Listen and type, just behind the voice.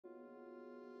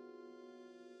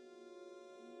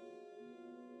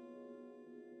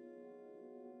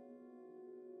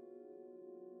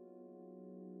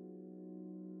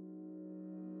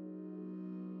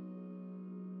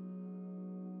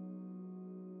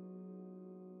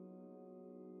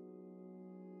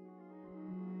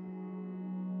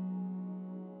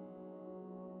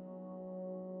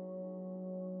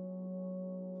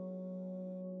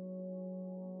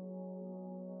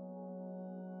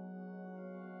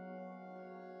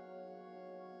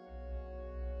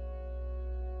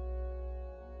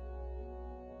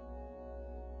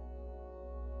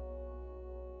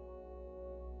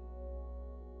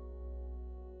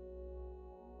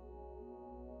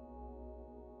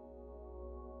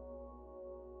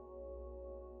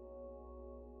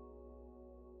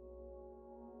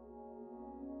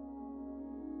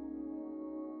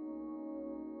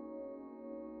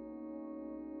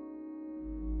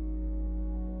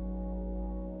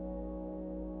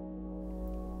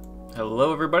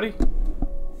Hello everybody,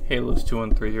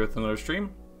 Halos213 here with another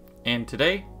stream, and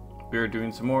today we are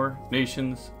doing some more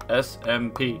Nations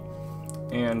SMP.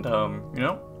 And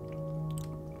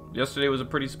yesterday was a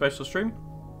pretty special stream,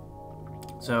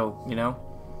 so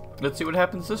let's see what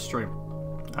happens this stream.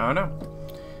 I don't know.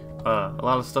 A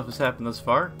lot of stuff has happened thus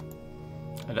far.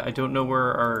 I don't know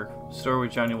where our story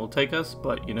with Johnny will take us,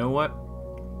 but you know what?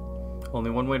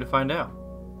 Only one way to find out.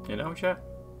 Chat?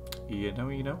 You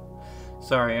know.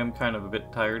 Sorry, I'm kind of a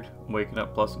bit tired. I'm waking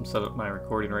up, plus I'm setting up my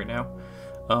recording right now.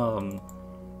 A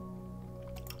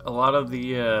lot of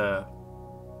the,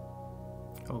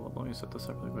 hold on, let me set this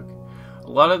up really quick. A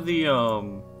lot of the,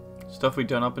 stuff we've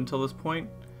done up until this point,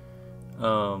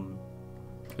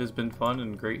 has been fun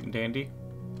and great and dandy.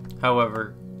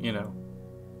 However,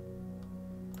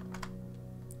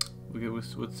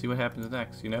 let's see what happens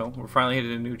next. We're finally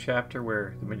hitting a new chapter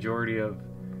where the majority of,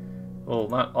 well,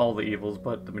 not all the evils,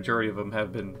 but the majority of them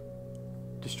have been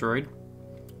destroyed.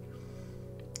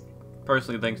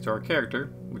 Partially thanks to our character,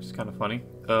 which is kind of funny.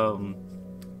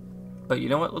 But you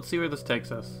know what? Let's see where this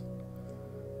takes us.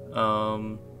 Is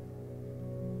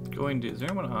there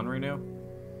anyone on right now?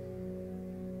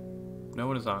 No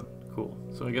one is on. Cool.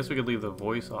 So I guess we could leave the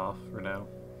voice off for now.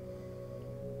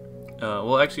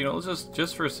 Well, actually, let's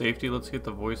just for safety, let's get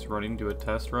the voice running, do a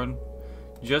test run,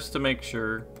 just to make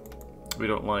sure we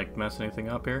don't mess anything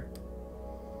up here.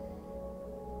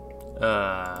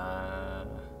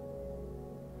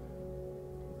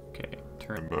 Okay,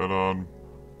 turn that on.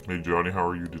 Hey Johnny, how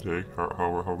are you today? How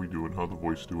are we doing? How the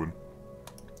voice doing?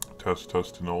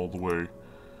 Testing all the way.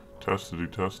 Testity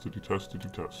test.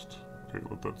 Okay,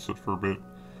 let that sit for a bit.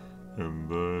 And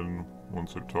then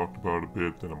once I've talked about it a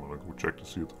bit, then I'm gonna go check to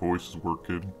see if the voice is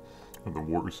working. If the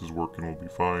voice is working, we'll be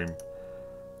fine.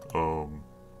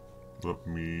 Let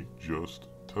me just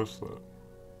test that.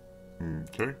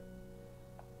 Okay.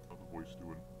 How's the voice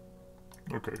doing?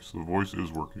 Okay, so the voice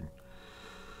is working.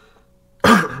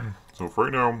 So for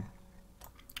right now,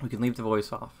 we can leave the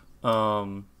voice off.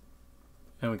 And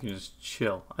we can just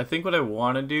chill. I think what I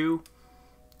want to do.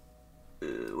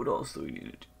 What else do we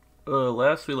need to do?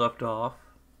 Last we left off.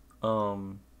 What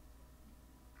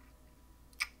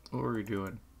were we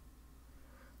doing?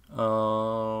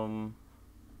 I'm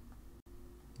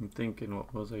thinking,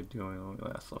 what was I doing when we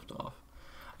last left off?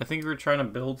 I think we were trying to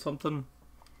build something.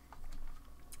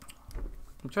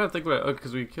 I'm trying to think what,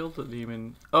 because we killed the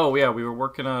demon. Oh yeah, we were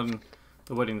working on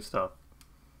the wedding stuff.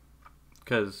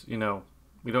 Because, we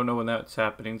don't know when that's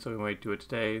happening, so we might do it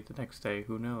today, the next day,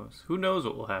 who knows? Who knows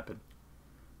what will happen?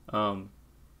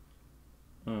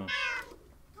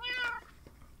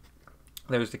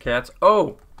 There's the cats.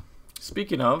 Oh!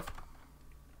 Speaking of,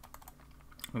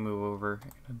 let me move over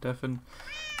and deafen.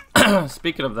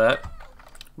 Speaking of that,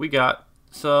 we got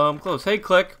some clothes. Hey,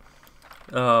 Click.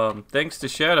 Thanks to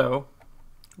Shadow,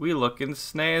 we looking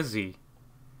snazzy.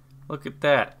 Look at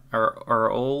that. Our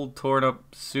old torn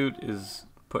up suit is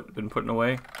been put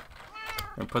away.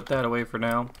 And put that away for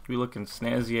now. We looking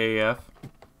snazzy AF.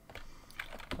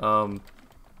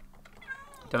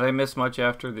 Did I miss much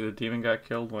after the demon got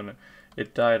killed? When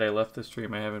it died, I left the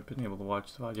stream. I haven't been able to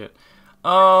watch the VOD yet.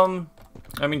 I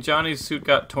mean, Johnny's suit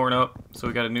got torn up, so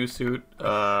we got a new suit.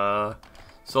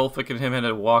 Sulfic and him had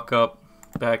to walk up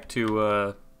back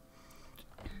to,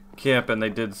 camp, and they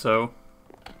did so.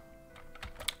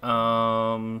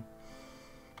 What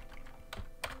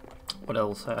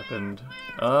else happened?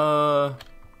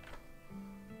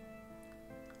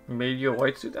 Made you a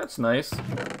white suit? That's nice.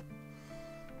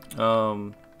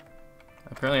 Apparently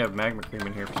I have magma cream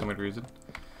in here for some weird reason.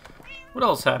 What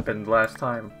else happened last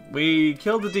time? We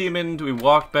killed the demon, we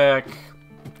walked back,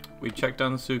 we checked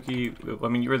on Suki. I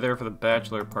mean, you were there for the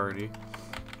bachelor party.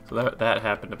 So that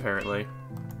happened apparently.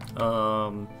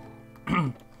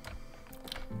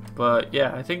 But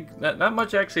yeah, I think not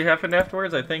much actually happened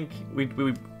afterwards. I think we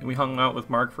hung out with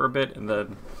Mark for a bit, and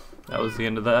then that was the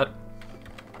end of that.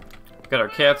 Got our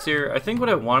cats here. I think what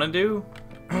I want to do,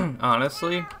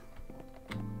 honestly,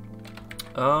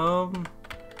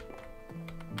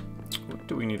 what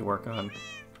do we need to work on?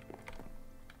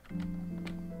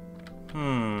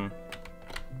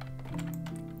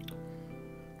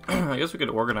 I guess we could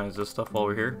organize this stuff while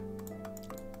we're here.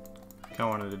 I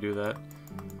wanted to do that.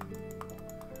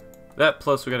 That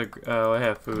plus we gotta. Oh, I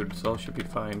have food, so I should be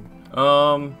fine.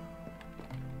 Oh,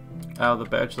 the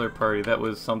bachelor party. That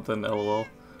was something. LOL.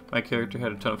 My character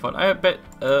had a ton of fun. I bet.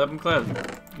 I'm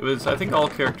glad. It was. I think all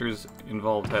characters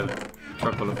involved had a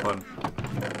truckload of fun.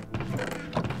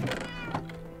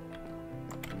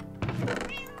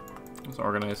 Let's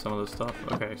organize some of this stuff.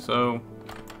 Okay, so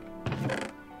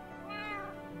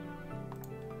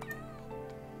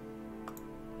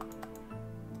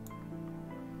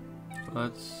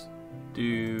Let's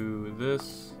do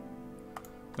this.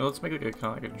 Now let's make it like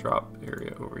kind of like a drop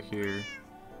area over here.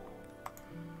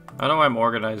 I don't know why I'm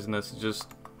organizing this. It's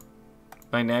just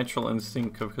my natural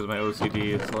instinct because my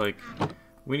OCD. It's like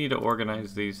we need to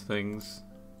organize these things,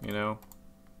 you know,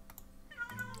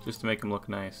 just to make them look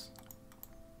nice.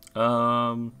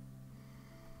 Can't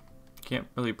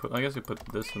really put. I guess we put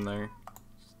this in there.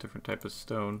 It's a different type of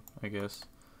stone, I guess.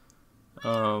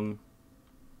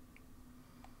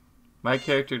 My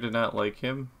character did not like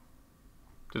him.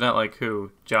 Did not like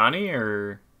who? Johnny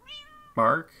or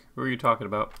Mark? Who are you talking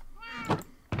about? How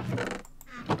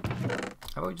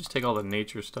about we just take all the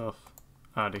nature stuff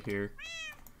out of here?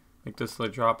 Make this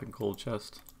like dropping coal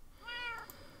chest.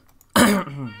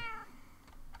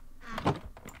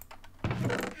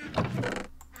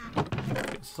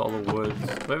 It's all the woods.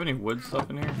 Do I have any wood stuff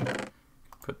in here?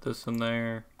 Put this in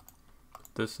there.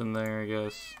 Put this in there, I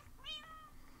guess.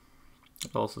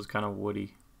 It also is kind of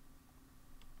woody.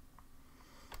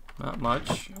 Not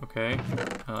much. Okay.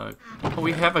 Oh,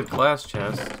 we have a glass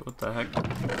chest. What the heck? So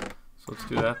let's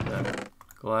do that then.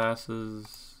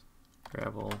 Glasses.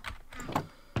 Gravel.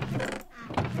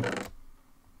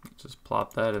 Just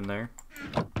plop that in there.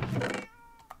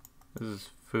 This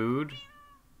is food.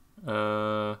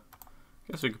 I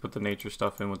guess we could put the nature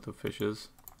stuff in with the fishes.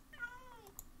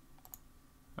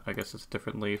 I guess it's a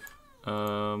different leaf.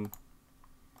 I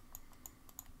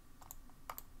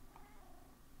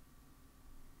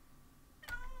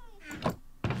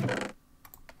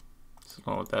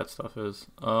don't know what that stuff is.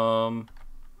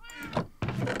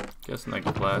 Guess in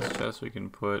that glass chest we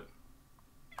can put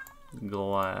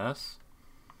glass.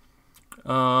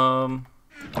 In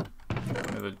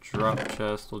the drop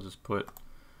chest we'll just put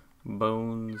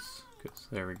bones. Cause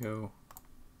there we go.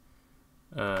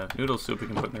 Noodle soup we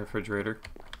can put in the refrigerator.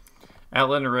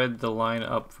 Atlan read the line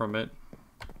up from it.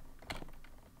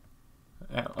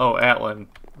 Oh, Atlan,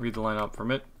 read the line up from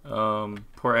it.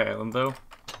 Poor Atlan though.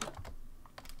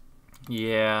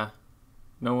 Yeah,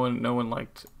 no one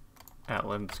liked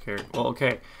Atlan's character. Well,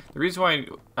 okay. The reason why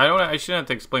I shouldn't have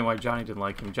to explain why Johnny didn't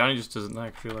like him. Johnny just doesn't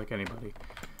actually like anybody.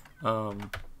 So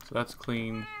that's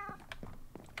clean.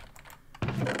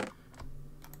 There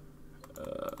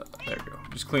we go.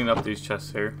 Just clean up these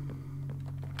chests here.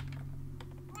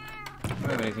 I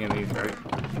don't have anything in these, right?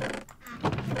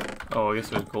 Oh, I guess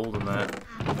there's gold in that.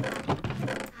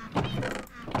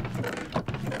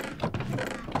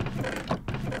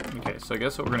 Okay, so I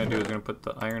guess what we're gonna do is we're gonna put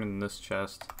the iron in this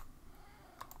chest.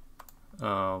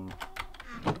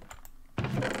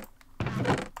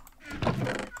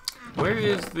 Where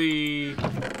is the...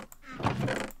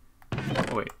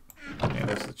 Oh wait, yeah,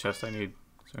 that's the chest I need.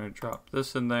 So I'm gonna drop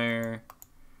this in there.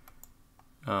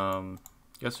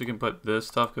 Guess we can put this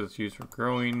stuff because it's used for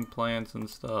growing plants and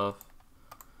stuff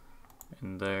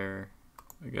in there.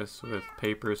 I guess with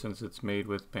paper since it's made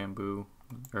with bamboo,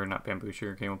 or not bamboo,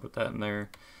 sugar cane, we'll put that in there.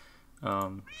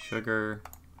 Sugar.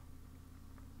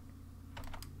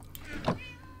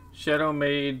 Shadow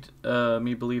made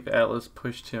me believe Atlas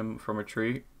pushed him from a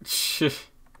tree.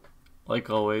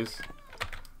 Like always.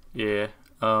 Yeah.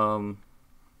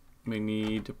 We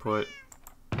need to put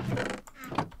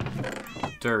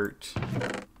dirt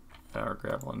or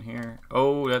gravel in here.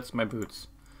 Oh, that's my boots.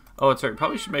 Oh, it's right.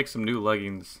 Probably should make some new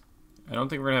leggings. I don't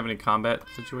think we're gonna have any combat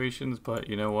situations, but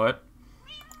you know what?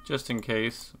 Just in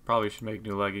case, probably should make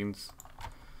new leggings.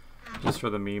 Just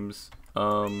for the memes.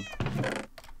 I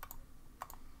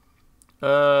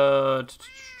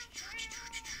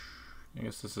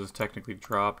guess this is technically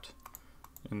dropped.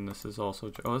 And this is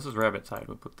also... Oh, this is rabbit's hide.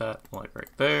 We'll put that like right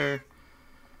there.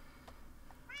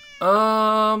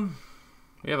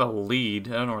 We have a lead.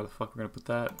 I don't know where the fuck we're gonna put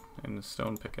that. And the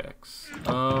stone pickaxe.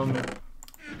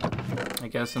 I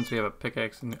guess since we have a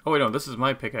pickaxe in... Oh wait, no, this is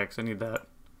my pickaxe. I need that.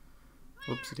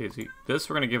 Whoopsie daisy. This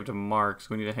we're gonna give to Mark, so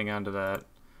we need to hang on to that.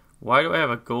 Why do I have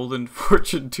a golden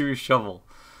fortune 2 shovel?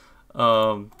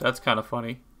 That's kind of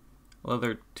funny.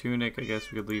 Leather tunic, I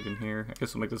guess we could leave in here. I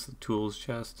guess we'll make this the tools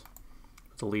chest.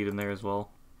 Put the lead in there as well.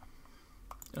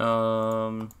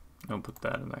 I'll put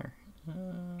that in there.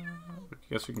 I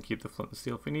guess we can keep the flint and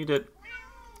steel if we need it.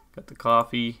 Got the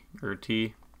coffee or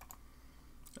tea.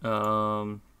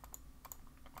 Don't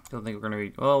think we're gonna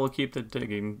be. Well, we'll keep the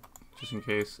digging just in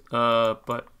case. But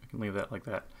I can leave that like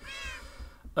that.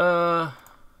 I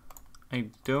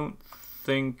don't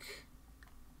think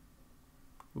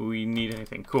we need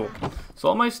anything. Cool. So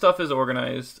all my stuff is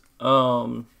organized.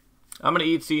 I'm gonna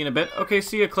eat, see you in a bit. Okay,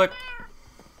 see ya, click.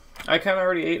 I kind of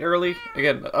already ate early.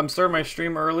 Again, I'm starting my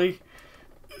stream early,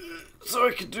 so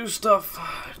I can do stuff,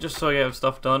 just so I have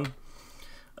stuff done.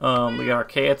 We got our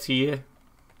cats here.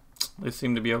 They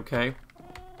seem to be okay.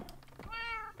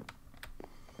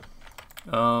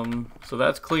 So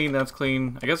that's clean, that's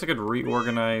clean. I guess I could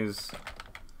reorganize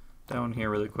down here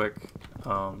really quick.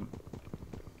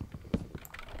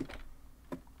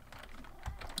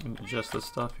 Adjust this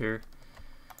stuff here.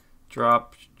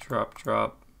 Drop, drop,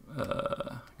 drop.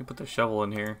 I can put the shovel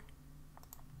in here.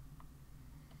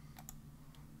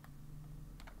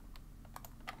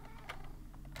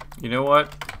 You know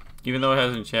what? Even though it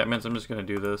has enchantments, I'm just gonna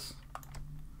do this.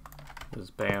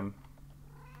 Just bam.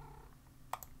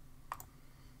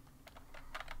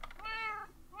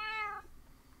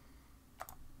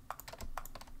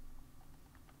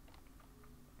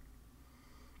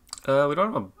 We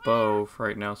don't have a bow for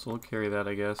right now, so we'll carry that,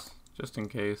 I guess, just in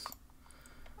case.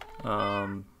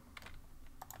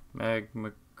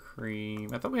 Magma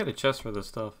cream. I thought we had a chest for this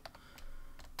stuff.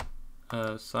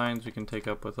 Signs we can take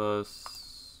up with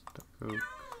us.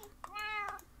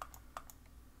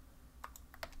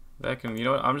 That can, you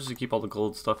know what? I'm just gonna keep all the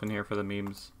gold stuff in here for the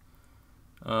memes.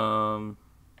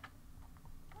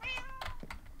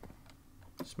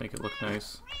 Just make it look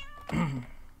nice.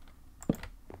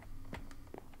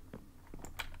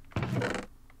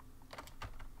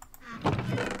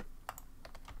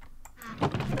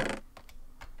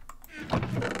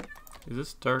 Is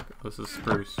this dark? Oh, this is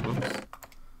spruce. Whoops.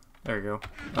 There we go.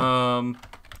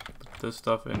 Put this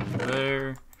stuff in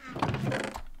there.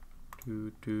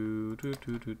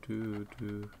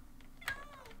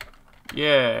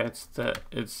 Yeah,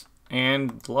 it's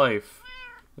and life.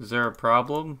 Is there a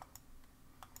problem?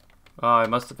 Oh, I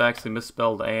must have actually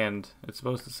misspelled and. It's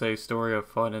supposed to say story of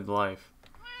fun and life.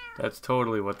 That's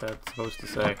totally what that's supposed to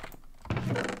say.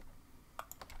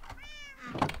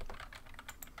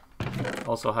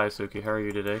 Also, hi Suki, how are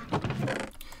you today?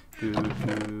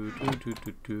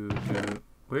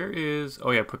 Where is...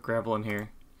 Oh yeah, put gravel in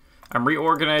here. I'm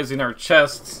reorganizing our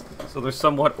chests, so they're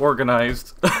somewhat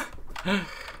organized. Do I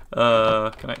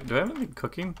have anything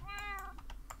cooking?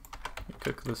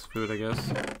 Cook this food, I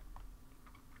guess.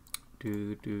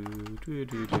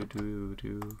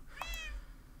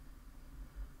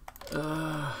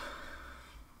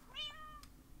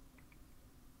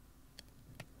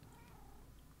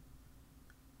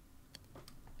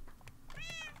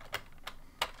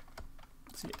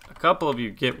 See, a couple of you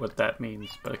get what that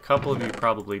means, but a couple of you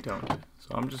probably don't. So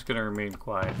I'm just gonna remain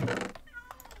quiet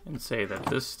and say that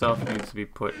this stuff needs to be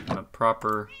put in a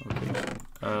proper location.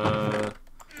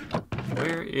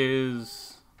 Where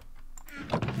is...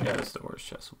 Yeah, this is the ores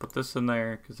chest. We'll put this in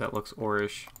there because that looks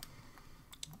orish.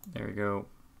 There we go.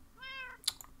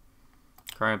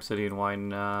 Cry obsidian, why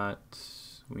not?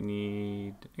 We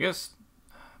need... I guess...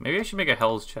 Maybe I should make a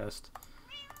hell's chest.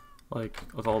 Like,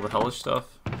 with all the hellish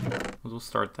stuff. We'll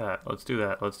start that. Let's do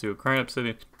that. Let's do crying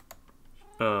obsidian.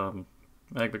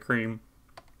 Magma cream.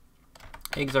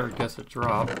 Eggs are, I guess, a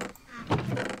drop.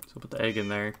 So put the egg in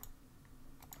there.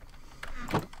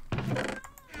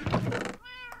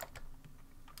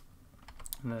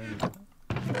 And then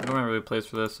I don't have really a place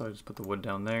for this, so I just put the wood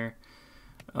down there.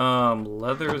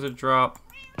 Leather is a drop.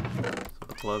 So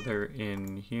put the leather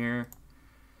in here.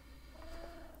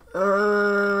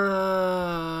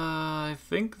 I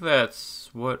think that's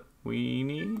what we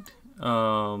need.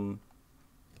 Move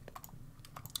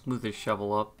this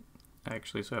shovel up,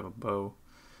 actually, so I have a bow.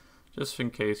 Just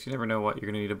in case, you never know what you're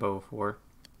gonna need a bow for.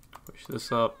 Push this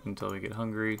up until we get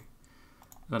hungry. And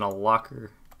then a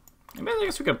locker. I mean, I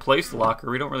guess we can place the locker.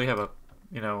 We don't really have a,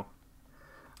 you know...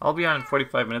 I'll be on in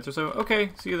 45 minutes or so.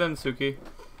 Okay, see you then, Suki.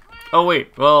 Oh,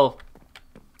 wait, well...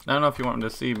 I don't know if you want him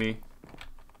to see me.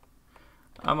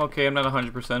 I'm okay, I'm not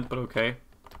 100%, but okay.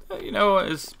 You know,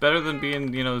 it's better than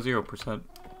being, you know, 0%.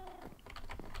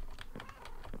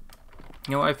 You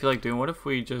know what I feel like doing? What if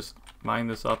we just mine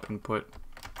this up and put...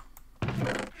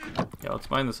 Yeah, let's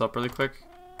mine this up really quick.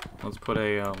 Let's put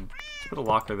a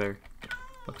locker there.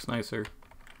 Looks nicer.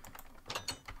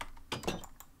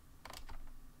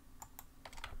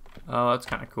 Oh, that's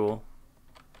kind of cool.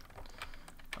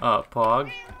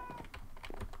 Pog.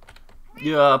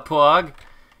 Yeah, Pog.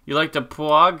 You like to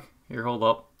Pog? Here, hold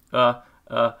up.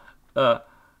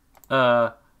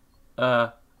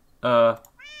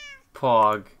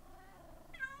 Pog.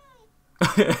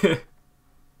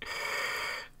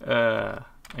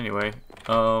 Anyway,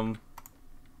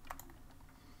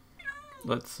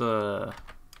 let's,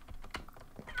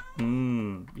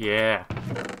 yeah.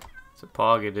 It's a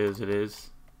Pog, it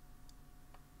is.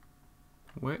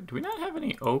 Where, do we not have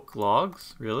any oak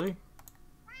logs? Really?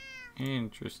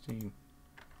 Interesting.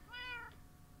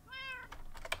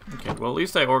 Okay, well at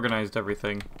least I organized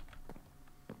everything.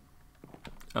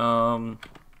 Oh,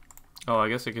 I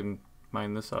guess I can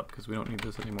mine this up because we don't need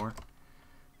this anymore.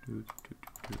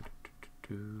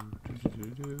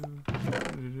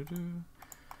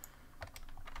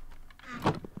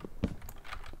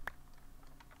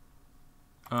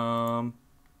 Do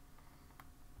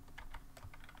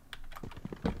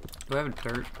I have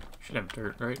dirt? Should have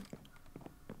dirt, right?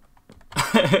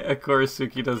 Of course,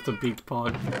 Suki does the beaked paw.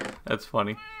 That's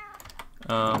funny.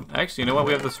 Actually, you know what?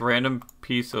 We have this random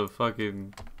piece of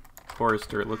fucking forest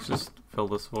dirt. Let's just fill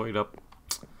this void up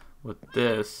with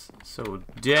this. So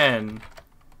then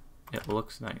it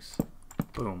looks nice.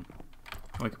 Boom.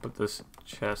 We can put this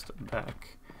chest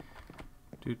back.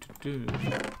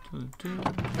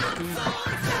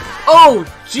 Oh,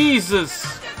 Jesus!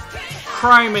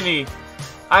 Criminy!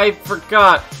 I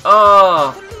forgot.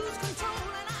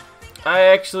 I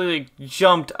actually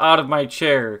jumped out of my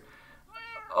chair.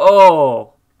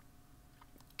 Oh.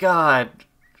 God.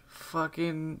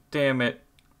 Fucking damn it.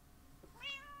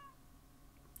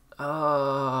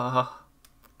 What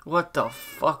the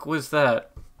fuck was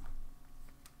that?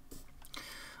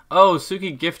 Oh,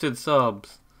 Suki gifted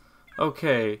subs.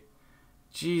 Okay.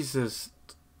 Jesus.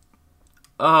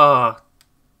 God.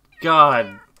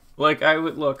 Like,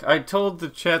 I told the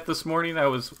chat this morning I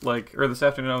was, like, or this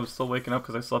afternoon I was still waking up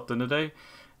because I slept in today.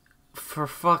 For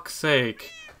fuck's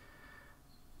sake.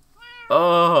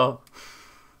 Oh.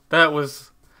 That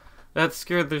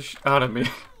scared the out of me.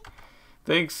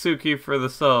 Thanks, Suki, for the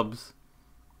subs.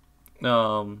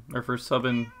 Or for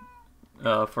subbing,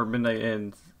 for Midnight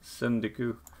End,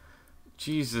 Sendiku.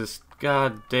 Jesus,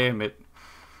 god damn it.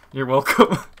 You're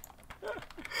welcome.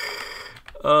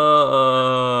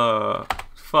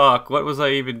 Fuck, what was I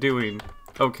even doing?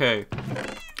 Okay.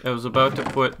 I was about to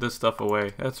put this stuff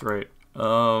away. That's right.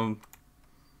 A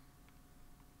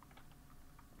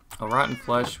rotten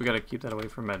flesh, we gotta keep that away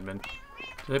from Edmund.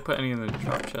 Did I put any in the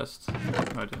drop chest?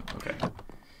 No, I didn't. Okay.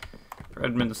 For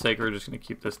Edmund's sake, we're just gonna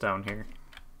keep this down here.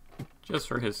 Just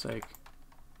for his sake.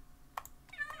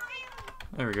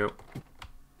 There we go.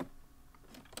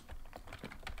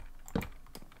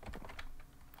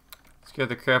 Scared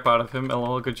the crap out of him.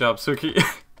 LOL, good job, Suki.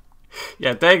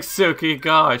 Yeah, thanks, Suki.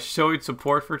 Gosh, showing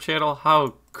support for channel?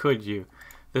 How could you?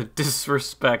 The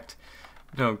disrespect.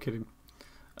 No, I'm kidding.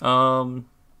 Oh,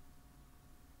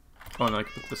 no, I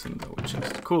can put this in the wood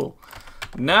chest. Cool.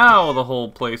 Now the whole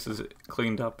place is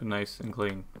cleaned up and nice and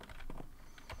clean.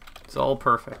 It's all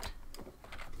perfect.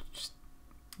 Just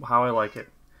how I like it.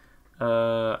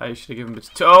 I should have given bits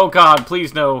to— oh god,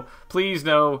 please no. Please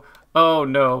no. Oh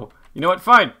no. You know what?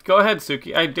 Fine. Go ahead,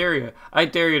 Suki. I dare you. I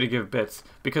dare you to give bits.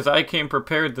 Because I came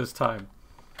prepared this time.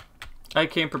 I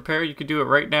came prepared. You could do it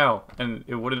right now. And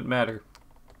it wouldn't matter.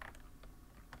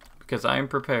 Because I am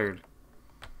prepared.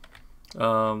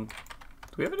 Do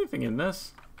we have anything in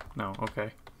this? No.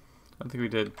 Okay. I don't think we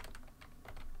did.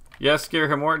 Yes, scare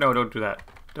him more? No, don't do that.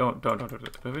 Don't do it. Do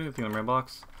we have anything in the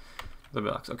mailbox? The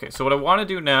mailbox. Okay, so what I want to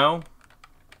do now...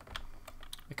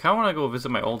 I kind of want to go visit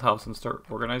my old house and start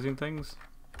organizing things.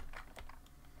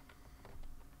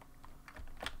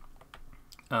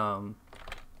 Wait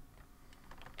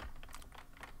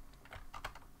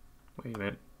a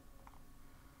minute.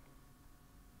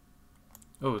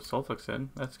 Oh, Sulfur's in.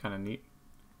 That's kind of neat.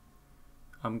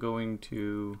 I'm going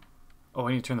to... oh,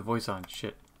 I need to turn the voice on.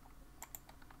 Shit.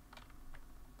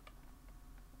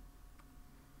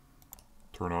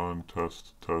 Turn on,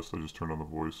 test. I just turned on the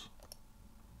voice.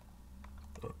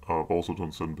 I've also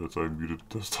done send bits. I muted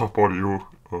desktop audio.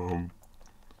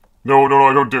 No,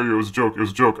 I don't dare you. It was a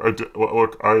joke.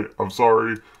 Look, I'm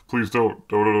sorry. Please don't.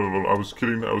 No. I was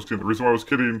kidding. The reason why I was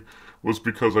kidding was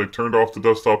because I turned off the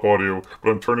desktop audio,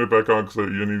 but I'm turning it back on because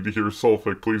you need to hear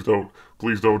Sulfic. Please don't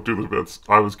do the bits.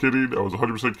 I was kidding. I was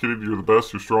 100% kidding. You're the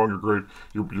best. You're strong. You're great.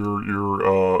 You're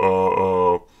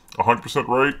 100%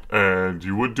 right, and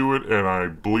you would do it, and I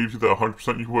believe you that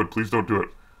 100% you would. Please don't do it.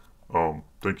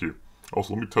 Thank you.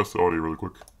 Also, let me test the audio really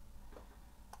quick.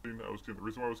 The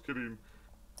reason why I was kidding.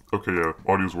 Okay, yeah,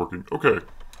 audio's working. Okay,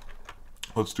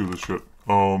 let's do this shit.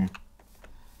 Go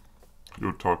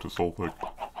talk to Sulfic.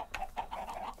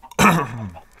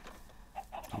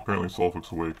 Apparently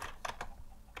Sulfic's awake.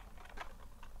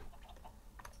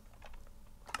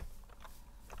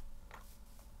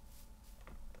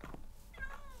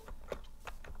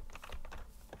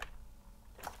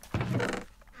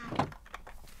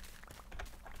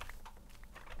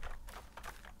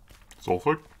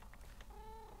 Sulfic?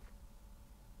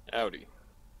 Howdy.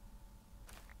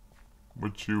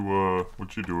 What you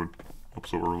doing up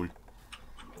so early?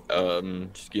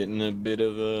 Just getting a bit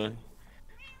of the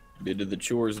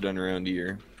chores done around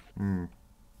here. Hmm.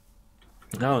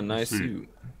 Oh, nice suit.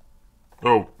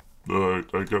 Oh,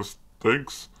 I guess,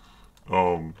 thanks.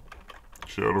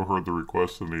 Shadow heard the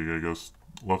request and he, I guess,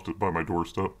 left it by my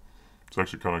doorstep. It's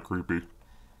actually kind of creepy.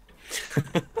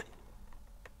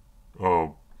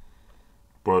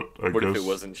 But I guess... What if it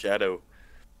wasn't Shadow?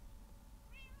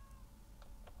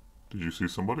 Did you see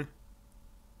somebody?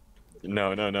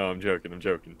 No, I'm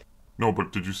joking. No,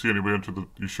 but did you see anybody enter the...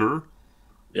 You sure?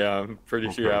 Yeah, I'm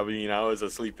pretty sure. Okay. I mean, I was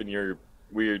asleep in your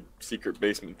weird secret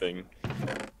basement thing.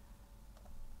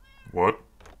 What?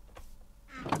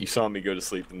 You saw me go to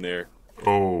sleep in there.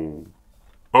 Oh.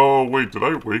 Oh, wait, did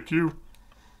I wake you?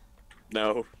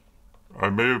 No, I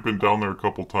may have been down there a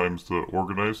couple times to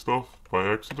organize stuff by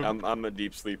accident. I'm a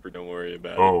deep sleeper. Don't worry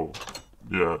about it. Oh.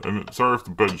 Yeah, and sorry if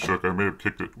the bed shook. I may have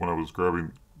kicked it when I was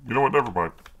grabbing... You know what? Never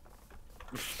mind.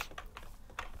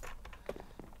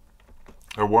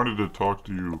 I wanted to talk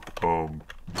to you,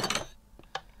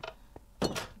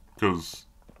 because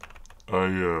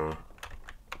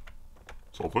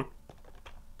Sulfur?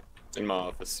 In my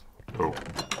office. Oh.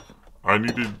 I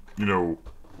needed, to,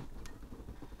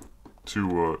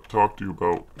 talk to you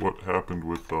about what happened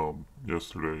with,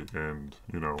 yesterday, and,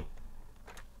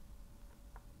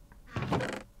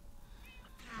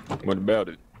 What about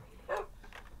it?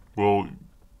 well,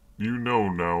 you know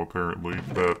now, apparently,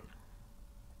 that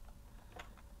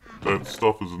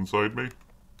stuff is inside me,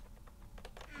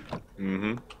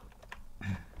 Mm-hmm.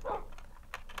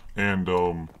 and,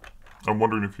 I'm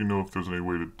wondering if you know if there's any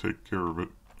way to take care of it.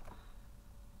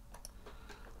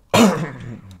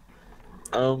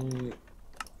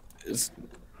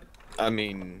 I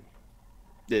mean,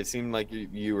 it seemed like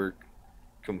you were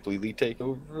completely take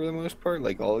over for the most part.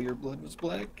 Like all your blood was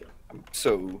black.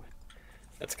 So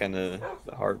that's kind of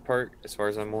the hard part, as far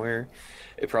as I'm aware.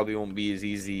 It probably won't be as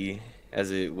easy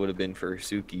as it would have been for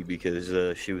Suki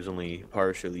because she was only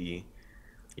partially,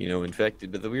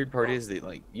 infected. But the weird part is that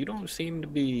like you don't seem to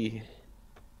be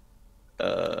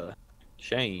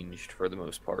changed for the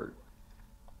most part.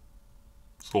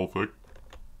 Sulfic.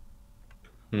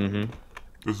 Mm-hmm.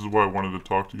 This is why I wanted to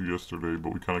talk to you yesterday,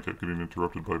 but we kind of kept getting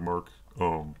interrupted by Mark.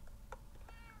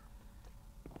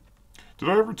 Did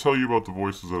I ever tell you about the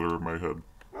voices that are in my head?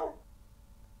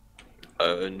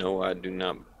 No, I do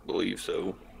not believe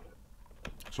so.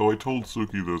 So I told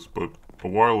Suki this, but a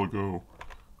while ago,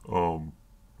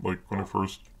 like when I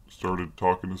first started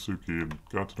talking to Suki and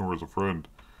got to know her as a friend,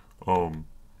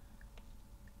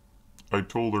 I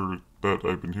told her that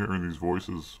I've been hearing these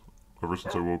voices ever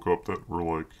since I woke up that were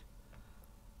like,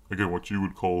 again, what you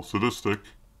would call sadistic,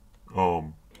 like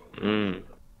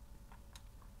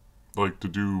to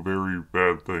do very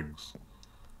bad things.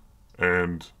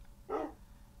 And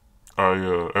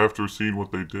I, after seeing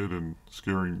what they did and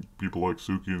scaring people like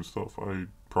Suki and stuff, I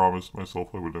promised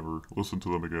myself I would never listen to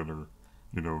them again or,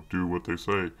 do what they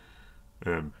say.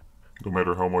 And no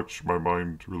matter how much my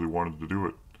mind really wanted to do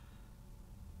it.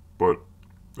 But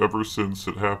ever since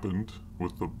it happened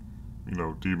with the,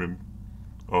 demon,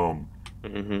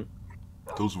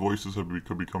 those voices have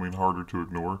become becoming harder to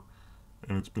ignore,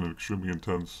 and it's been extremely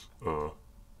intense.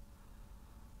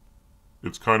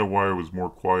 It's kind of why I was more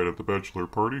quiet at the bachelor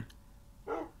party.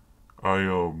 I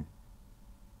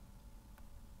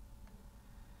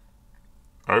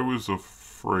was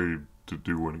afraid to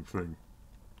do anything.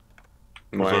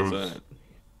 Why is that?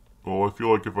 Well, I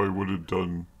feel like if I would have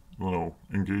done,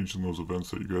 engaged in those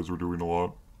events that you guys were doing a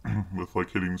lot, with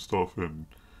like hitting stuff and,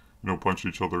 punch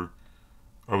each other,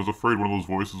 I was afraid one of those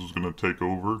voices was going to take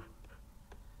over.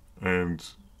 And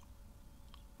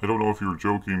I don't know if you were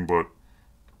joking, but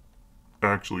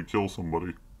actually kill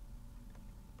somebody.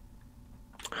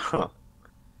 Huh.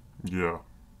 Yeah.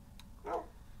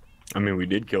 I mean, we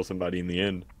did kill somebody in the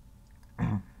end.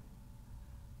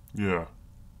 Yeah.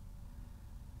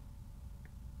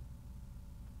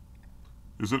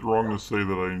 Is it wrong to say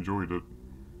that I enjoyed it?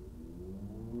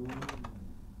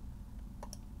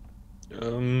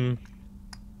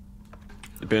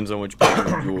 Depends on which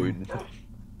part you enjoyed.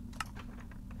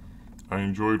 I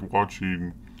enjoyed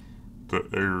watching the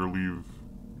air leave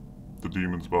the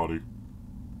demon's body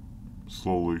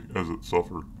slowly as it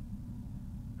suffered.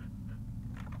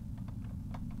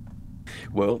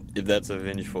 Well, if that's a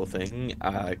vengeful thing,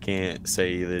 I can't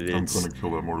say that it's I'm gonna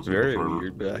kill that motorcycle very driver.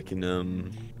 weird, but I can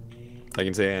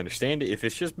say I understand it. If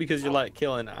it's just because you like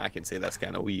killing, I can say that's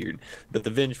kind of weird. But the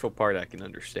vengeful part, I can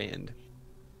understand.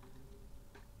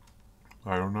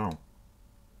 I don't know.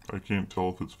 I can't tell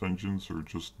if it's vengeance or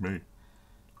just me.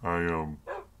 I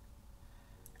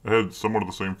had somewhat of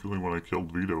the same feeling when I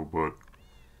killed Vito, but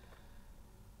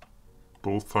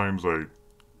both times I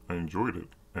enjoyed it,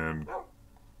 and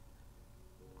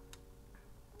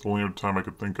the only other time I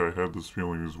could think I had this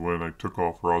feeling is when I took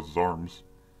off Roz's arms.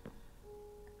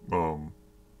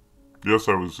 Yes,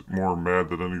 I was more mad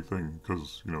than anything,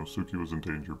 because, Suki was in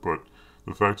danger, but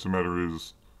the fact of the matter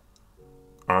is,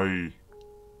 I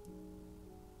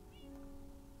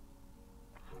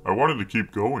wanted to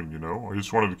keep going, I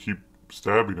just wanted to keep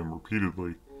stabbing him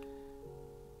repeatedly,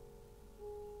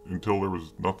 until there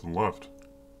was nothing left.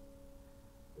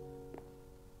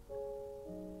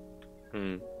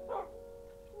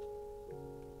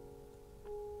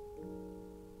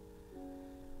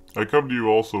 I come to you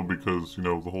also because, you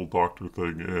know, the whole doctor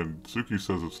thing, and Suki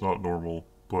says it's not normal,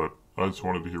 but I just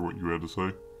wanted to hear what you had to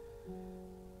say.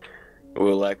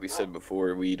 Well, like we said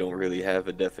before, we don't really have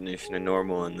a definition of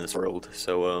normal in this world,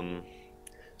 so,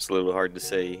 it's a little hard to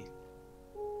say.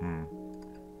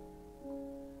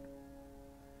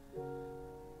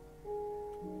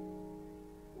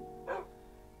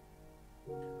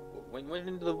 When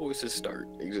did the voices start,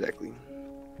 exactly?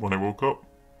 When I woke up?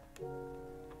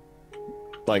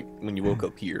 Like, when you woke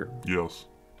up here. Yes.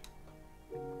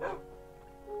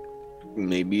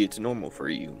 Maybe it's normal for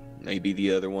you. Maybe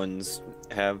the other ones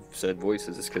have said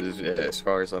voices, because as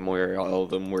far as I'm aware, all of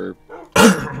them were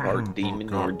part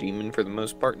demon or demon for the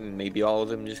most part, and maybe all of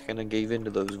them just kind of gave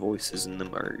into those voices in the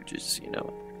merges, you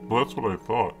know. Well, that's what I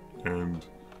thought, and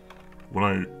when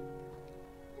I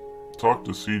talked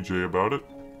to CJ about it,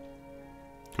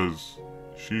 because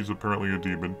she's apparently a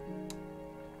demon,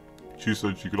 she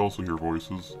said she could also hear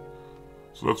voices,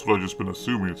 so that's what I've just been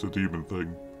assuming, it's a demon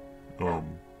thing.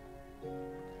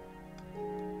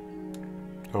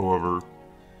 However,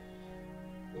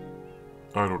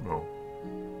 I don't know.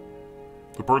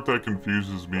 The part that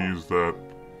confuses me is that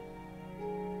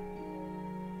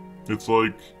it's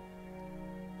like,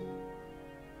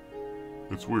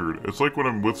 it's weird. It's like when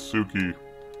I'm with Suki,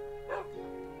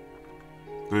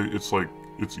 it's like,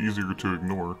 it's easier to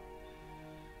ignore.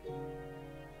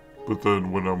 But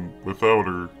then when I'm without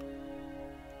her,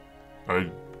 I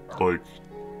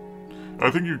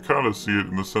think you kind of see it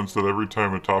in the sense that every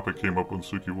time a topic came up when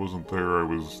Suki wasn't there, I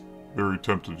was very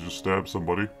tempted to just stab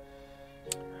somebody.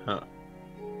 Huh.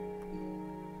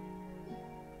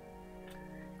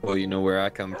 Well, you know where I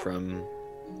come from.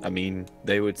 I mean,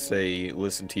 they would say,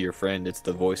 listen to your friend, it's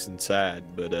the voice inside,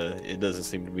 but it doesn't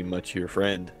seem to be much your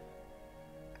friend.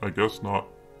 I guess not.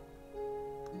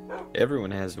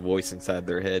 Everyone has a voice inside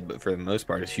their head, but for the most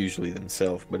part, it's usually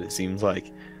themselves. But it seems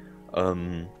like,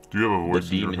 do you have a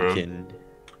voice in your head?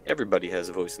 Everybody has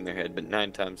a voice in their head, but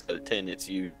 9 times out of 10, it's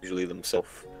usually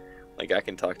themselves. Like, I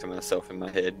can talk to myself in my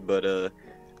head, but I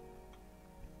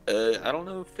don't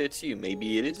know if it's you.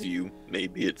 Maybe it is you.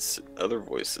 Maybe it's other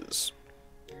voices.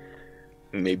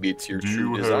 Maybe it's your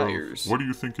true desires. What do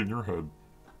you think in your head?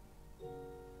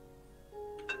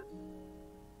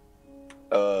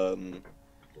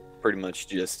 Pretty much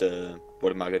just,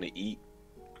 what am I gonna eat?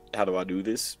 How do I do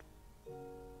this?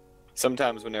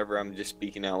 Sometimes whenever I'm just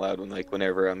speaking out loud,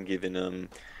 whenever I'm giving,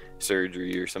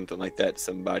 surgery or something like that to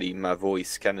somebody, my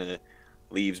voice kind of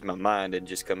leaves my mind and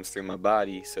just comes through my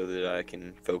body so that I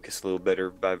can focus a little better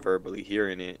by verbally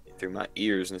hearing it through my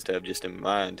ears instead of just in my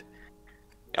mind.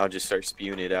 I'll just start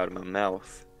spewing it out of my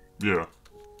mouth. Yeah.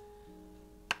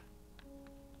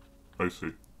 I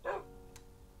see.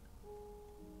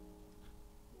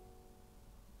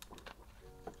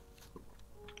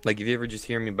 Like, if you ever just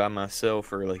hear me by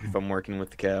myself, or like if I'm working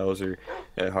with the cows or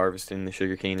harvesting the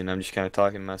sugarcane and I'm just kind of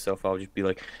talking to myself, I'll just be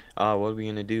like, what are we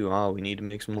gonna do? We need to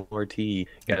make some more tea.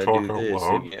 Gotta do this.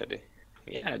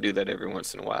 Yeah, I do that every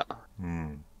once in a while.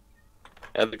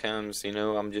 Other times, you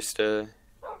know, I'm just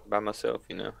by myself,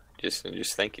 you know, just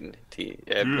thinking tea.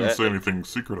 You didn't say anything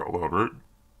secret out loud, right?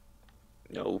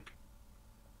 No.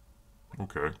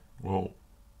 Okay. Well,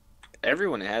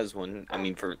 everyone has one. I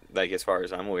mean, for like as far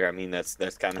as I'm aware, I mean that's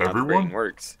kind of how the brain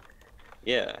works.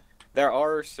 Yeah, there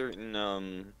are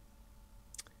certain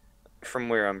from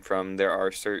where I'm from, there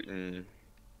are certain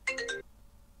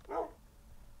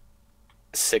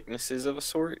sicknesses of a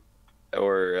sort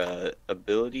or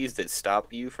abilities that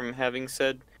stop you from having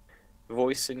said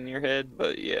voice in your head.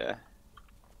 But yeah,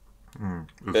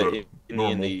 is that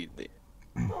normal?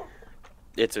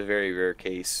 It's a very rare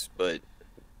case, but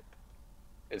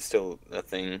it's still a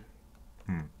thing.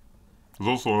 There's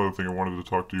also another thing I wanted to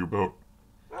talk to you about.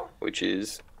 Which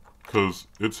is? Because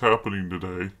it's happening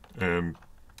today, and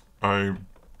I'm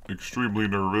extremely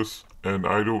nervous, and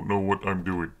I don't know what I'm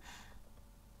doing.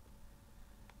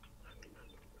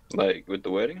 Like, with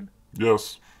the wedding?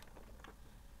 Yes.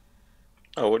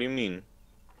 Oh, what do you mean?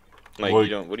 Like you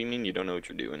don't, what do you mean you don't know what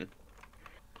you're doing?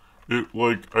 I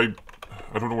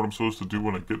don't know what I'm supposed to do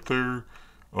when I get there,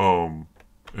 and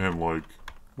like,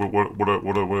 what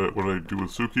I do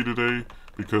with Suki today,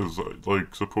 because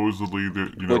like supposedly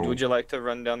you know. Would you like to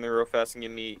run down there real fast and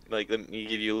let me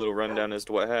give you a little rundown as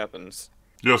to what happens?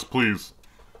 Yes, please.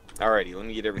 Alrighty, let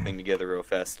me get everything together real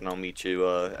fast, and I'll meet you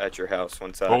at your house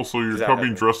once I. Also, you're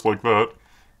coming dressed like that.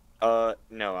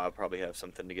 No, I'll probably have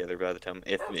something together by the time.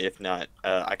 If not,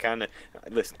 I kind of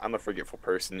listen. I'm a forgetful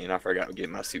person, and I forgot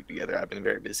getting my suit together. I've been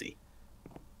very busy.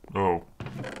 Oh.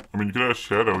 I mean, you could ask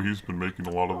Shadow. He's been making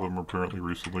a lot of them apparently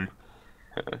recently.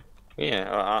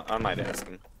 Yeah, I might ask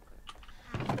him.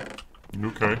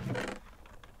 Okay.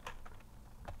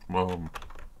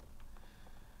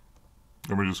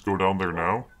 Let me just go down there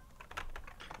now?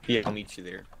 Yeah, I'll meet you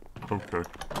there. Okay.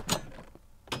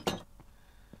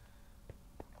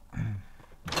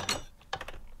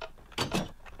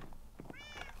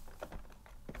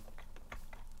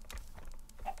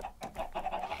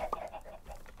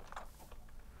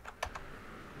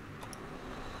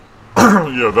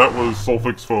 Yeah, that was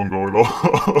Sulfic's phone going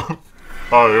off.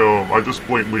 I just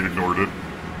blatantly ignored it.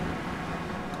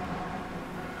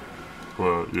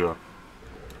 But, yeah.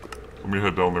 Let me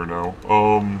head down there now.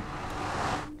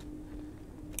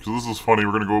 So this is funny,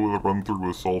 we're gonna go with a run through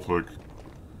with Sulfic.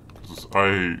 Because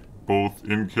I, both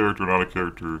in character and out of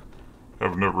character,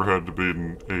 have never had to be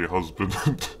a husband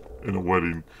in a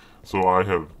wedding. So I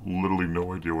have literally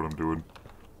no idea what I'm doing.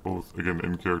 Both, again,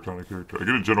 in character and out of character. I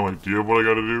get a general idea of what I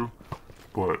gotta do,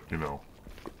 but, you know.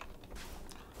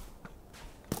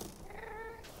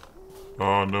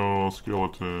 Oh no,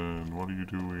 skeleton, what are you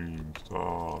doing?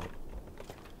 Stop.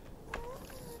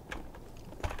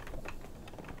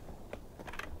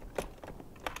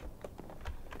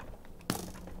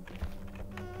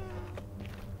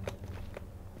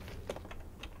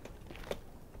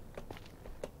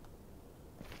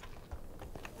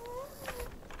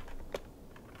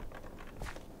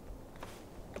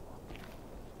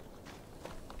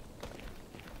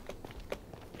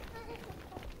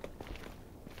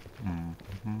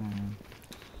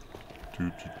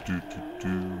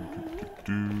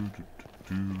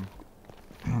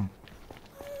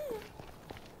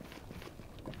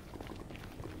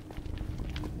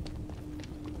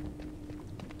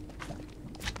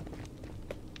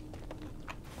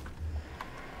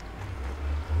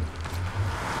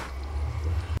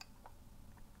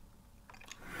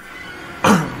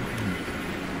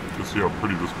 See how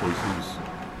pretty this place is.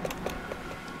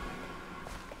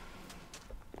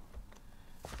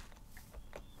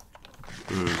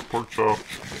 This is pork chop.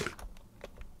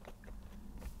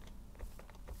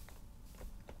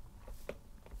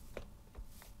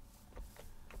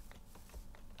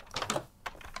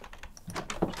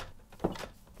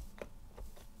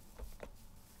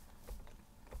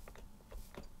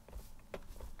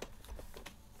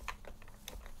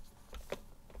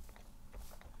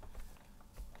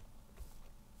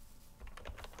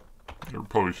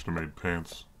 I probably should have made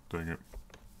pants. Dang it.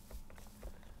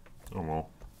 Oh well.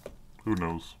 Who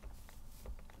knows?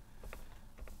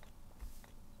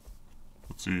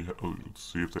 Let's see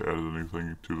if they added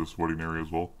anything to this wedding area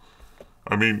as well.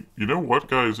 I mean, you know what,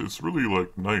 guys? It's really,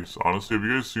 like, nice. Honestly, have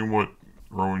you guys seen what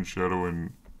Rowan, Shadow,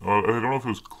 and... I don't know if it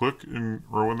was Click and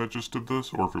Rowan that just did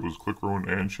this, or if it was Click, Rowan,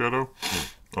 and Shadow.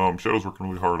 Shadow's working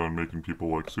really hard on making people,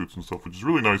 like, suits and stuff, which is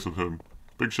really nice of him.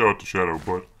 Big shout out to Shadow,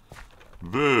 but...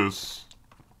 This...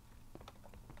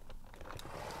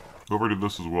 Whoever did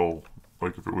this as well,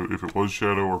 like if it was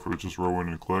Shadow or if it was just Rowan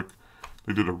and Click,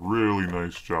 they did a really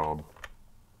nice job.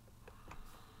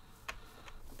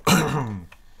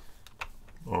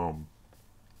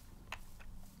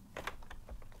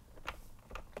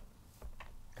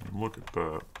 Look at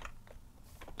that.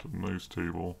 It's a nice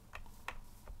table.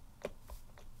 It's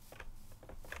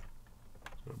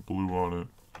got blue on it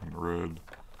and red.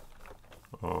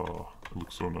 It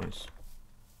looks so nice.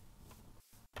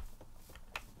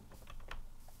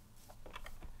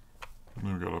 And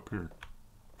then we got up here.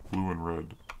 Blue and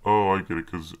red. Oh, I get it,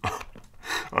 because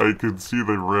I could see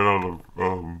they ran out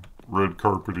of red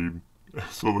carpeting,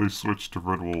 so they switched to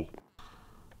red wool.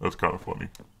 That's kind of funny.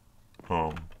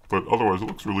 But otherwise, it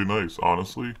looks really nice,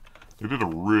 honestly. They did a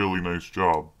really nice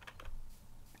job.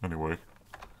 Anyway.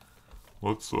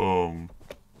 Let's, oh,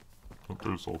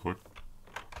 there's Sulfic.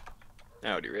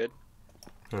 Howdy, Red.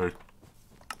 Hey.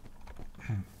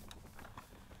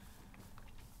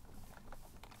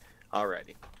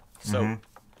 Alrighty. So,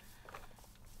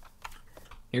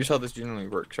 here's how this generally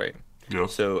works, right?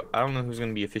 Yes. So, I don't know who's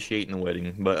going to be officiating the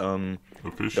wedding, but,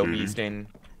 they'll be standing...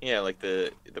 Yeah, like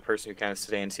the person who kind of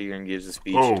stands here and gives a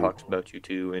speech, talks about you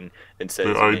too, and says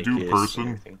the I do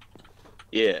person.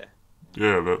 Yeah.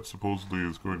 Yeah, that supposedly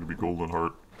is going to be Golden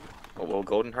Heart. Well,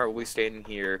 Golden Heart will be standing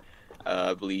here.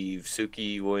 I believe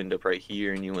Suki will end up right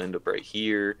here, and you'll end up right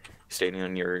here, standing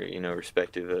on your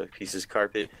respective pieces of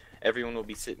carpet. Everyone will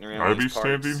be sitting around. I be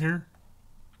standing here?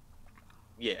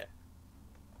 Yeah.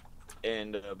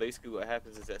 And basically, what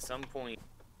happens is at some point,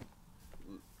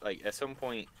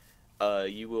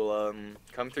 You will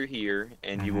come through here,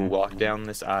 and you will walk down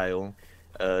this aisle,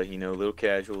 you know, a little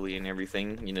casually and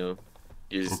everything. You know,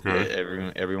 just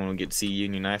Okay. everyone will get to see you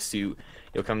in your nice suit.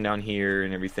 You'll come down here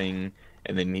and everything,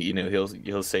 and then you know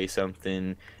he'll say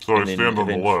something. So and I then stand on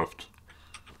the left,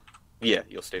 Yeah,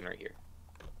 you'll stand right here.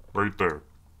 right there,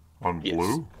 on Yes.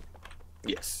 blue.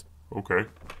 Yes. Okay.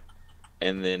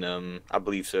 And then I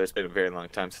believe so. It's been a very long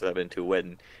time since I've been to a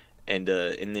wedding. And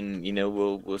then you know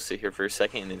we'll sit here for a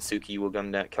second, and then Suki will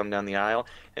come down the aisle,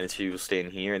 and then she will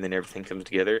stand here, and then everything comes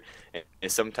together.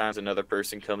 And sometimes another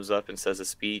person comes up and says a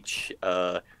speech.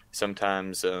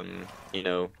 Sometimes you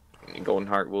know, Golden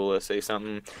Heart will say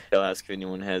something. They'll ask if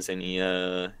anyone has any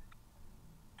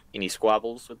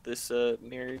squabbles with this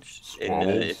marriage,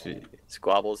 Squabbles? and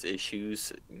squabbles,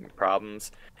 issues,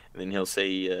 problems, and then he'll say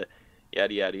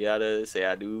yada yada yada, say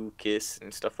I do, kiss,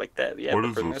 and stuff like that. Yeah, What but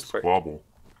is for the a most part, squabble?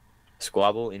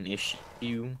 squabble, an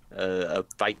issue, a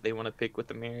fight they want to pick with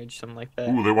the marriage, something like that.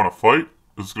 Ooh, they want to fight?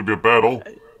 This is gonna be a battle.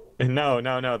 No.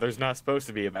 There's not supposed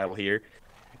to be a battle here.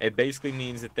 It basically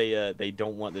means that they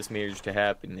don't want this marriage to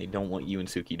happen. They don't want you and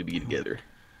Suki to be together.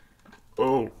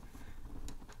 Oh,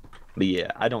 But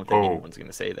yeah, I don't think Oh. anyone's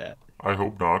gonna say that. I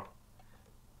hope not.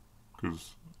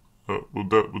 Because would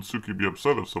Suki be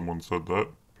upset if someone said that?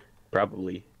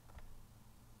 Probably.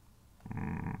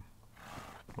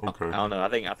 Okay. I don't know. I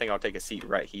think I'll take a seat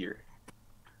right here.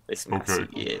 This is my Okay. seat.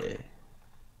 Yeah.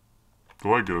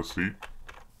 Do I get a seat?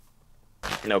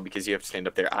 No, because you have to stand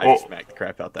up there. I Oh. just smacked the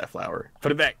crap out that flower.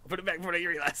 Put it back. Put it back before I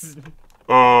realize.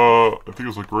 I think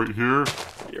it's like right here.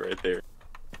 You're right there.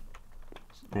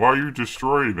 Why are you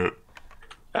destroying it?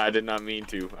 I did not mean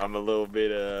to. I'm a little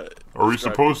bit Are we distracted.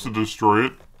 supposed to destroy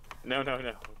it? No.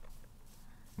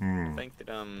 Hmm. I think that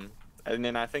and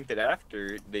then I think that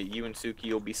after that you and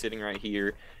Suki will be sitting right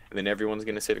here, and then everyone's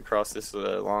gonna sit across this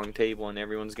long table, and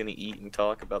everyone's gonna eat and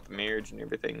talk about the marriage and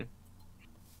everything.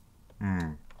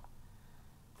 Hmm.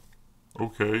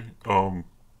 Okay.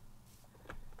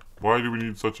 Why do we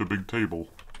need such a big table?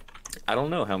 I don't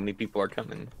know how many people are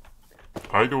coming.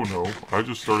 I don't know. I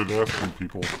just started asking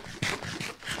people.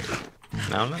 I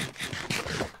don't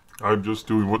know. I'm just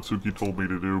doing what Suki told me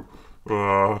to do.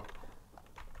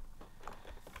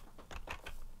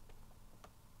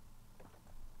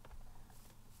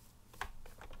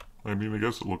 I mean, I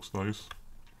guess it looks nice.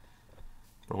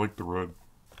 I like the red.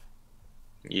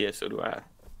 Yeah, so do I.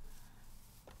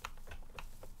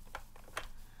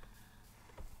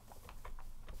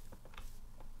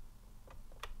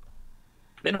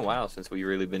 Been a while since we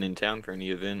really been in town for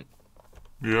any event.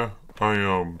 Yeah,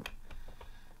 I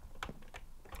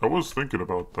was thinking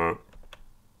about that.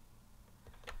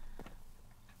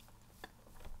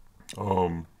 I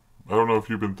don't know if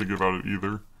you've been thinking about it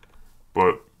either,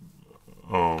 but,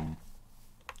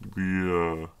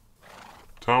 the,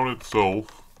 town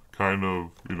itself, kind of,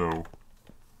 you know,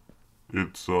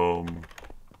 it's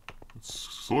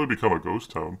slowly become a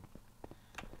ghost town.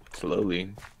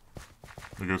 Slowly.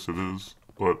 I guess it is,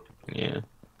 but Yeah.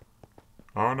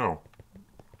 I don't know.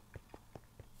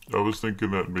 I was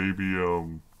thinking that maybe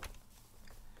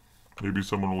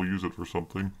someone will use it for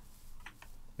something.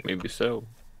 Maybe so.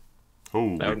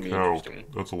 Holy That would be cow, interesting.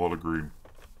 that's a lot of green.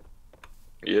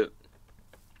 Yep.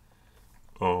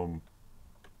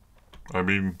 I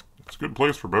mean, it's a good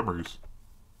place for memories.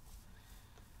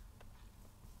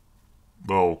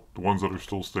 Well, the ones that are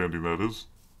still standing, that is.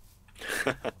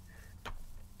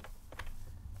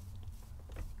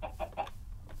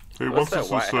 Hey, once What's that this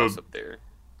is White House said, up there?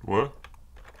 what?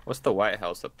 What's the White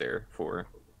House up there for?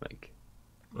 Like,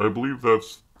 I believe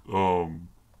that's,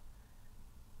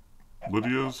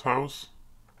 Lydia's house.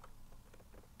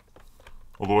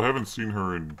 Although I haven't seen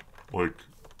her in, like,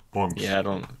 months. yeah, I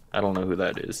don't know who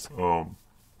that is. You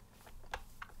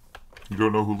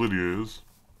don't know who Lydia is?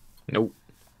 Nope.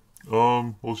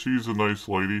 Well, she's a nice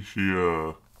lady. She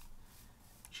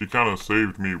kind of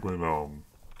saved me when,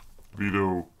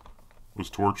 Vito was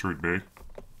torturing me.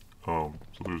 So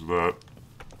there's that.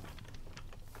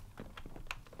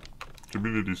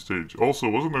 Community stage. Also,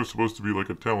 wasn't there supposed to be like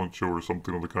a talent show or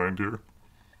something of the kind here?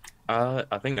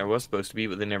 I think there was supposed to be,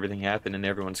 but then everything happened and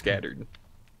everyone scattered.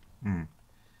 I'm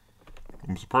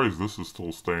surprised this is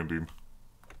still standing.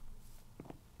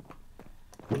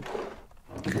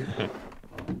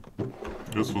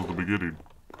 This was the beginning.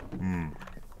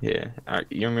 Yeah. Alright,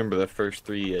 you remember the first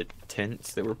 3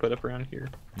 tents that were put up around here?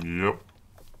 Yep.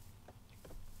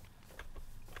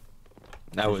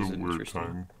 That It was was a weird interesting.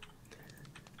 time.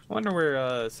 I wonder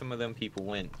where some of them people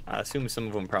went. I assume some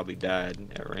of them probably died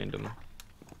at random.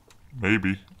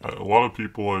 Maybe. A lot of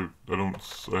people I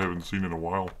haven't seen in a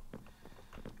while.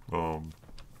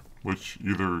 Which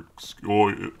either,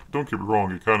 well, don't get me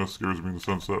wrong, it kind of scares me in the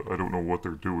sense that I don't know what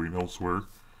they're doing elsewhere.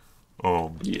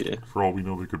 Yeah. For all we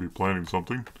know, they could be planning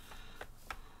something.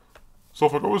 So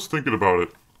if I was thinking about it,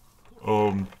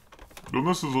 when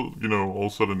this is, you know, all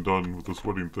said and done with this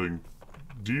wedding thing,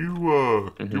 do you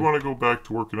want to go back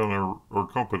to working on our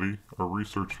company, our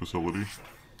research facility?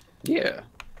 Yeah.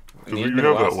 Because we have that I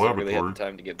really had laboratory. the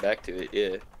time to get back to it.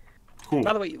 Yeah. Cool.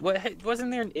 By the way, what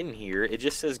wasn't there in here? It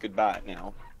just says goodbye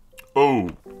now. Oh,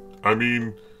 I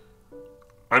mean,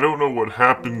 I don't know what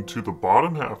happened to the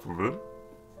bottom half of it.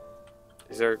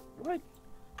 Is there what?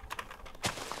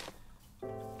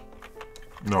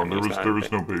 No, I mean, there was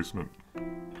no basement.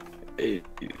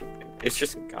 It's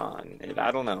just gone. And I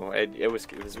don't know. It was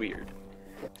weird.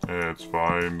 It's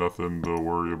fine, nothing to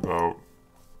worry about.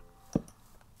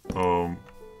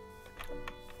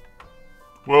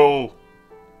 Well,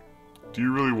 do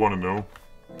you really want to know?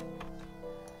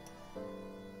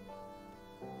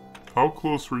 How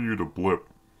close were you to Blip?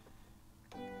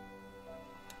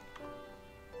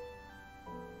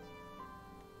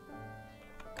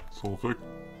 Sulfic?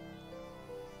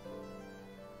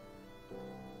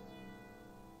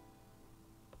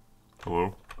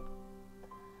 Hello?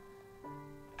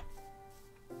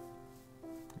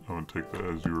 I'm gonna take that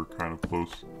as you were kind of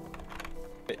close.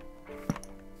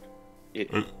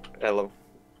 Yeah. Hello.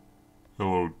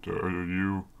 Hello,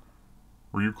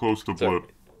 were you close to Sorry.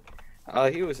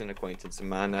 Blip? He was an acquaintance of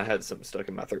mine. I had something stuck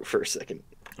in my throat for a second.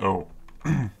 Oh,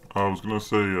 I was gonna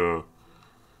say,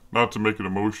 not to make it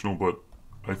emotional, but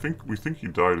we think he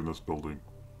died in this building.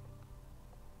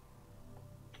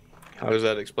 How does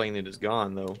that explain it is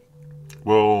gone, though?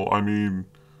 Well, I mean,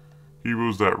 he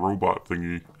was that robot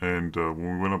thingy, and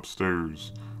when we went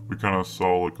upstairs, we kind of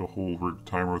saw like a whole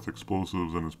timer with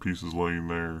explosives and his pieces laying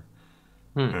there,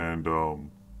 and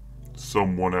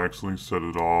someone accidentally set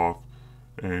it off,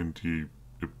 and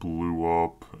it blew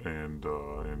up,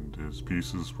 and his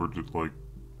pieces were just like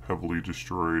heavily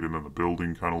destroyed, and then the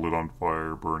building kind of lit on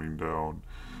fire, burning down,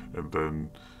 and then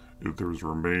there was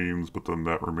remains, but then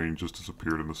that remain just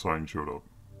disappeared and the sign showed up.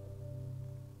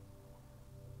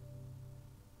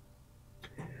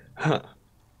 Huh.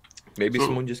 Maybe So-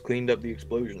 someone just cleaned up the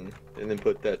explosion and then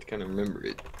put that to kind of remember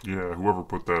it. Yeah, whoever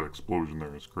put that explosion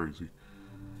there is crazy.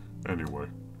 Anyway.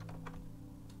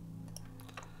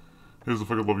 Here's the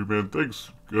fucking love you, man. Thanks,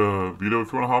 Vito. If you want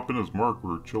to hop in as Mark,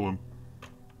 we're chilling.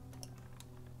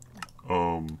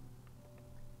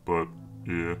 But,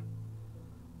 yeah.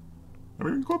 I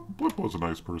mean, Blip was a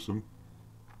nice person.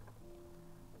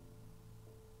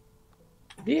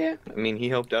 Yeah, I mean, he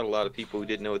helped out a lot of people who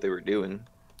didn't know what they were doing.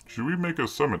 Should we make a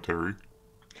cemetery?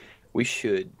 We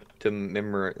should to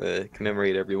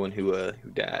commemorate everyone who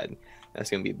died. That's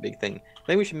gonna be a big thing. I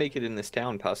think we should make it in this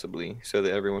town possibly, so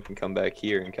that everyone can come back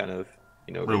here and kind of,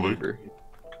 you know, Really? remember.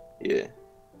 Yeah.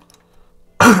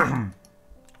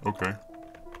 Okay.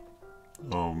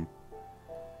 Do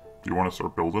you want to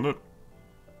start building it?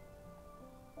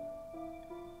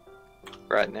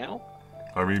 Right now?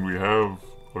 I mean, we have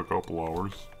a couple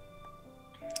hours.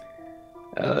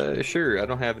 Sure. I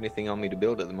don't have anything on me to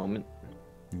build at the moment.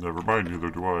 Never mind,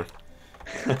 neither do I.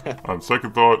 On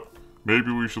second thought,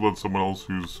 maybe we should let someone else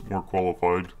who's more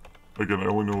qualified. Again, I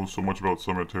only know so much about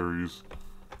cemeteries.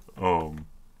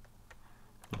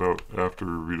 About after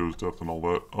Vito's death and all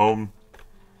that.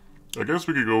 I guess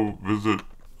we could go visit,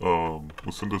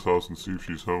 Lucinda's house and see if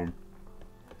she's home.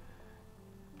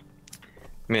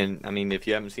 Man, I mean, if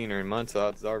you haven't seen her in months,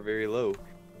 odds are very low.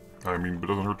 I mean, it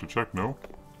doesn't hurt to check, no?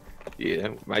 Yeah,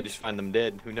 might just find them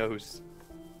dead. Who knows?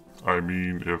 I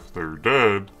mean, if they're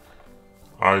dead,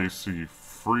 I see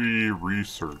free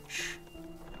research.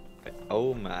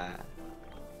 Oh my.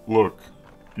 Look,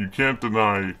 you can't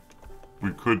deny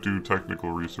we could do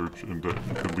technical research and that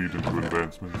could lead into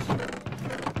advancements.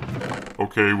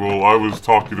 Okay, well, I was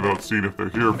talking about seeing if they're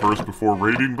here first before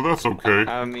raiding, but that's okay.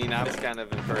 I mean, I was kind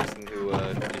of a person who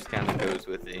just kind of goes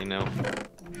with it, you know?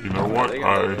 You know what?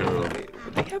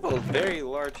 They have a very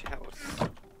large house.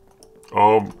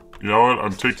 You know what?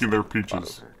 I'm taking their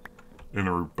peaches in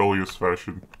a rebellious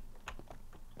fashion.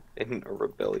 In a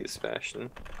rebellious fashion.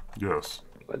 Yes.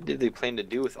 What did they plan to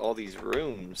do with all these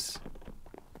rooms?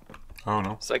 I don't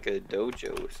know. It's like a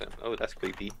dojo or something. Oh, that's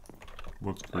creepy.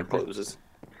 What's That creepy? closes.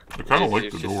 I kind of like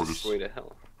It's the just doors. a way to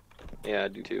hell. Yeah, I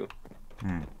do too.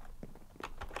 No,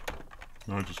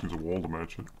 it just needs a wall to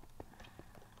match it.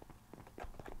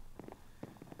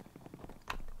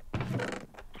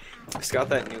 It's got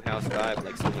that new house vibe,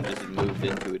 like someone just moved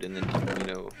into it and then,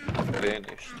 you know,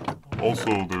 vanished.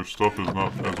 Also, their stuff is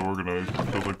not as organized. It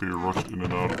feels like they were rushed in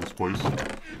and out of this place.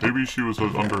 Maybe she was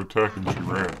under attack and she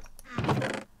ran.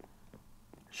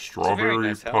 It's a very strawberry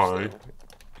nice house, pie. though.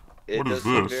 It What is does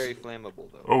seem this? very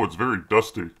flammable, though. Oh, it's very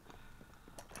dusty.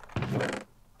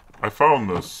 I found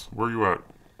this. Where are you at?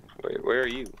 Where are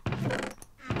you?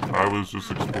 I was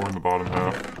just exploring the bottom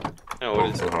half Oh, what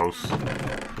of is the it? house.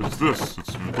 It's this.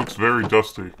 It looks very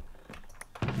dusty.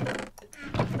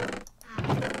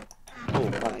 Oh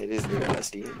my, it is very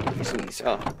dusty. Let me sneeze.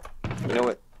 Oh, you know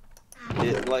what?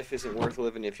 Life isn't worth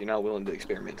living if you're not willing to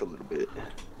experiment a little bit.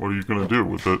 What are you gonna do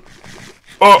with it?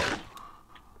 Oh!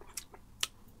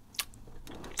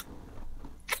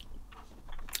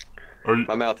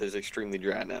 My mouth is extremely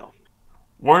dry now.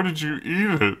 Why did you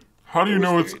eat it? How do you It was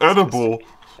know it's very edible?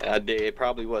 It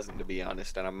probably wasn't, to be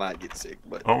honest, and I might get sick,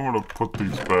 but... I'm gonna put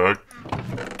these back.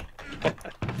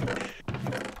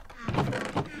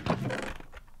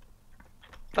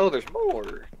 Oh, there's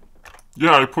more!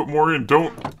 Yeah, I put more in.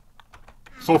 Don't.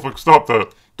 Sulfix, stop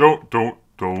that.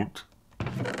 Don't.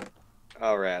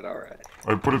 Alright.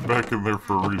 I put it back in there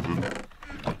for a reason.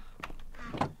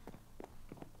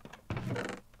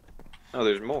 Oh,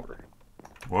 there's more.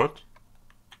 What?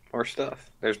 More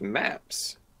stuff. There's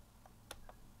maps.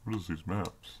 What is these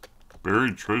maps?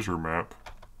 Buried treasure map.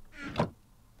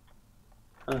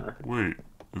 Wait,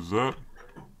 is that?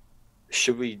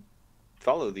 Should we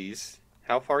follow these?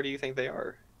 How far do you think they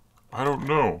are? I don't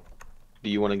know. Do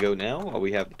you want to go now while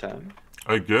we have the time?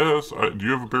 I guess. Do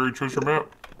you have a buried treasure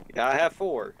map? Yeah, I have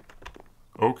 4.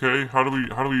 Okay. How do we?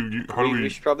 We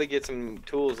should probably get some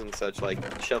tools and such, like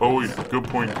Oh shovels. wait, good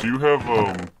point. Do you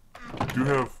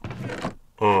have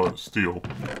steel?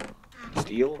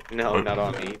 Steel? No, not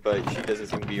on me, but she doesn't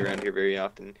seem to be around here very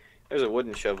often. There's a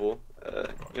wooden shovel.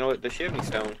 You know what? Does she have any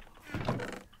stone?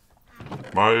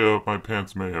 My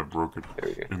pants may have broken There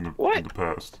we go. in the What?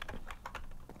 past.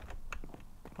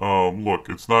 Look,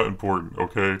 it's not important,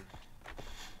 okay?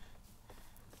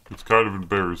 It's kind of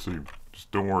embarrassing. Just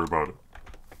don't worry about it.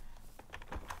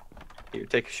 Here,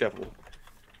 take a shovel.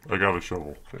 I got a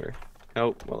shovel. Where?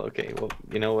 Oh, well, okay. Well,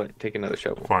 you know what? Take another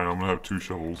shovel. Fine, I'm gonna have 2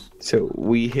 shovels. So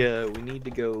we need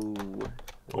to go.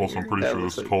 Also, I'm pretty That sure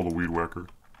looks this is like called a weed whacker.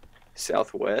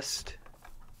 southwest.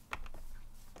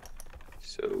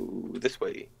 So this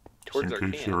way, Just towards in our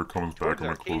case camp. she ever comes back, Towards I'm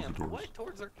our gonna close camp. the doors. What?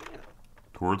 Towards our camp?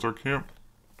 Towards our camp?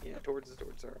 Yeah, towards our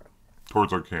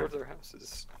Towards our camp. towards our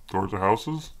houses. Towards our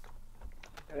houses?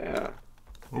 Yeah.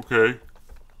 Okay.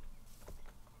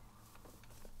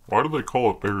 Why do they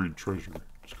call it buried treasure?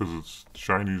 Just because it's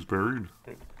shiny is buried?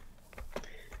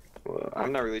 Well,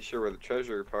 I'm not really sure where the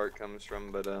treasure part comes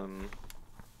from, but I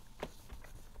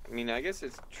mean, I guess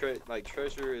it's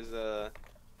treasure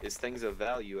is things of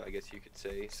value, I guess you could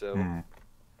say. So Do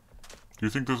you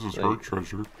think this is her Like-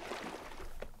 treasure?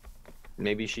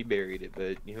 maybe she buried it,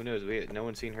 but who knows? No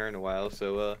one's seen her in a while,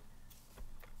 so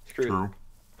screw it. True.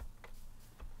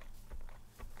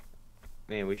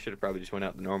 Man, we should have probably just went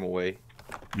out the normal way.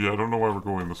 Yeah, I don't know why we're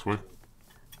going this way.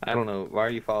 I don't know. Why are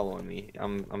you following me?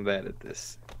 I'm bad at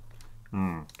this.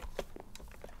 I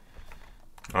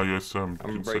guess I'm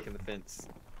breaking the fence.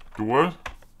 What?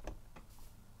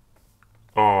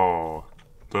 Oh,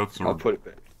 that's a I'll put it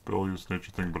back. rebellious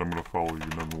nature thing, but I'm gonna follow you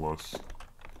nonetheless.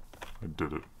 I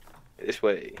did it. This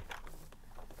way.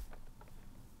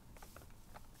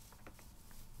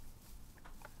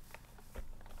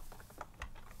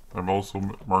 I'm also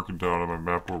marking down on my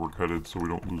map where we're headed so we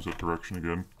don't lose that direction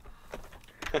again.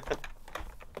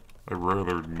 I'd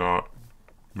rather not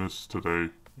miss today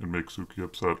and make Suki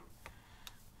upset.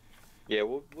 Yeah,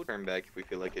 we'll turn back if we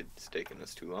feel like it's taking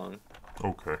us too long.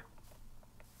 Okay.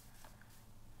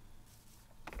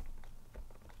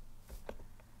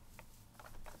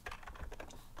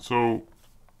 So,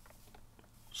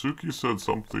 Suki said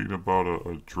something about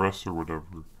a dress or whatever.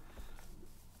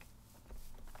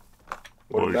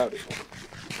 What Like, about it?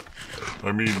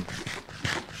 I mean,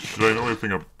 should I know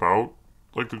anything about,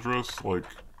 like, the dress? Like,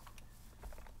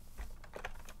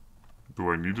 do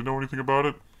I need to know anything about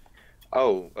it?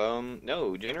 Oh,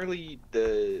 no. Generally,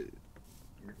 the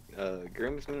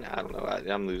groomsmen, I don't know.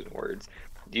 I'm losing words.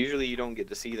 Usually, you don't get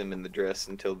to see them in the dress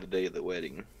until the day of the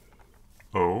wedding.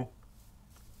 Oh.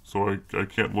 So I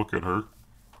can't look at her?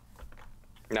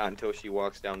 Not until she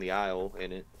walks down the aisle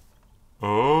in it.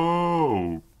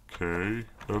 Oh, okay.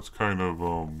 That's kind of,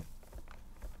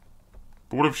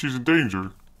 But what if she's in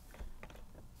danger?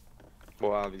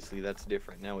 Well, obviously, that's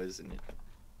different now, isn't it?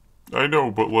 I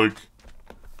know, but, like,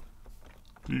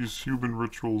 these human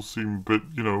rituals seem a bit,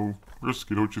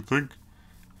 risky, don't you think?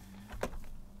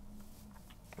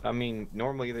 I mean,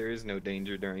 normally there is no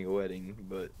danger during a wedding,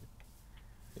 but,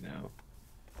 you know.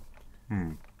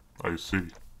 I see.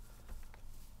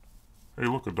 Hey,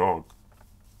 look, a dog.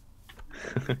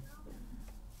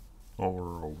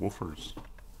 Or woofers.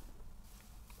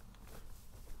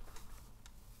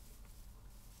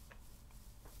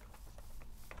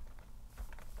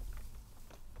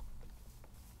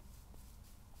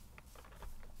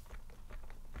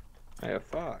 I have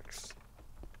fox.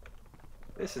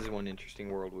 This is one interesting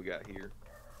world we got here.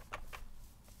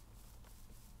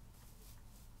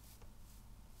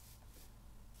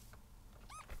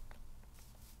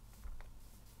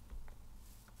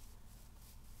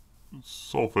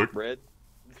 Sulfur. Red?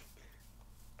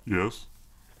 Yes.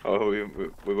 Oh,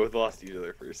 we both lost each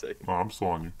other for a second. Oh, I'm still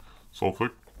on you.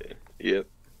 Sulfur. Okay. Yep.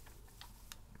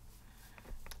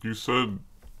 You said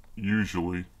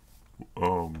usually,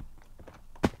 oh,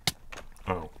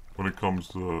 when it comes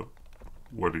to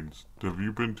weddings, have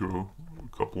you been to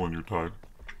a couple in your time?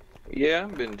 Yeah,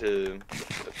 I've been to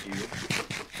a few.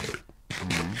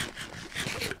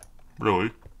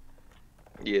 Really?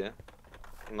 Yeah.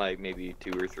 Like maybe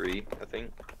 2 or 3, I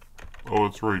think. Oh,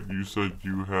 that's right. You said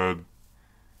you had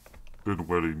been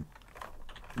wedding.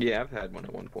 Yeah, I've had one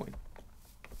at one point.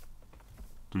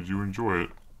 Did you enjoy it?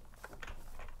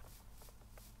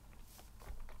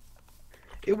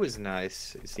 It was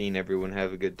nice seeing everyone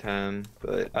have a good time,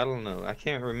 but I don't know. I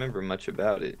can't remember much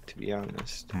about it, to be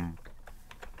honest.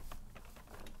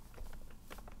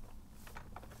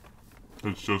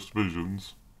 It's just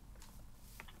visions.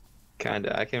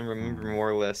 Kinda. I can remember more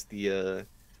or less the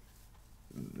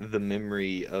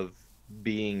memory of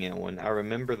being at one. I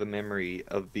remember the memory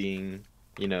of being,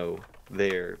 you know,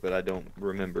 there, but I don't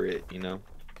remember it, you know?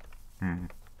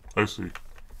 I see.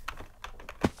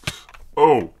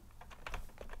 Oh!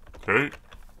 Okay.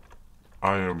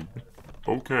 I am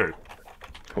okay.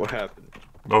 What happened?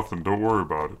 Nothing, don't worry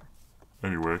about it.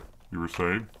 Anyway, you were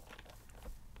saying?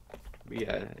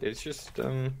 Yeah, it's just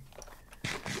a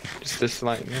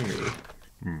slight memory.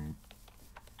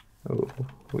 Oh,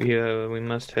 we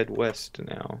must head west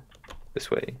now. This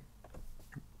way.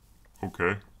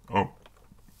 Okay. Oh.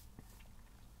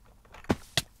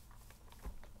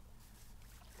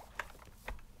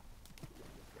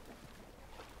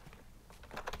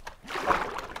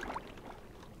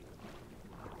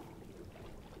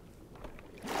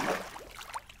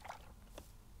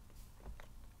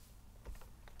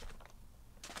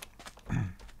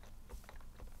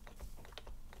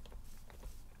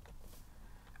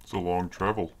 It's a long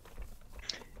travel.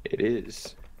 It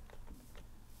is.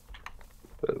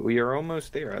 But we are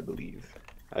almost there, I believe.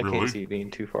 I Really? can't see it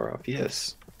being too far off.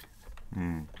 Yes.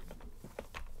 There's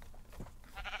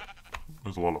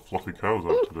a lot of fluffy cows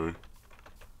out today.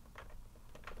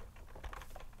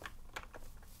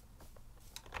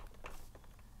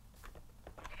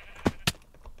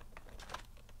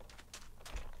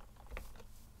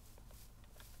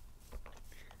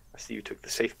 I see you took the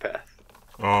safe path.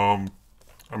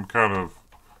 I'm kind of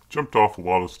jumped off a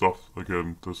lot of stuff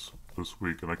again this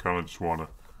week, and I kind of just want to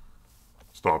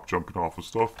stop jumping off of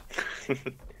stuff.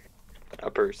 I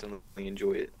personally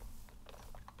enjoy it.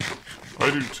 I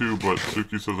do too, but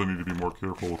Suki says I need to be more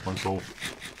careful with myself.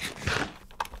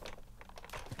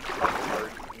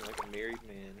 Already like a married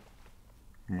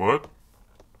man. What?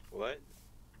 What?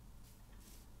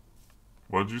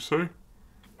 What did you say?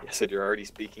 I said you're already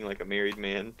speaking like a married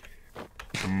man.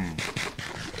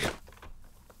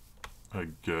 I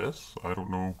guess. I don't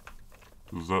know.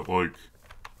 Is that like...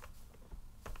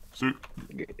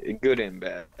 Good and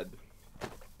bad.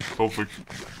 Don't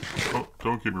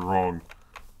get me wrong,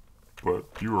 but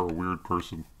you are a weird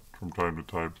person from time to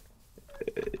time.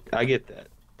 I get that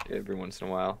every once in a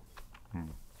while.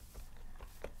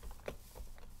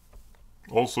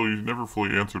 Also, you never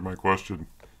fully answered my question.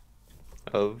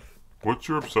 Of? What's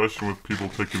your obsession with people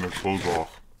taking their clothes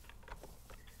off?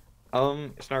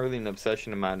 It's not really an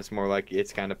obsession of mine. It's more like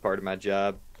it's kind of part of my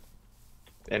job,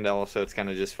 and also it's kind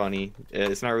of just funny.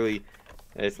 It's not really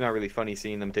funny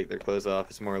seeing them take their clothes off.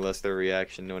 It's more or less their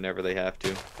reaction whenever they have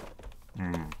to.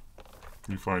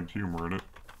 You find humor in it?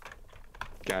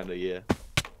 Kinda, yeah.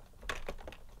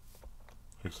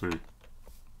 I see.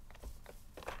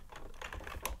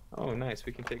 Oh, nice.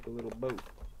 We can take a little boat.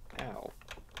 Ow.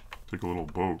 Take a little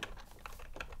boat.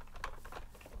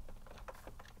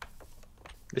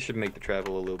 This should make the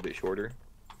travel a little bit shorter.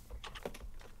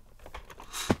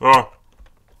 Ah!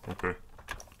 Okay.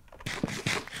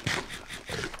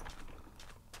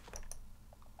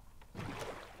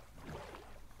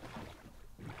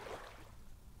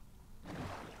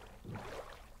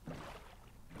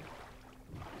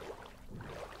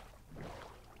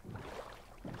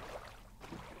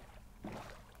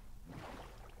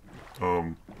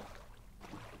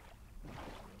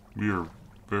 We are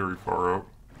very far out.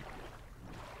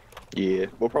 Yeah,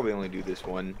 we'll probably only do this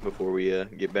one before we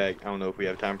get back. I don't know if we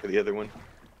have time for the other one.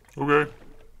 Okay.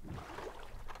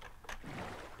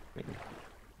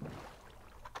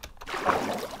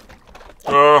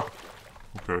 Ah!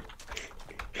 Okay.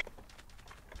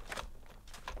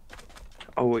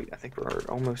 Oh wait, I think we're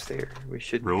almost there. We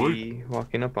should Really? be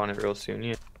walking up on it real soon,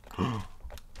 yeah.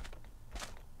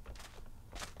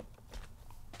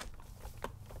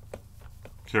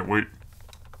 Can't wait.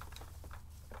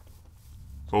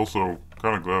 It's also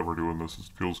kind of glad we're doing this. It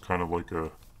feels kind of like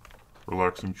a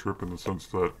relaxing trip in the sense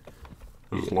that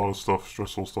there's a lot of stuff,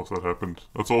 stressful stuff that happened.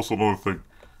 That's also another thing.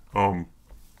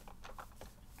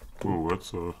 Ooh,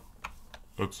 that's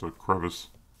a crevice.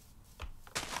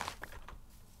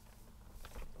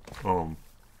 Oh,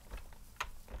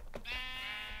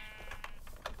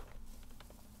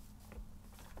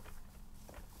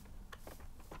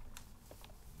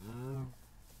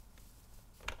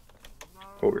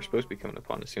 we're supposed to be coming up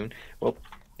on it soon. Well, do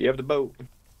you have the boat?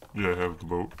 Yeah, I have the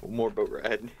boat. One more boat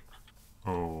ride.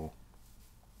 Oh.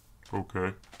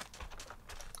 Okay.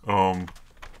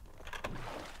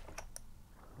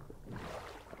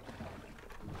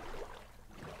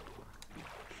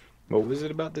 What was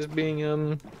it about this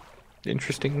being,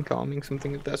 interesting, calming,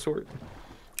 something of that sort?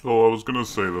 Oh, I was gonna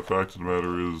say the fact of the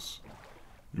matter is,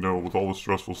 you know, with all the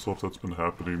stressful stuff that's been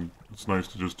happening, it's nice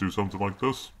to just do something like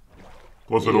this.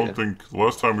 Plus, I don't think the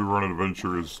last time we were on an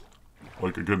adventure is,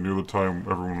 like, again, near the time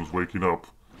everyone was waking up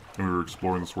and we were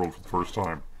exploring this world for the first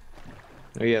time.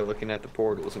 Oh yeah, looking at the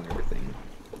portals and everything.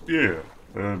 Yeah,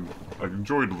 and I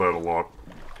enjoyed that a lot.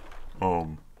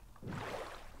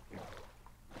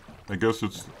 I guess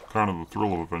it's kind of the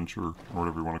thrill of adventure, or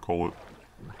whatever you want to call it.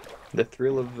 The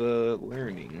thrill of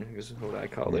learning is what I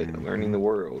call it. Learning the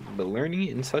world, but learning it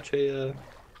in such a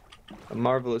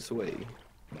marvelous way.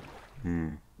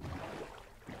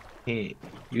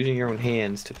 Using your own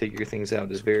hands to figure things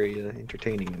out is very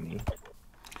entertaining to me.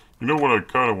 You know what I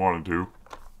kind of want to do?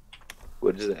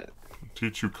 What is that?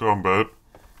 Teach you combat.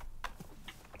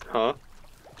 Huh?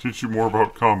 Teach you more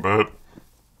about combat.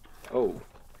 Oh,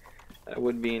 that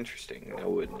would be interesting, now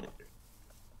wouldn't it?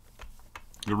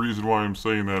 The reason why I'm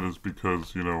saying that is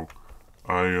because, you know,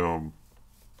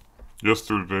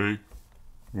 yesterday,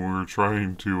 when we were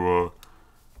trying to,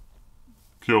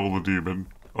 kill the demon,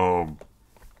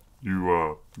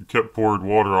 you kept pouring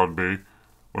water on me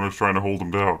when I was trying to hold him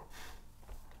down.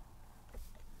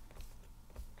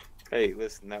 Hey,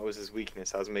 listen, that was his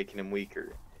weakness. I was making him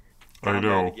weaker. I know.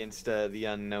 Combat against the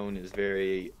unknown is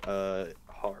very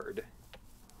hard.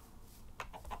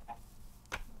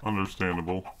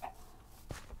 Understandable.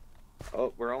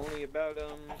 Oh, we're only about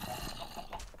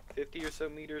 50 or so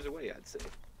meters away, I'd say,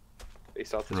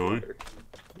 based off this Really? water.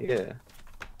 Yeah.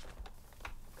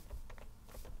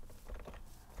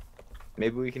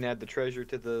 Maybe we can add the treasure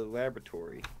to the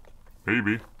laboratory.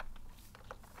 Maybe.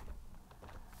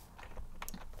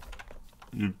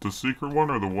 The secret one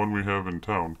or the one we have in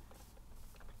town?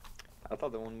 I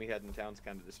thought the one we had in town's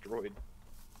kind of destroyed.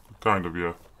 Kind of,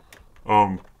 yeah.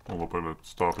 Hold up, I'm gonna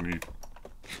stop and eat.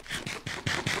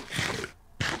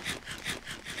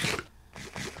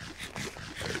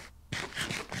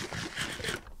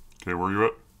 Okay, where you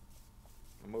at?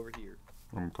 I'm over here.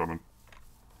 I'm coming.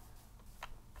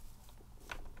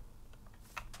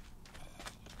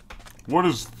 What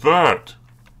is that?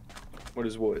 What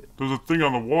is what? There's a thing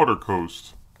on the water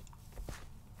coast.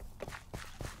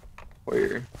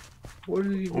 Where? What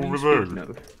are you, Over speaking there.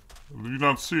 of? Do you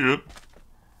not see it?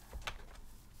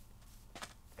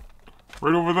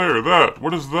 Right over there, that.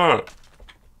 What is that?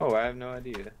 Oh, I have no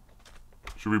idea.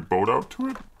 Should we boat out to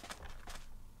it?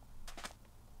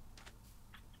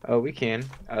 Oh, we can.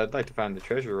 I'd like to find the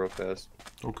treasure real fast.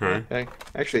 Okay.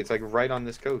 Actually, it's like right on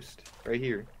this coast. Right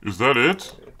here. Is that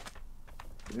it?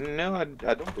 No, I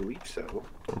don't believe so.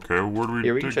 Okay, well, where do we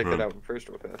Here, we can dig check then? that out first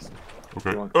real fast.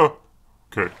 Okay. You want- Oh!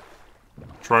 Okay.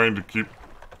 Trying to keep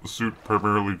the suit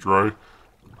primarily dry.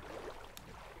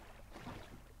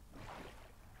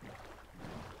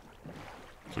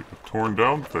 It's like a torn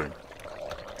down thing.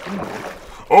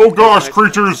 Oh gosh, nice.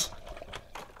 creatures!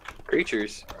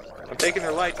 Creatures. I'm taking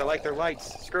their lights. I like their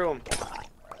lights. Screw them.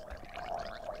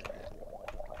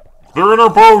 They're in our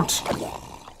boat!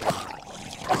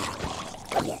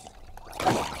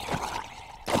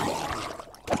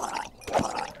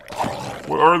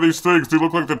 What are these things? They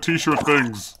look like the t-shirt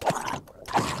things.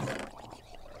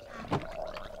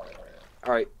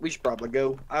 Alright, we should probably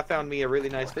go. I found me a really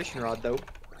nice fishing rod, though.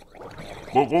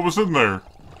 What was in there?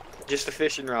 Just a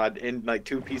fishing rod and like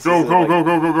 2 pieces Go, of go, like, go,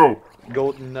 go, go, go!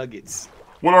 golden nuggets.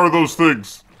 What are those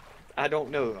things? I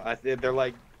don't know. They're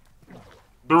like...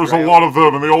 There was a lot of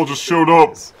them and they all just showed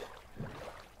up.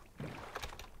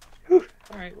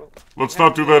 Alright, well... Let's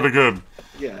not do that again.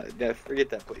 Yeah, forget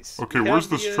that place. Okay, We where's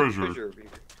have this the, treasure? over here.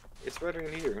 It's right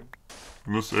in here.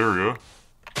 In this area.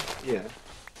 Yeah.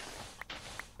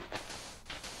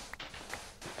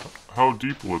 How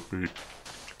deep will it be?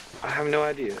 I have no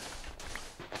idea.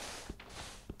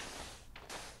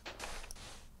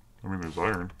 I mean, there's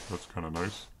iron. That's kind of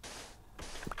nice.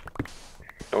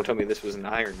 Don't tell me this was an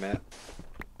iron map.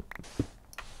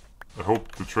 I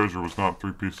hope the treasure was not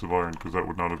 3 pieces of iron, because that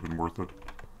would not have been worth it.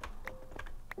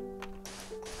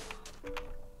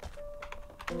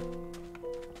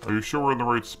 Are you sure we're in the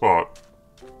right spot?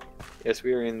 Yes,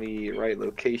 we are in the right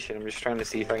location. I'm just trying to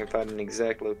see if I can find an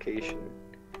exact location.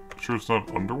 Sure it's not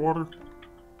underwater?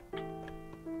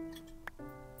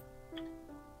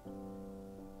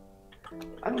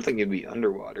 I don't think it'd be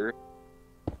underwater.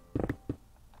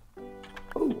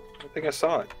 Oh, I think I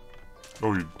saw it.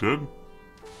 Oh, you did?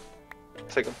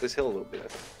 Let's take up this hill a little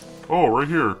bit. Oh, right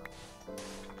here.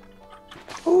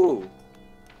 Ooh.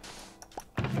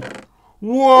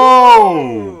 Whoa!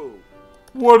 Ooh.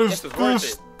 What is This was worth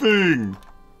this it. thing?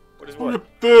 What is Look what?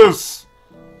 at this!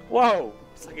 Whoa!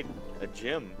 It's like a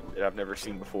gem that I've never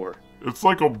seen before. It's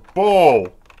like a ball.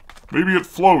 Maybe it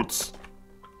floats.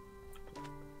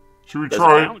 Should we Does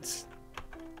try it? bounce?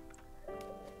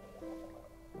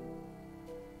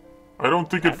 I don't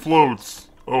think it floats.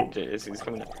 Oh. Okay, he's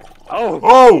coming up. Oh!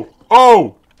 Oh!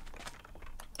 Oh!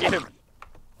 Get him!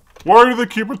 Why do they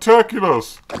keep attacking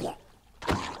us?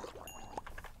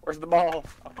 Where's the ball?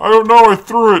 I don't know, I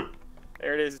threw it!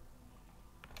 There it is.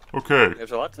 Okay,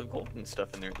 There's lots of golden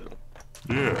stuff in there,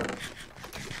 though. yeah.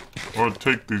 I want to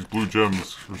take these blue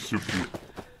gems for Soupy.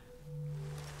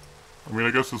 I mean,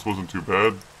 I guess this wasn't too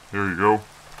bad. There you go.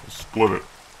 We'll split it.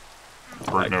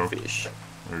 Right Like now. fish.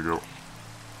 There you go.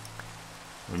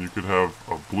 And you could have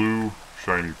a blue,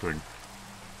 shiny thing.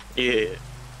 Yeah.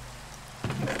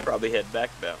 Probably head back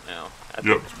about now. I Yep,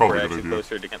 think it's probably we're a good actually idea.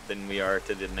 closer to camp than we are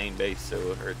to the main base,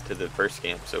 so or to the first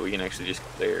camp, so we can actually just go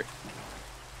there.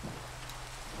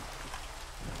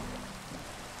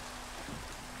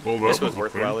 Well, that This was a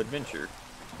worthwhile thing. adventure.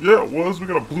 Yeah, it was. We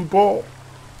got a blue ball.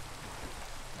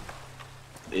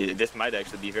 This might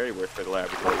actually be very worth for the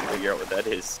laboratory to figure out what that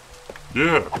is.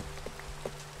 Yeah.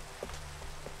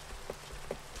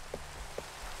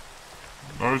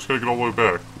 Now I just gotta get all the way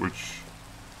back, which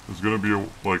is gonna be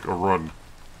like a run.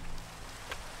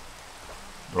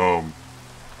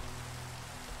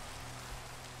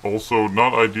 Also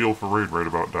not ideal for raid right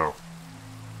about now.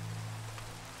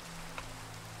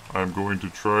 I'm going to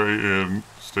try and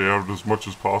stay out as much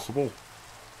as possible.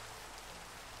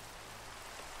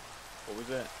 What was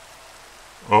that?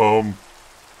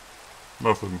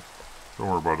 Nothing. Don't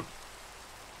worry about it.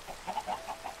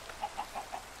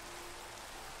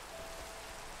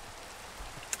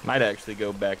 Might actually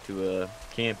go back to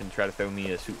camp and try to throw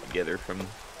me a suit together from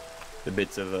the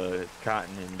bits of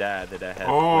cotton and dye that I have.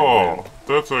 Oh,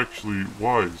 that's actually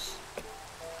wise.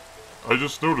 I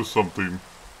just noticed something.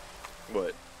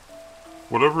 What?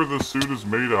 Whatever the suit is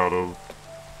made out of,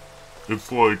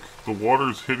 it's like the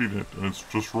water's hitting it and it's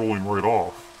just rolling right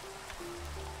off.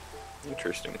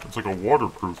 Interesting. It's like a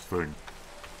waterproof thing.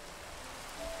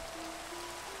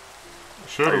 Are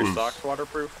Shadow your is... socks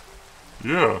waterproof?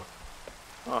 Yeah.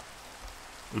 Huh.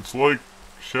 It's like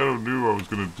Shadow knew I was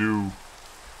gonna do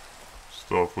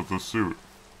stuff with the suit.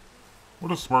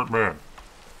 What a smart man.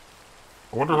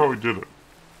 I wonder how he did it.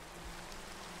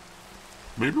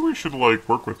 Maybe we should, like,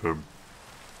 work with him.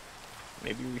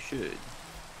 Maybe we should.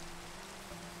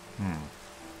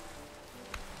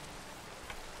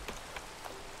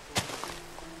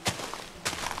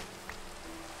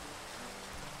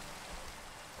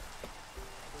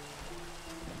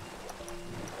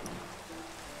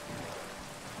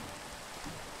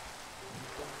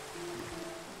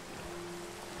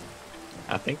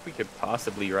 I think we could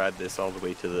possibly ride this all the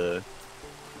way to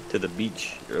the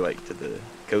beach, or like to the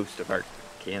coast of our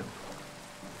camp.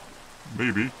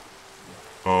 Maybe.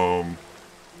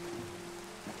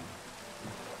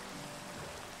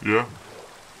 Yeah.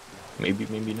 Maybe,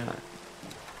 maybe not.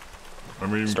 I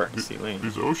mean, Starting to see land.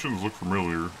 these oceans look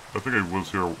familiar. I think I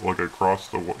was here, like I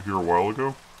crossed here a while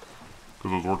ago.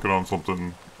 Because I was working on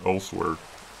something elsewhere,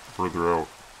 further out.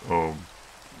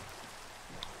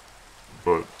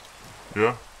 But,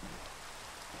 yeah.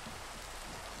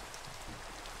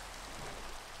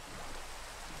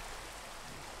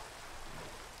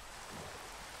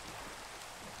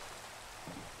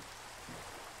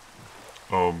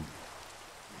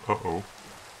 Uh-oh.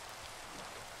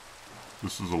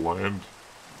 This is a land.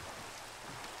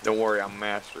 Don't worry, I'm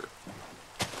master.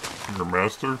 Your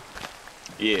master?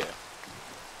 Yeah.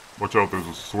 Watch out, there's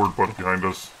a sword butt behind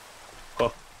us.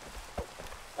 Oh.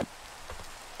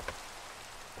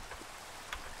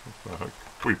 What the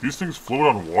heck? Wait, these things float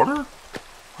on water?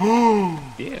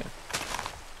 Yeah.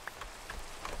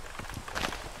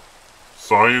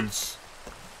 Science.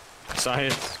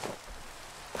 Science.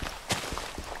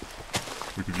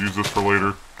 We could use this for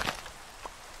later.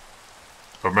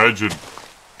 Imagine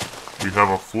we have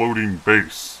a floating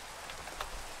base.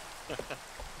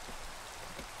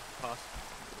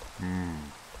 Hmm.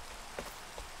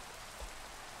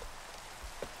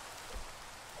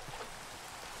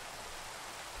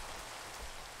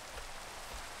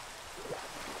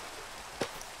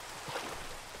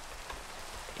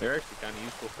 They're actually kind of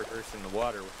useful for crossing the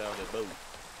water without a boat.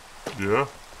 Yeah.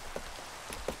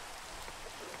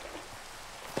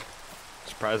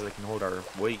 Surprised they can hold our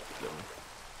weight,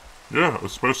 though. Yeah,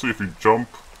 especially if you jump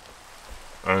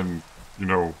and, you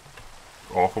know,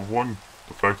 off of one.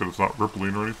 The fact that it's not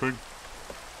rippling or anything.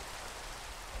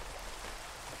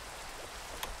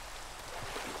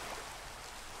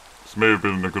 This may have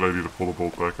been a good idea to pull the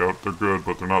boat back out. They're good,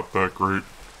 but they're not that great.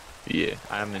 Yeah,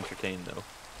 I'm entertained, though.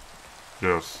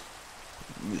 Yes.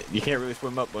 You can't really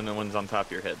swim up when no one's on top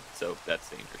of your head, so that's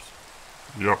dangerous.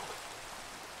 Yep.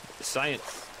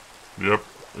 Science. Yep.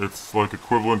 It's like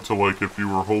equivalent to like if you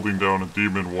were holding down a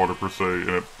demon water per se,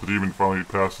 and the demon finally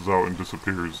passes out and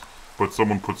disappears, but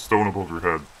someone puts stone above your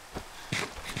head.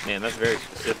 Man, that's very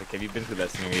specific. Have you been through that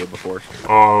scenario before?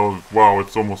 Wow,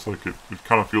 it's almost like it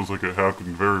kind of feels like it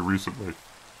happened very recently.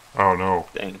 I don't know.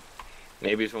 Dang.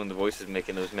 Maybe it's one of the voices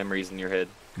making those memories in your head.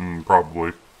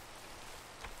 Probably.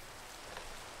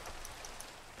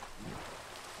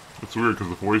 It's weird because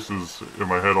the voices in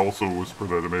my head also whisper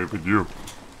that it may have been you.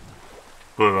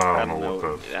 But I don't know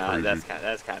what that's crazy.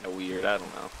 That's kind of weird. I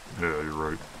don't know. Yeah, you're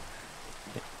right.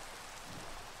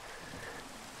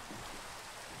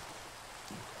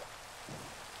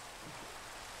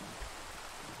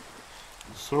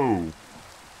 So,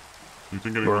 you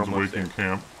think anyone's awake in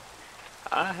camp?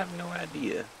 I have no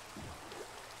idea.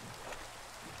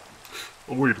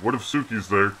 Oh wait, what if Suki's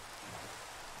there?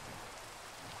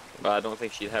 But I don't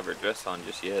think she'd have her dress on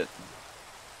just yet.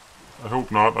 I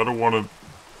hope not. I don't want to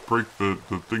break the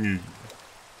thingy.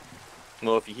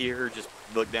 Well, if you hear her, just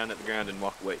look down at the ground and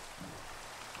walk away.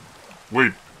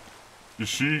 Wait, is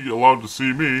she allowed to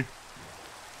see me?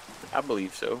 I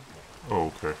believe so.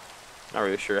 Oh, okay. Not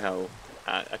really sure how.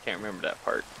 I can't remember that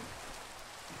part.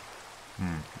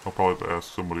 I'll probably have to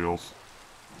ask somebody else.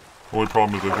 The only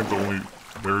problem is I think the only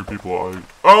married people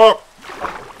Oh!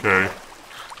 Okay.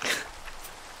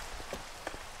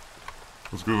 I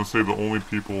was gonna say the only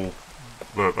people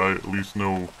that I at least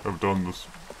know have done this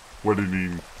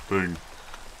wedding thing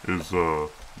is, you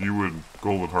and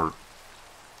Golden Heart.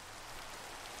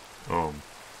 Alright,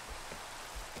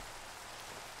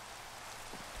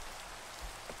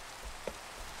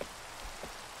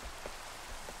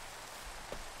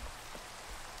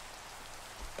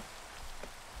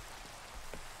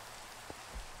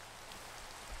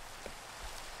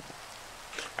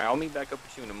 I'll meet back up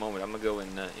with you in a moment. I'm gonna go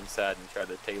inside and try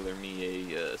to tailor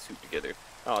me a suit together.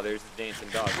 Oh, there's the dancing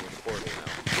dog in the portal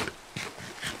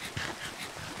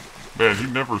now. Man, he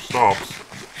never stops.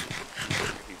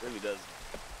 He really does.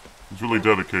 He's really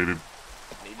dedicated.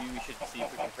 Maybe we should see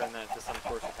if we can turn that into some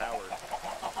sort of power.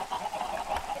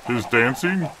 His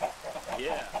dancing?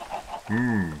 Yeah.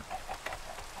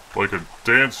 Like a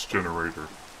dance generator.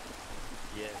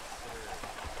 Yes, sir.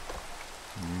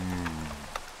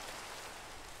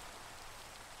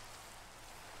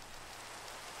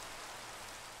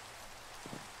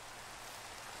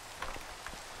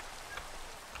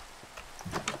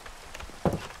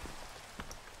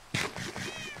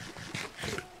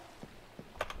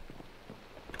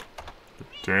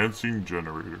 Dancing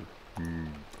generator.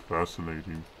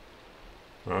 Fascinating.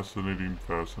 Fascinating,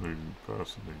 fascinating,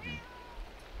 fascinating.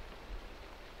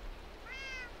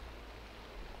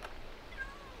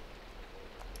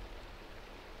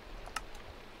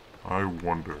 I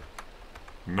wonder.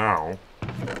 Now,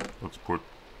 let's put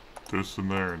this in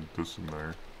there and this in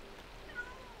there.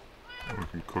 And we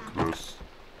can cook this.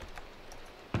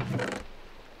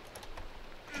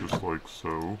 Just like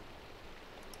so.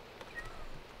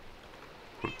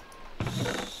 Put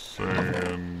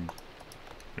sand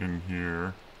in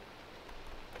here.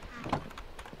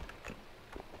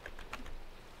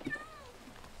 Did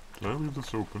I leave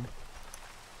this open?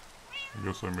 I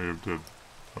guess I may have did.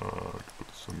 I can put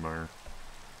this in there.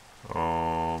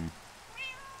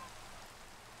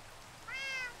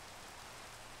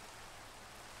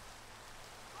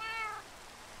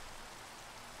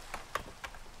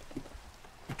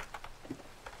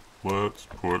 Let's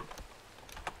put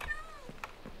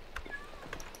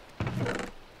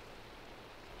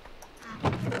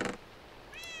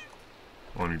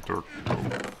I need dark oak.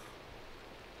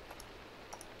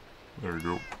 There we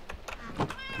go. Put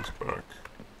this back.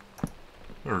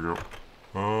 There we go.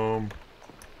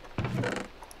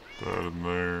 That in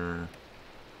there.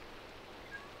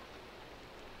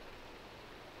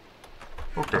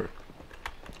 Okay.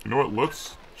 You know what?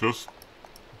 Let's just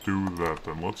do that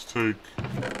then. Let's take...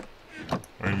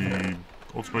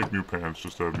 Let's make new pants,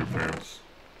 just to have new pants.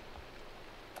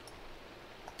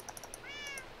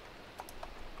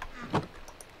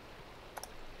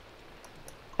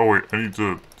 Oh wait, I need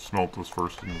to smelt this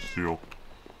first in the steel.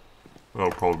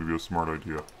 That'll probably be a smart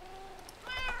idea. There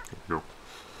we go.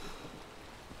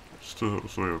 Just so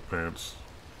I have pants.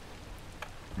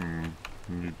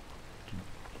 Need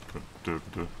I'm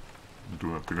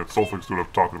doing that thing. That Sulfix doing. I'm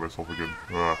talking to myself again.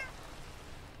 Ah.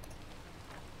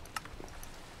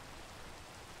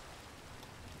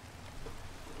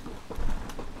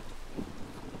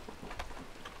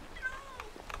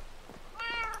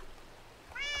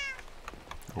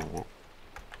 Oh, whoa.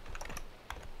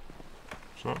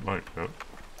 It's not night yet.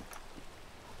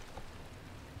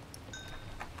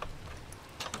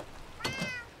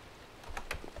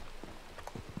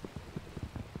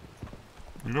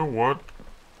 You know what?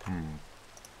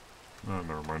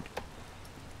 Never mind.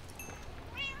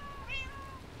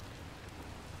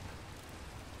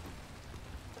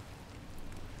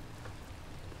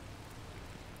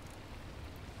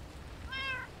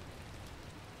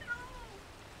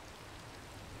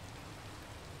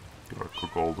 Gotta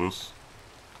cook all this.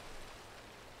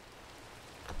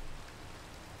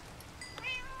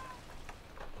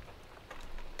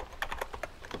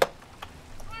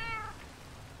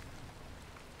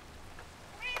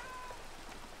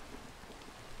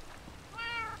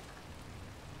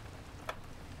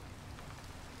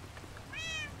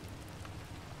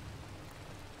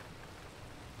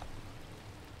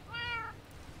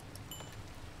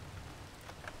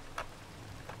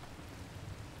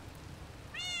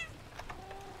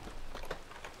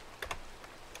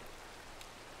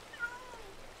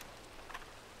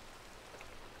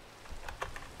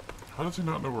 How does he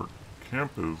not know where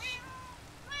camp is?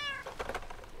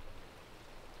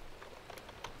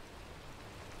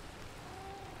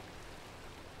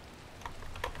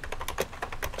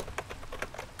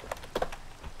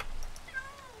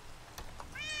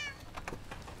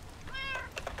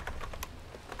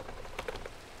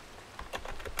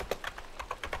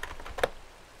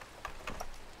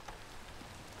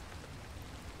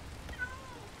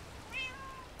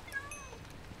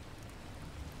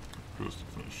 Just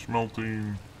finish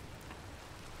smelting.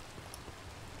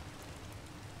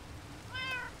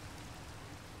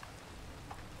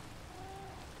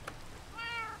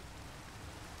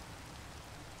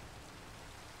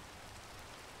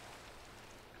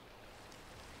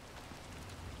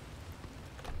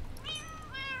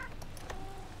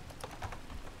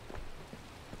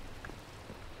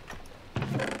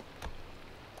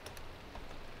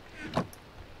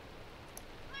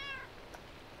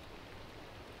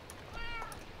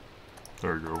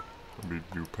 There you go. I need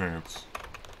new pants.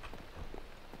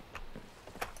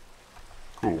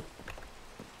 Cool.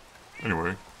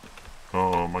 Anyway,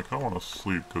 I kind of want to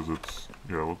sleep because it's,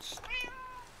 yeah, let's...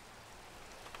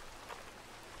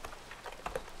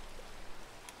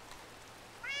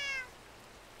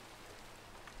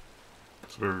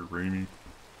 It's very rainy.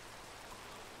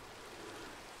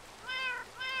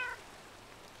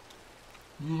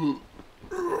 I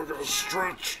gotta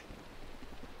stretch.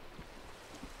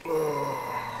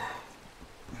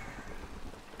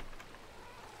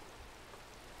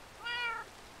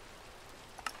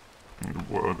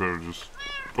 Well, I better just...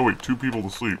 Oh wait, 2 people to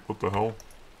sleep. What the hell?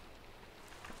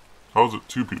 How is it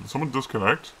 2 people? Did someone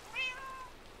disconnect?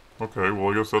 Okay,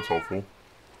 well I guess that's helpful.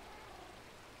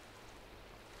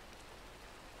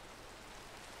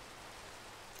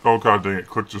 Oh god dang it,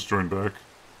 Click just joined back.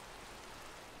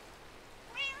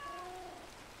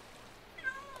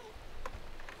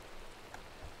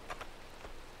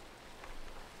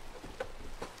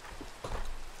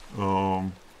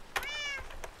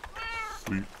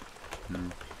 Sleep.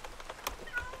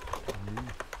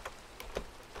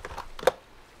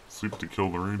 Sleep to kill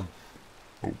the rain.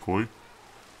 Hopefully.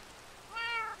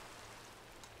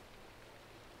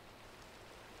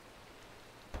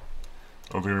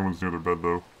 I don't think anyone's near their bed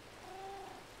though.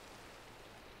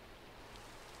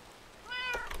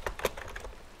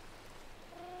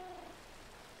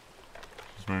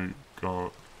 Just maybe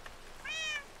got...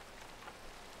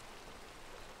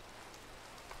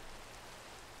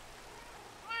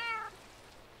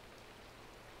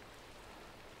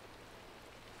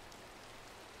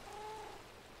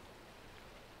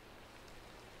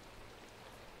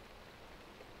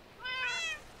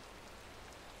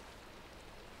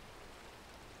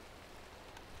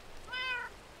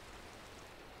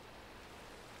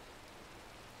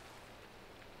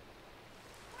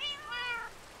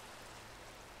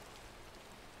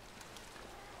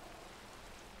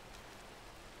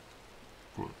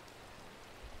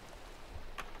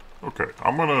 Okay,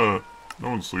 I'm gonna... No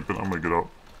one's sleeping, I'm gonna get up.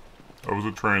 I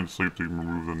was trying to sleep to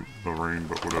remove the rain,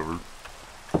 but whatever.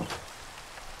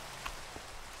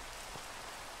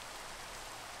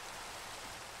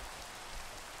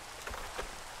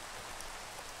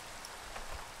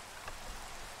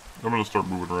 I'm gonna start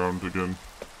moving around again.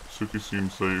 Suki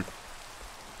seems safe.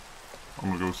 I'm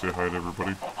gonna go say hi to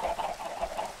everybody.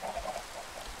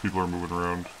 People are moving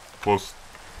around. Plus,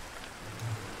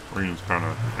 rain is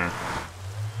kinda eh.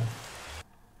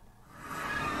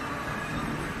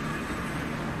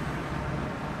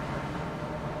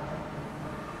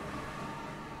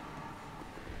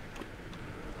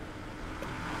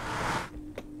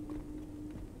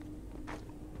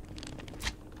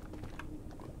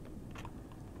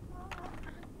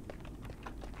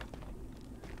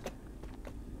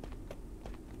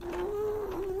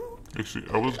 Actually,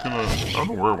 I don't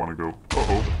know where I want to go.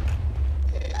 Uh-oh.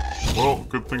 Well,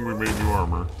 good thing we made new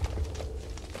armor.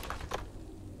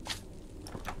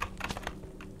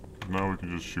 Now we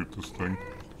can just shoot this thing.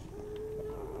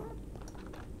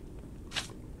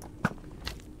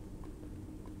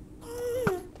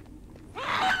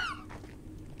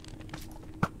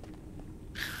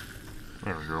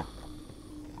 There we go.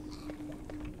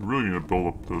 We really need to build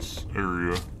up this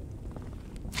area.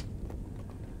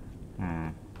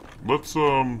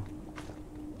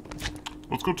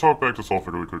 Let's go talk back to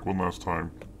Sulfur really quick one last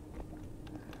time.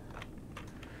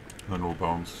 Then we'll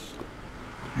bounce.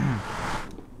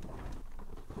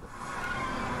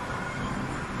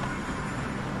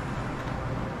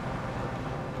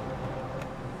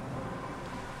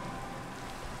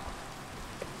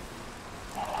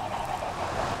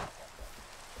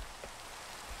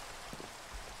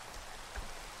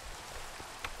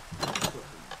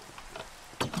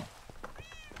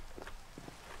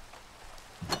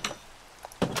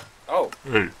 Oh.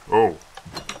 Hey, oh.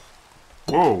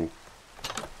 Whoa.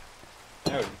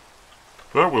 No.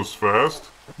 That was fast.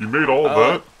 You made all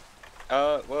that?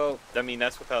 Well, I mean,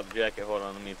 that's without the jacket. Hold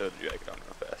on, let me throw the jacket on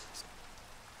real fast.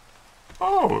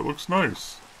 Oh, it looks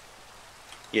nice.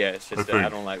 Yeah, it's just that I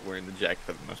don't like wearing the jacket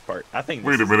for the most part. I think this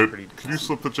Wait a is minute. pretty Can you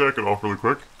slip the jacket off really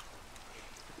quick?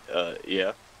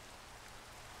 Yeah.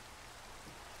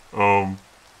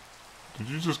 Did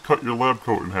you just cut your lab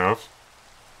coat in half?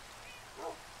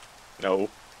 No.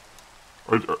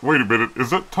 Wait a minute.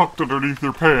 Is that tucked underneath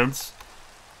your pants?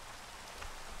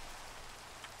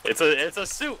 It's a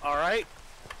suit, all right.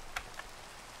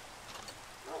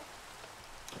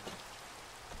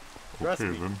 Trust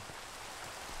Okay me. then.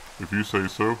 If you say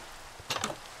so.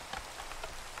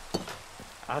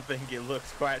 I think it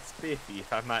looks quite spiffy,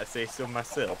 if I might say so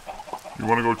myself. You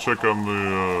want to go check on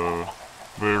the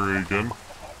area again?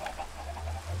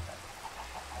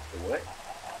 What?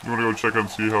 You want to go check and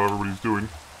see how everybody's doing?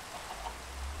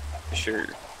 Sure.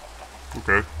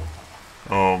 Okay.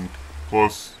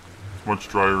 Plus, it's much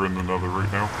drier in the nether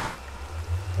right now.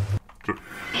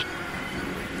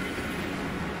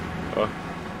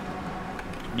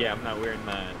 Yeah, I'm not wearing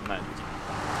my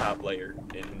top layer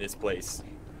in this place.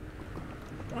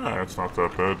 Ah, it's not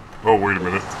that bad. Oh, wait a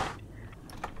minute.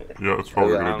 Yeah, it's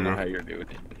probably a good I don't know how idea. you're doing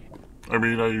it. I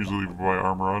mean, I usually leave my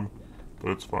armor on,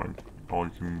 but it's fine. Or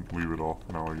you can leave it off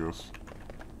now, I guess.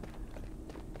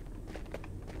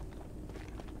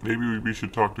 Maybe we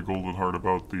should talk to Golden Heart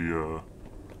about the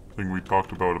thing we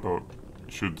talked about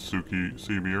should Suki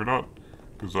see me or not,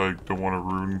 because I don't want to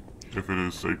ruin if it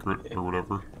is sacred or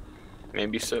whatever.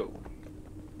 Maybe so.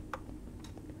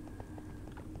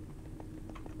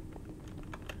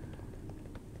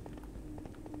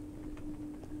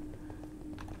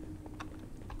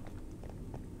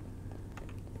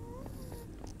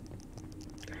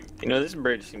 You know, this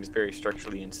bridge seems very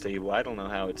structurally unstable. I don't know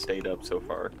how it stayed up so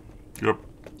far. Yep,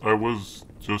 I was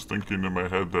just thinking in my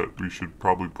head that we should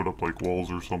probably put up like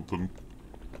walls or something,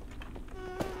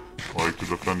 like to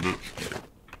defend it.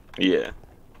 Yeah.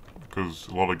 Because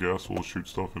a lot of gas will shoot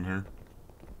stuff in here.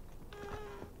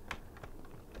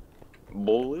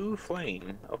 Blue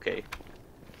flame. Okay.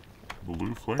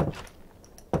 Blue flame?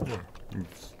 Yeah.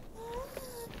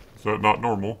 Is that not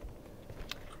normal?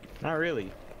 Not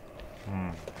really.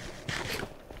 Hmm.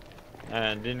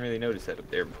 I didn't really notice that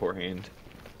up there beforehand.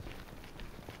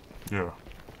 Yeah.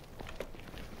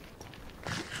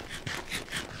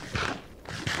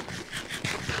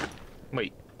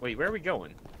 Wait, where are we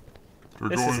going? We're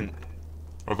This going... isn't...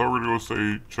 I thought we were going to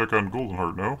say check on Golden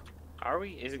Heart, no? Are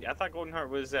we? Is it... I thought Golden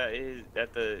Heart was at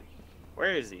the...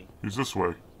 Where is he? He's this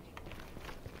way.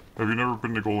 Have you never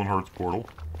been to Golden Heart's portal?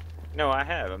 No, I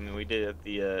have. I mean, we did at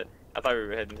the, I thought we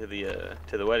were heading to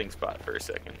the wedding spot for a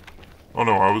second. Oh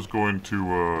no, I was going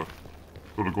to,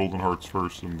 go to Golden Hearts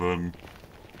first and then...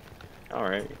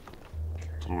 Alright.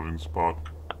 It's a loading spot.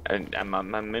 And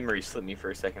my memory slipped me for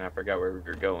a second. I forgot where we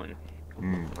were going.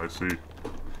 I see.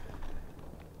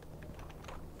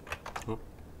 Oh,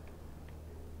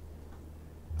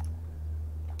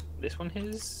 This one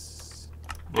his?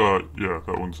 yeah,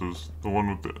 that one says. The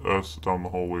one with the S down the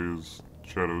hallway is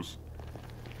Shadows.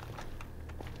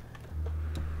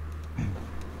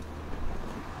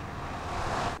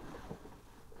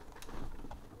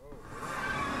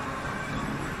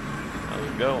 How's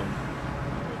it going?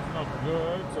 It's not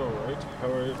good, it's alright. How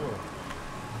are you doing?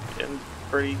 Getting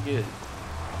pretty good.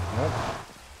 Yep.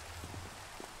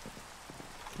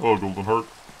 Hello, Golden Heart.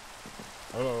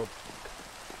 Hello.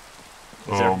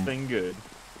 Is everything good?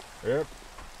 Yep.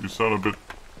 You sound a bit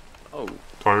Oh,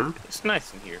 tired? it's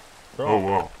nice in here. Oh,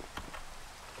 wow.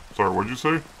 Sorry, what'd you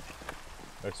say?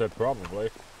 I said probably.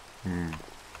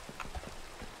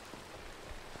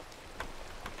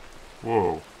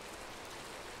 Whoa.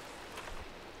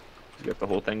 You got the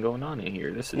whole thing going on in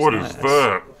here. This is What nice. is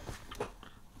that?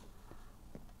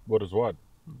 What is what?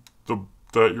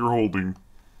 That you're holding.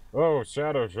 Oh,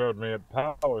 Shadow showed me it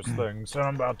powers things, and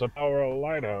I'm about to power a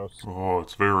lighthouse. Oh,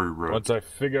 it's very red. Once I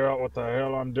figure out what the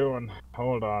hell I'm doing.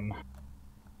 Hold on.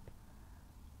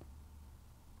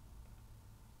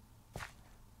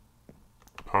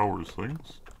 Powers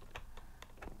things?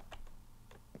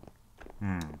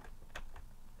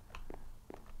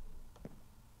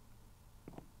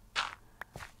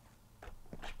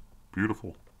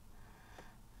 Beautiful.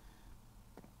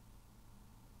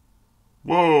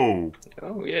 Whoa!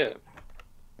 Oh, yeah.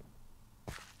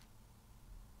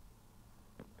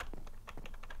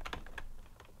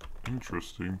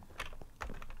 Interesting.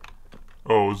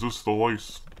 Oh, is this the light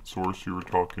source you were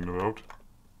talking about?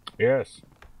 Yes.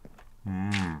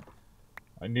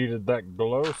 I needed that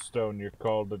glowstone you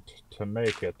called it to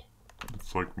make it.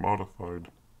 It's like modified.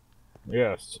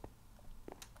 Yes.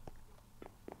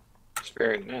 It's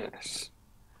very nice.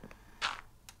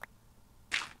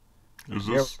 Is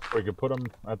Yep, this, we could put them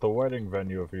at the wedding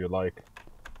venue if you like.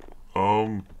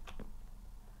 I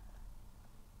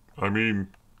mean,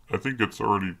 I think it's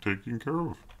already taken care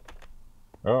of.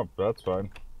 Oh, that's fine.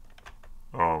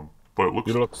 But it looks,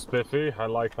 You look spiffy. I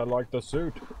like the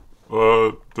suit.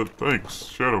 thanks.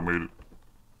 Shadow made it.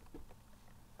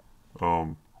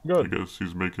 I Good. guess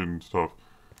he's making stuff.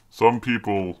 Some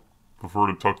people prefer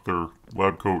to tuck their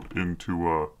lab coat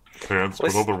into, pants, but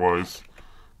Listen. otherwise...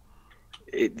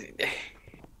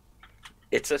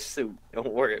 It's a suit.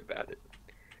 Don't worry about it.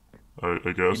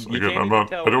 I guess. You Again, can't I'm even not,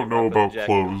 tell I when don't know I put the about jacket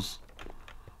on. clothes.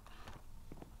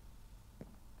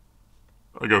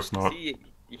 I guess not. See,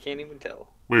 you can't even tell.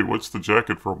 Wait, what's the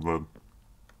jacket from then?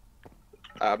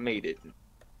 I made it.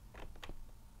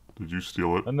 Did you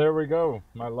steal it? And there we go.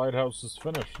 My lighthouse is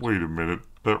finished. Wait a minute.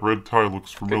 That red tie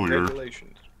looks familiar.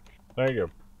 Congratulations. Thank you.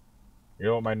 You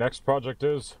know what my next project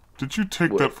is? Did you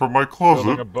take What? that from my Building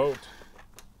closet? a boat.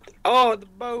 Oh, the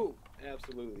boat!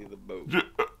 Absolutely, the boat. Yeah.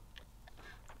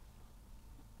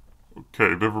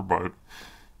 Okay, never mind.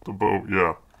 The boat,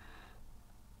 yeah.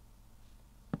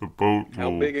 The boat How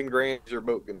will... big and grand is your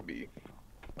boat gonna be?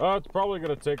 It's probably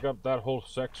gonna take up that whole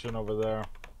section over there.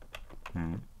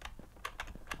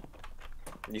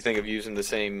 You think of using the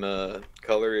same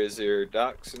color as your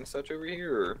docks and such over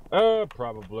here, or?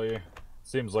 Probably.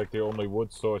 Seems like the only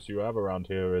wood source you have around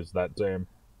here is that same.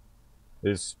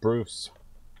 Is spruce.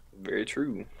 Very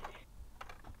true.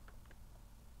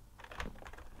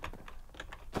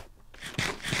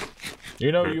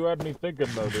 You know, you had me thinking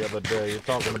though the other day. You're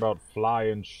talking about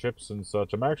flying ships and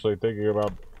such. I'm actually thinking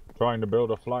about trying to build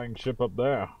a flying ship up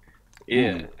there.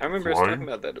 Yeah, Ooh, I remember us flying? talking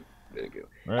about that a bit ago.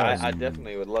 Yes. I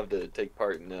definitely would love to take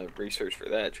part in research for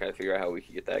that, try to figure out how we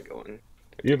could get that going.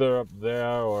 Either up there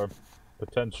or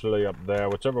potentially up there,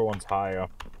 whichever one's higher.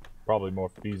 Probably more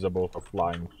feasible for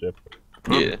flying ship.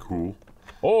 That'd Yeah. be cool.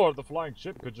 Or the flying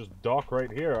ship could just dock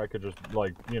right here. I could just,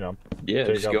 like, you know, Yeah,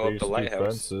 take just out go up these the two lighthouse.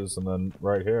 fences and then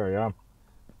right here, yeah.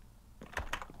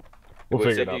 It We'll would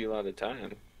figure it save out. you a lot of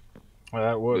time.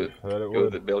 That would. That it Go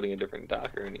would. with building a different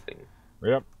dock or anything.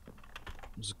 Yep.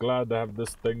 Just glad to have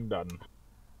this thing done.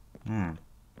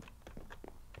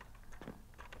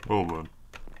 Well then.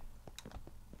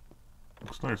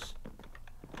 Looks nice.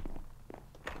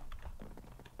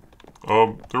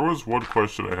 There was one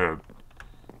question I had.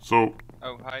 So,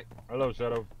 Oh, hi. Hello,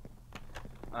 Shadow.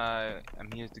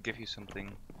 I'm here to give you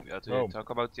something we had to Oh.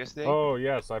 talk about yesterday. Oh,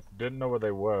 yes, I didn't know where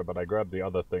they were, but I grabbed the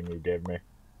other thing you gave me.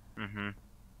 Mm-hmm.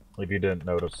 If you didn't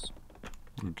notice.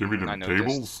 give me the I noticed.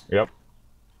 tables?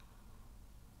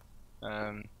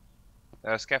 Yep.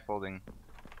 Scaffolding.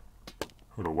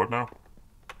 Hold on, what now?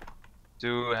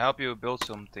 To help you build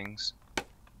some things.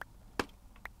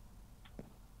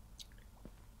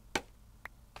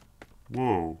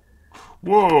 Whoa.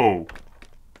 Whoa!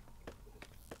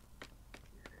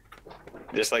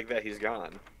 Just like that, he's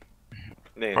gone.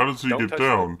 Man, How does he don't get touch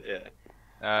down? that-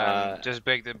 Yeah. Just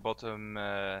break the bottom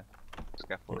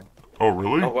scaffolding. Oh,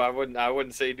 really? Oh, I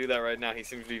wouldn't say do that right now. He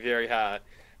seems to be very high.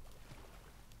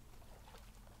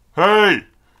 Hey!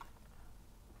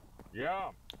 Yeah,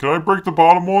 Can I break the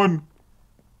bottom one?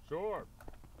 sure.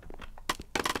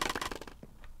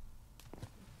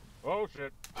 Oh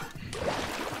shit.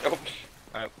 Oh.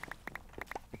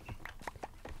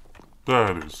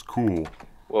 That is cool.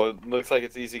 Well, it looks like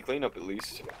it's easy cleanup at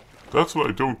least. That's what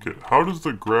I don't get. How does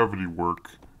the gravity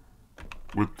work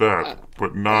with that,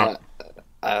 but not...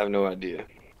 I have no idea.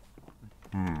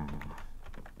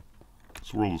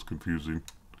 This world is confusing.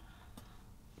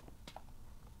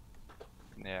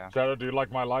 Yeah. Shadow, do you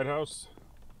like my lighthouse?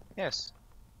 Yes.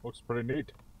 Looks pretty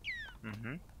neat.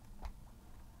 Mm-hmm.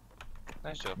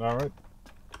 Nice job. All right.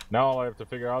 Now all I have to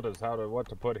figure out is what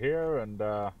to put here and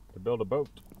to build a boat.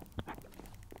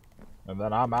 And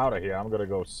then I'm out of here. I'm gonna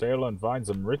go sail and find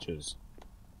some riches.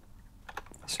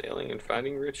 Sailing and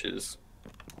finding riches.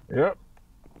 Yep.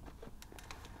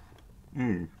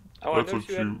 Hmm. Oh, That's I what noticed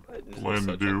you had you buttons and plan to such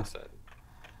on do. the side.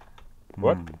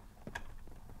 What?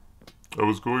 I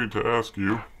was going to ask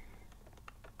you.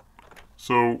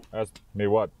 So, Ask me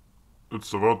what?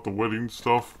 it's about the wedding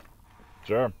stuff.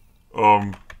 Sure.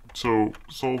 So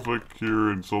Solvik here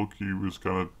and Sulky was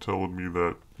kind of telling me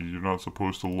that you're not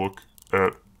supposed to look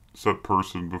at said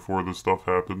person before this stuff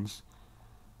happens.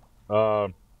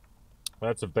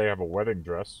 That's if they have a wedding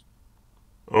dress.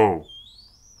 Oh.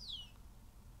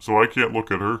 So I can't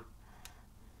look at her?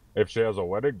 If she has a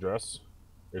wedding dress.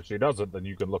 If she doesn't, then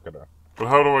you can look at her. But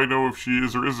how do I know if she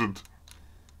is or isn't?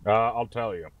 I'll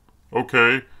tell you.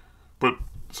 Okay. But,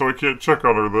 so I can't check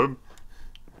on her then?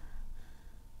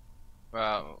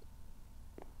 Well,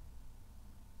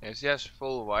 if she has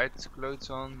full white clothes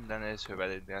on, then is her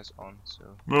wedding dress on, so...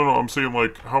 No, I'm saying,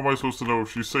 like, how am I supposed to know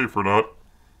if she's safe or not?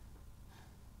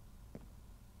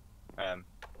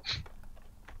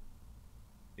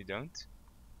 You don't?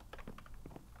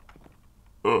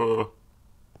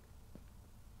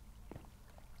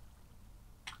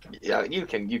 Yeah,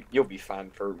 you'll be fine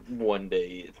for one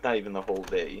day. It's not even the whole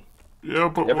day. Yeah,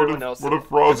 but Everyone else, what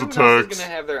if Roz everyone else is attacks?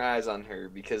 gonna have their eyes on her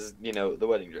because, you know, the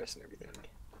wedding dress and everything.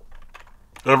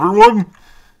 Everyone?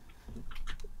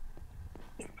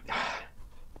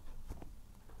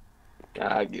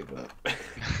 I give up.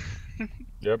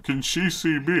 Yep. Can she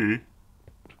see me?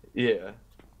 Yeah.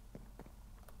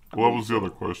 Well, that was the other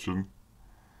question.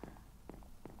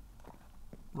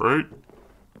 Right?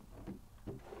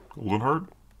 Golden Heart?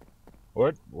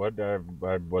 What? What? I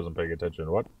wasn't paying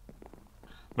attention. What?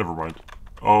 Never mind.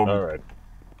 Alright.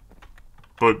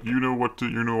 But you know what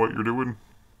you're doing?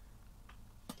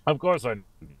 Of course I...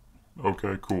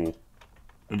 Okay, cool.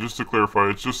 And just to clarify,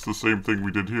 it's just the same thing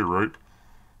we did here, right?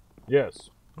 Yes.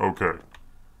 Okay.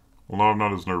 Well, now I'm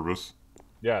not as nervous.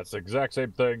 Yeah, it's the exact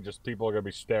same thing, just people are gonna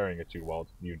be staring at you while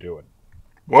you do it.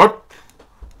 What?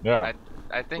 Yeah.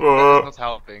 I think that is not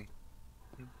helping.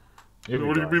 You'll be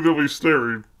What do you fine. mean they'll be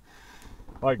staring?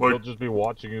 Like, like- they'll just be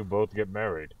watching you both get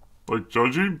married. Like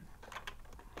judging?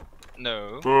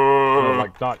 No. No,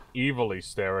 like, not evilly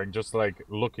staring, just like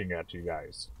looking at you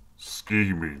guys.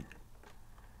 Scheming.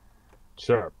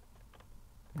 Sure.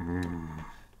 Mm.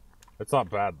 It's not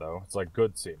bad, though. It's like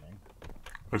good seeming.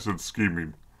 I said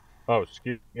scheming. Oh,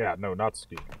 yeah, no, not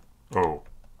scheming. Oh.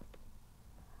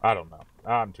 I don't know.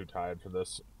 I'm too tired for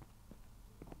this.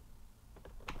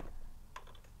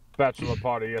 Bachelor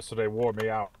party yesterday wore me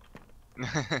out.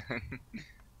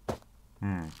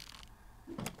 Hmm.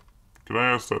 Can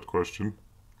I ask that question?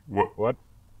 What? What?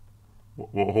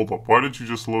 Well, hold up. Why did you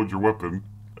just load your weapon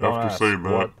Don't after ask. saying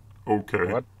that? What?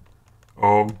 Okay. What?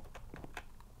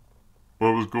 What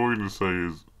I was going to say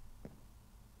is,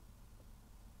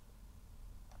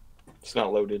 It's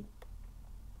not loaded.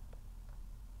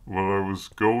 what I was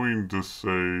going to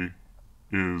say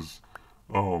is,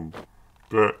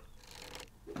 that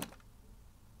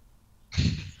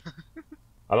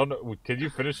I don't know. Can you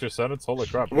finish your sentence? Holy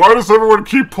crap. why does everyone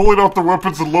keep pulling out their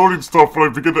weapons and loading stuff when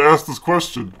I begin to ask this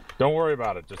question? Don't worry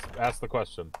about it. Just ask the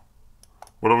question.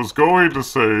 What I was going to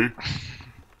say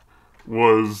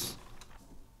was,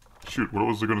 shoot, what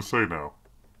was I going to say now?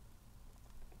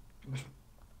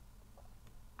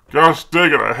 Gosh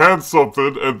dang it, I had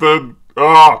something and then,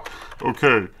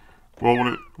 okay. Well,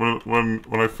 when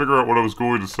I figure out what I was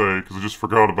going to say, because I just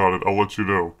forgot about it, I'll let you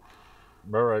know.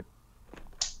 Alright.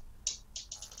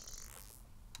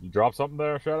 You dropped something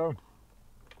there, Shadow?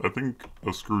 I think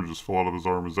a screw just fell out of his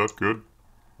arm. Is that good?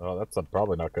 Oh, that's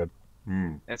probably not good.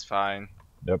 Hmm. It's fine.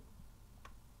 Yep.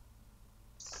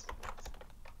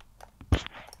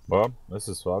 Well, this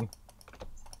is fun.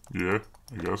 Yeah,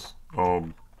 I guess.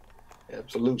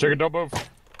 Absolutely. Chicken, don't move.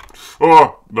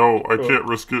 Oh, no, I can't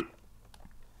risk it.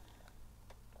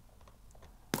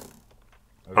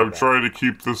 I'm trying to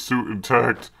keep the suit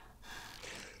intact.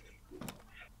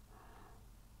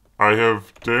 I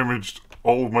have damaged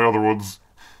all of my other ones.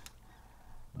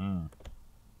 Mm.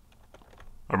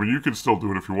 I mean, you can still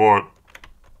do it if you want.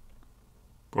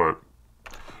 But...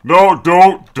 No,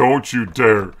 don't you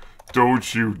dare.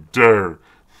 Don't you dare.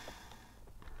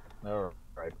 Alright,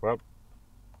 well.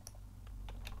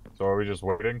 So are we just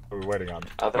waiting? What are we waiting on?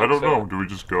 I don't know. Do we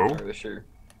just go? Not really sure.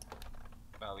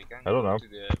 Well, we can I don't go know. to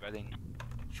the wedding.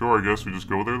 Sure, I guess we just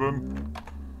go there then?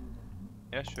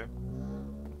 Yeah, sure.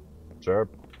 Sure.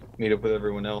 Meet up with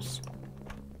everyone else.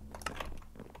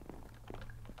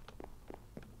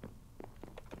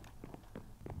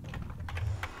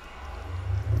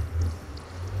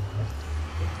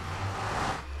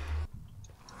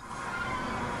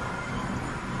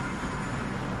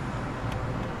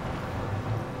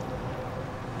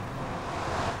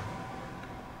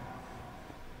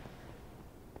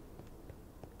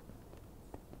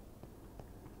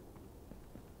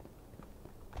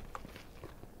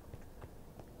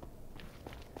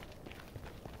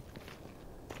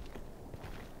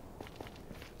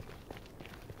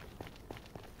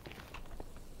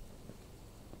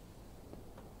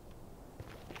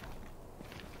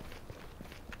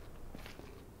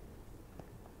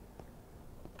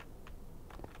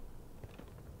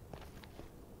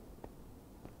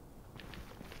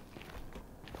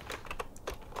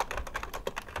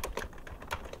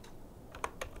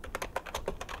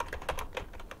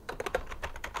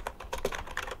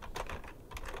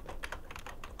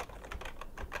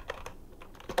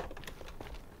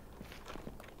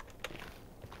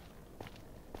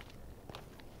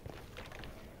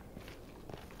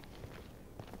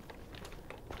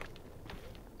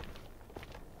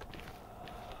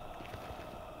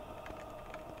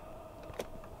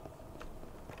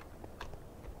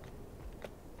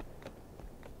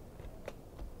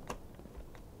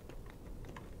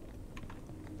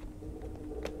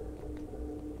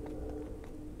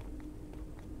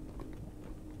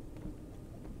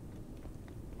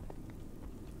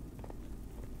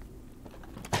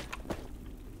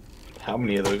 How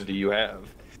many of those do you have?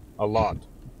 A lot.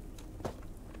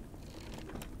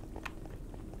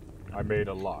 I made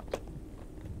a lot.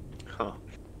 Huh.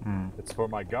 It's for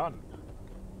my gun.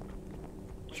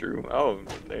 True. Oh,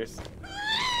 there's...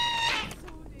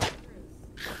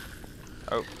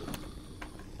 Oh,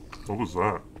 What was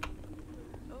that?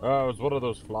 It was one of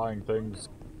those flying things.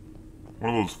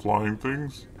 One of those flying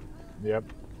things? Yep.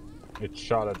 It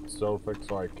shot at Sophic,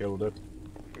 so I killed it.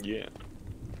 Yeah.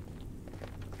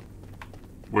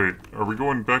 Wait, are we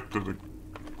going back to the...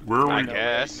 Where are I we...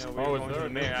 guess. No, Oh, we're is there a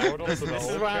going new there. portal to the This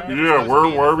is old why I'm camp? Yeah, supposed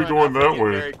to be why are we in front. going I'm that thinking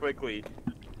way? Very quickly.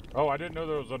 Oh, I didn't know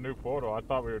there was a new portal. I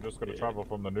thought we were just going to Yeah. travel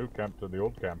from the new camp to the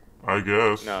old camp. I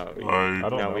guess. No, I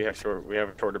don't know. we have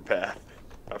a shorter path.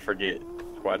 I forget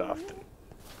quite often.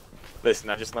 Listen,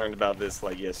 I just learned about this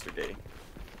like yesterday.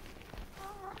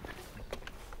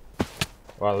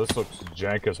 Wow, this looks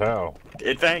jank as hell.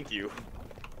 Thank you.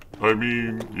 I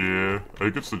mean, yeah.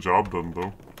 It gets the job done,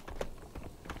 though.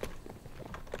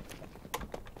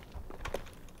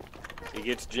 It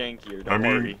gets jankier. I Don't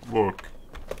mean, worry. look.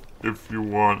 If you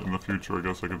want, in the future, I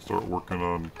guess I can start working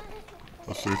on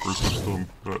a safer system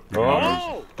that...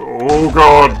 Oh! Oh,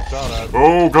 God! Shot at.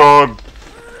 Oh, God!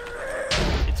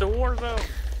 It's a war zone.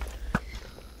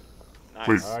 Nice.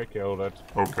 Please. I killed it.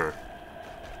 Okay.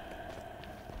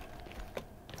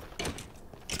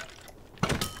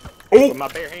 With my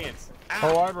bare hands.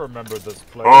 Oh, I remember this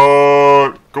place.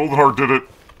 Goldenheart did it.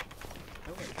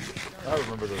 I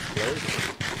remember this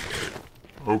place.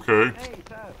 Okay. Hey,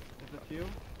 Tess, is it you?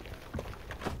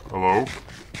 Hello?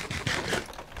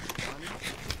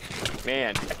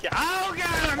 Man. Oh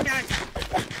god, I'm gonna...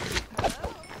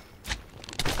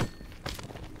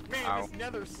 Man, Ow. this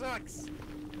nether sucks.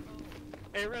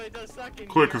 It really does suck in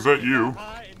Click, here. is that It's you? so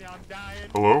hot and now I'm dying.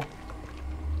 Hello?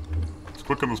 Let's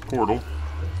click on this portal.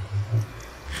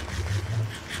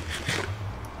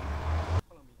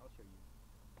 Follow me, I'll show you.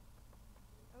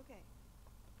 Okay.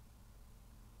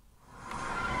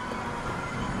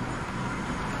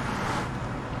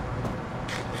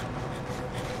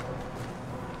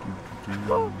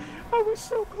 Oh, I was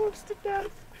so close to death.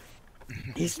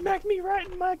 He smacked me right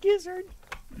in my gizzard.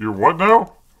 You're what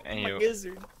now? And My you.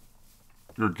 gizzard.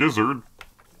 You're a gizzard.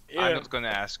 Yeah, I'm not gonna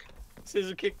ask.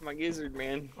 scissor kicked my gizzard,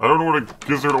 man. I don't know what a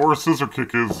gizzard or a scissor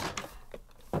kick is.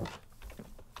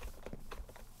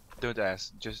 Don't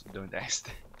ask. Just don't ask.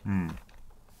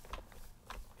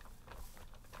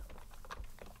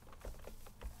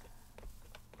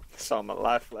 saw my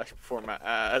life flash before my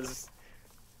eyes.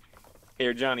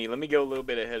 Here, Johnny, let me go a little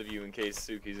bit ahead of you in case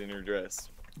Suki's in her dress.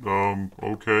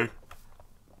 Okay. Am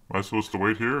I supposed to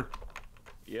wait here?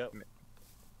 Yep.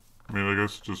 I mean, I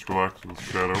guess just relax with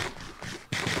Shadow.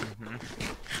 Mm-hmm.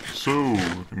 So,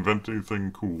 invent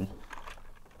anything cool.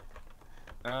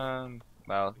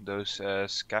 Well, those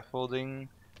scaffolding,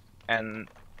 and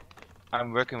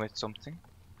I'm working with something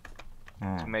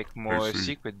to make more see.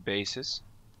 secret bases.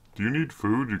 Do you need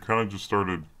food? You kind of just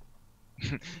started...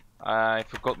 I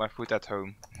forgot my food at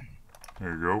home.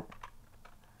 There you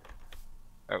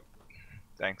go.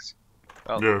 Thanks.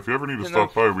 Well, Yeah, if you ever need to you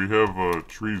stop by, we have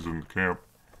trees in camp.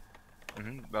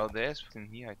 Well, there's in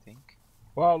here, I think.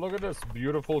 Wow, look at this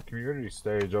beautiful community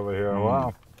stage over here.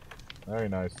 Wow. Very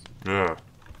nice. Yeah.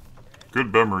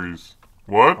 Good memories.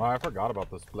 What? Oh, I forgot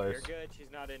about this place. You're good.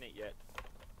 She's not in it yet.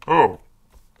 Oh.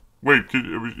 Wait,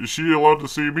 is she allowed to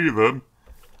see me then?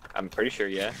 I'm pretty sure,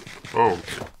 yeah. Oh,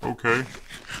 okay.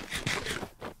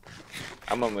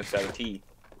 I'm almost out of tea.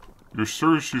 You're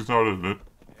sure she's not in it?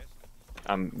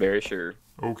 I'm very sure.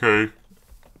 Okay.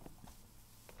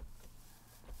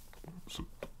 So,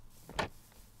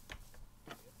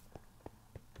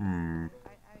 I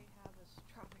have a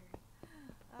strawberry.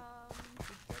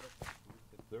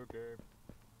 It's okay.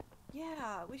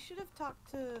 Yeah, we should have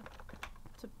talked to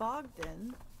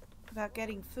Bogdan about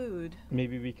getting food.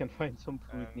 Maybe we can find some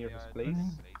food near his place.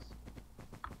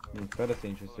 That is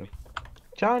interesting.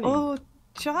 Johnny! Oh,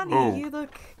 Johnny, Oh. you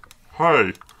look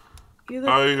hi.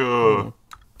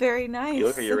 very nice. You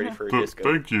look like you're ready for a disco.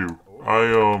 Thank you.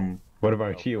 What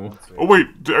about you? Oh wait,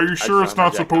 are you sure it's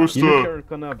not found my supposed You look to... you're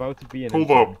gonna about to be an Hold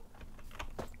intern. up.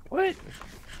 What?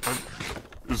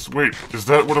 Wait, is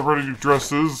that what a ready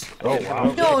dress is? Oh,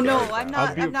 wow. No, I'm not.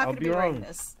 I'll be- I'm not I'll gonna be be wearing wrong.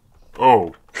 this.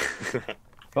 Oh.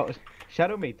 Well,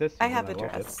 Shadow made this. I and have a love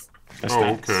it. dress. That's Oh,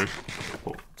 nice. okay.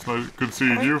 Well, it's nice. Good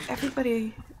seeing you.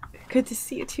 Everybody, good to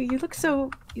see you too. You look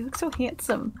so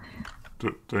handsome.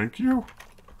 Thank you.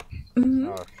 Hmm.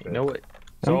 Oh, shit. You know what?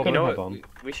 I'm So, gonna You know have what? on.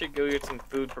 We should go get some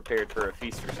food prepared for a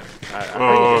feast or something. I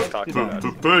heard you guys talking about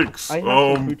it. Thanks. I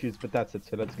have some fruit juice, but that's it.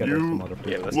 So let's get us you some other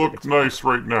fruit. Yeah, let's look nice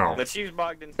right now. Let's use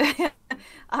Bogdan's.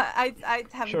 I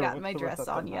haven't Sure, gotten what's my the rest dress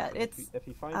of on the yet. plan? It's If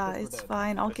he finds it, we're it's dead.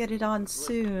 fine. I'll get it on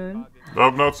soon.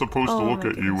 I'm not supposed to Oh look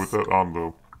my at you with goodness. that on,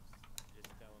 though.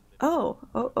 Oh,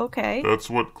 okay,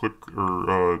 That's what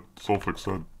Sulfix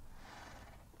said.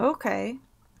 okay.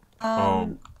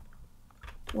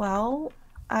 Well,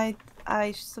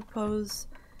 I suppose.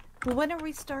 Well, when are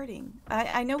we starting?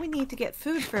 I know we need to get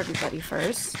food for everybody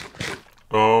first.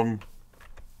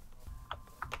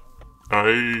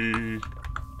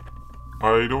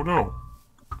 I don't know.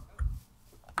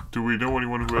 Do we know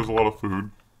anyone who has a lot of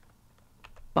food?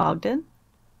 Bogdan?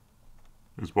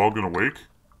 Is Bogdan awake?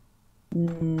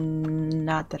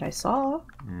 Not that I saw.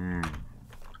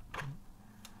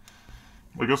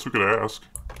 I guess we could ask.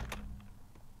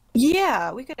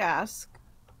 Yeah, we could ask.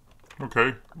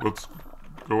 Okay, let's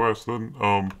go ask then.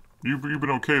 You've been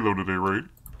okay though today, right?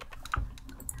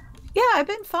 Yeah, I've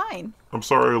been fine. I'm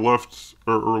sorry I left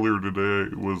earlier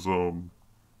today. It was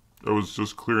I was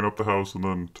just clearing up the house and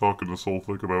then talking to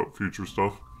Sulfix about future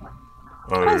stuff.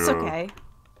 That's okay.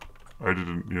 I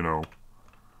didn't, I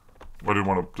didn't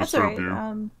want to That's disturb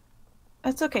alright. you.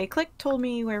 That's okay. Click told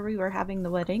me where we were having the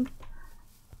wedding.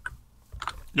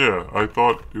 Yeah, I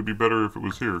thought it'd be better if it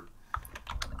was here.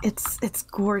 It's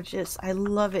gorgeous. I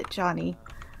love it, Johnny.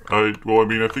 I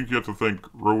think you have to thank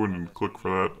Rowan and Click for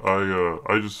that.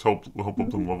 I just helped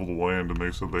them level the land, and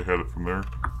they said they had it from there.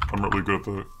 I'm really good at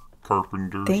the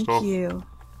carpenter Thank stuff. you.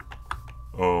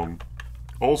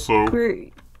 Also,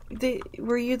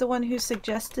 Were you the one who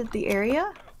suggested the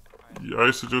area?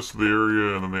 I suggested the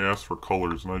area, and then they asked for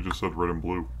colors, and I just said red and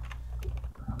blue.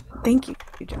 Thank you,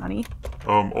 Johnny.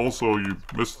 Also, you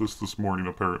missed this morning,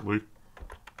 apparently.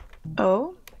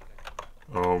 Oh?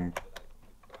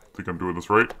 Think I'm doing this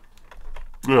right?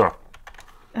 Yeah,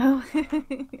 Oh.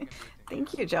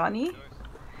 Thank you, Johnny.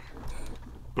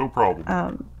 no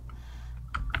problem.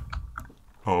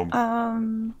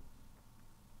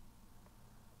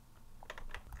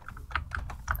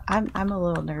 I'm a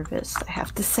little nervous, I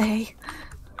have to say.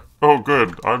 Oh,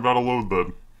 good. I'm not alone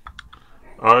then.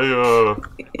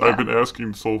 I've been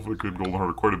asking Sulfix and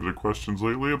Goldenheart quite a bit of questions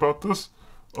lately about this.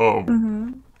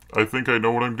 I think I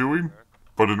know what I'm doing,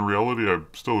 but in reality, I'm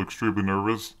still extremely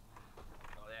nervous.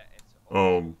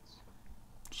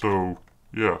 So,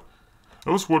 yeah.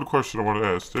 That was one question I want to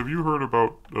ask. Have you heard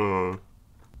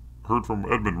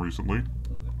from Edmund recently?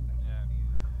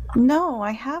 No,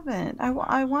 I haven't.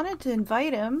 I wanted to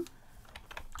invite him.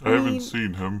 I haven't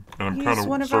seen him, and I'm He's kind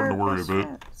one of of our starting to worry a best bit.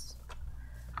 friends.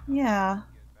 Yeah.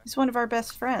 He's one of our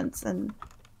best friends, and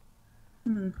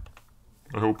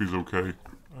I hope he's okay.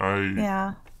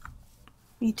 yeah,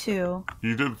 me too.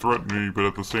 He did threaten me, but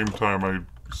at the same time,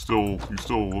 he's still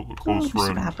a close Some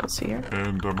friend. apples here.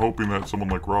 And I'm hoping that someone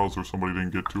like Roz or somebody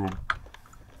didn't get to him.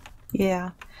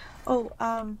 Yeah. Oh,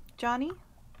 Johnny?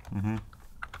 Mm-hmm.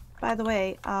 By the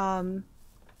way, I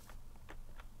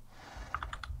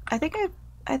think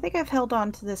I've held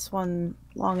on to this one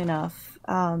long enough.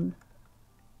 You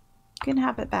can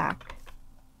have it back.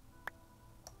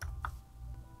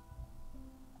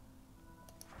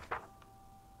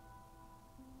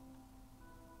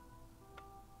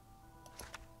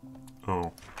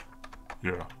 Oh.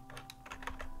 Yeah.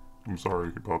 I'm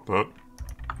sorry about that.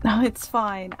 No, it's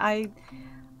fine. I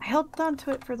held on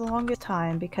to it for the longest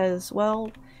time because,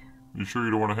 well... You sure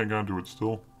you don't want to hang on to it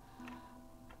still?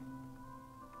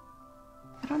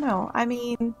 I don't know. I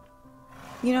mean,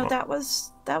 you know, that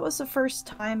was the first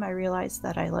time I realized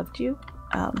that I loved you.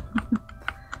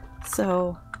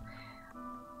 So...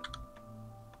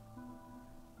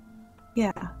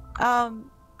 Yeah.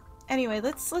 Anyway,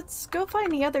 let's go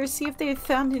find the others, see if they've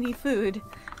found any food.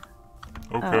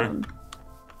 Okay.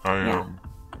 Yeah.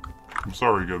 I'm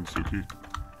sorry again, Suki.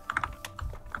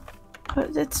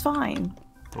 But it's fine.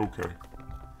 Okay.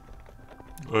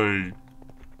 I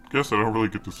guess I don't really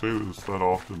get to say this that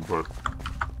often, but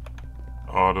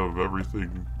out of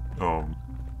everything, kind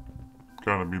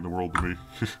of mean the world to me.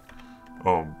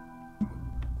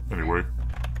 Anyway.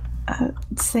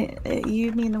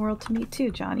 You mean the world to me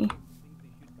too, Johnny.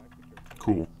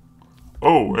 Cool.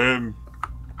 Oh, and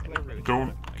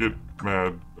don't get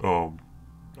mad.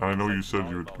 I know you said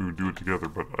we would do it together,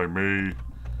 but I may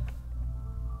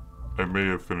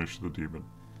have finished the demon.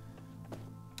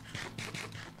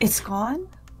 It's gone?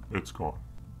 It's gone.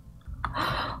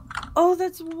 Oh,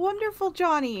 that's wonderful,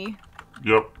 Johnny.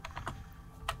 Yep.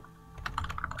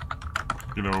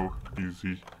 You know,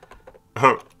 easy.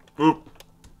 Oop.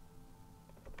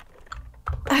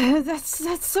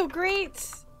 That's so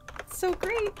great. So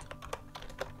great.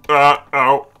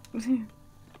 Ow.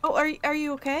 Oh, are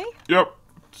you okay? Yep.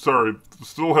 Sorry.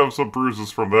 Still have some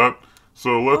bruises from that.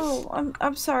 So let's... Oh,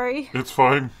 I'm sorry. It's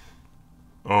fine.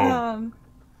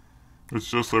 It's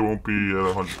just I won't be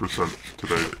at 100%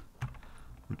 today.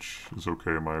 Which is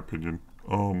okay in my opinion.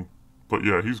 But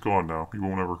yeah, he's gone now. He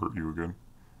won't ever hurt you again.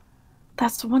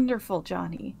 That's wonderful,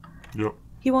 Johnny. Yep.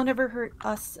 He won't ever hurt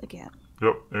us again.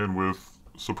 Yep, and with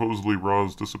supposedly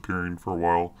Roz disappearing for a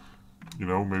while, you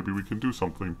know, maybe we can do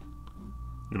something.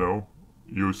 You know,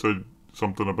 you said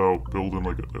something about building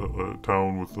like a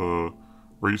town with a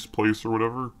race place or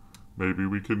whatever. Maybe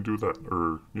we can do that,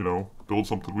 or, you know, build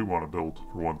something we want to build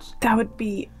for once. That would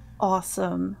be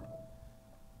awesome.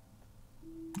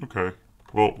 Okay.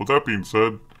 Well, with that being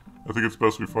said, I think it's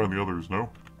best we find the others, no?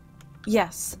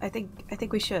 Yes, I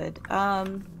think we should.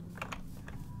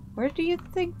 Where do you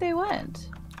think they went?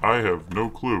 I have no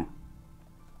clue.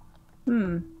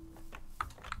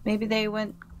 Maybe they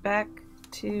went back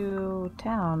to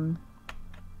town.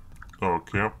 Oh,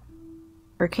 camp?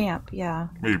 Or camp, yeah.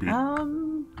 Maybe.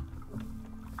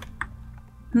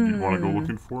 You want to go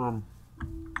looking for them?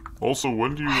 Also,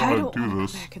 when do you want to do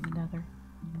this? Back in the nether.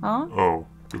 Huh? Oh,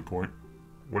 good point.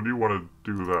 When do you want to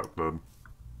do that, then?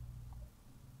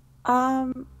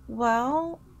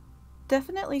 Well,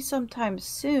 definitely sometime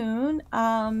soon.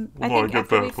 I I think get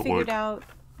after that, we but, figured like... out...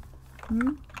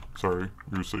 Sorry,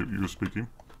 you were speaking?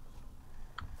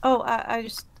 Oh, I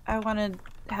want to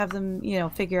have them, you know,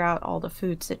 figure out all the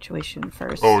food situation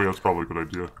first. Oh, yeah, that's probably a good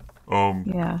idea.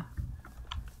 Yeah.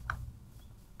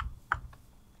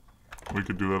 We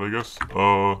could do that, I guess.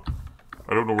 I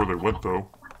don't know where they went, though.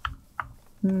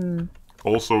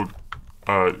 Also, you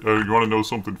want to know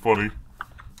something funny?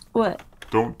 What?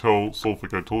 Don't tell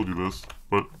Sulfic I told you this,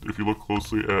 but if you look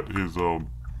closely at his,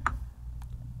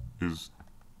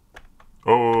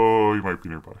 oh, he might be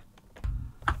nearby.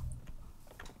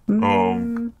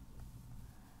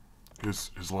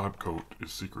 His lab coat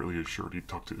is secretly his shirt. He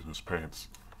tucked it in his pants.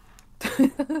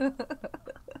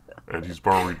 And he's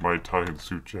borrowing my tie and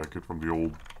suit jacket from the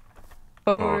old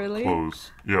really?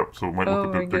 clothes. Yep, so it might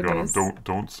look a bit big on him.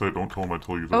 Don't tell him I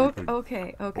told you anything.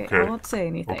 Okay. I won't say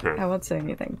anything. Okay. I won't say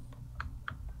anything.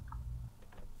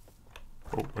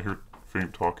 Oh, I hear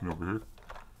faint talking over here.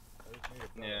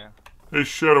 Yeah. Hey,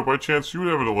 Shadow, by chance you would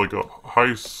have like a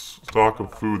high stock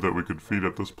of food that we could feed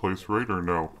at this place, right, or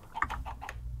no?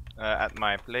 At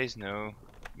my place, no.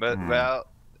 But, well,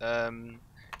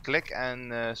 Click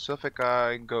and Suffolk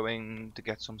are going to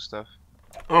get some stuff.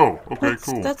 Oh, okay,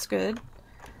 cool. That's good.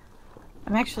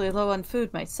 I'm actually low on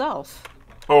food myself.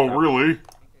 Oh, really?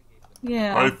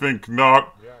 Yeah. I think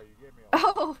not.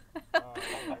 Oh,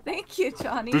 Thank you,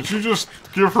 Johnny. Did you just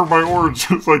give her my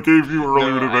oranges I gave you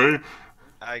earlier No, today?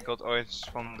 I got oranges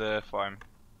from the farm.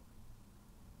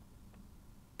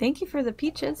 Thank you for the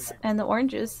peaches and the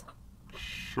oranges.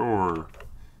 Sure.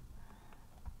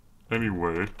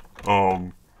 Anyway,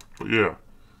 but yeah.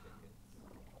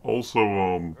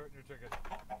 Also,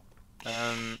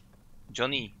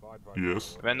 Johnny,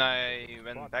 yes. when I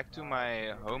went back to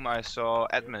my home, I saw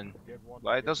Edmund.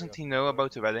 Why doesn't he know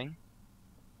about the wedding?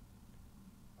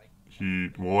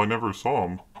 Well, I never saw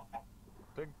him.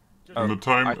 Oh, And the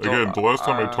time, I thought- again, the last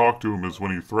time I talked to him is when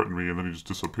he threatened me and then he just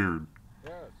disappeared.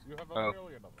 Yes, you have Oh. 1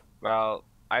 million of them. Well,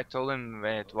 I told him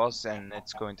when it was and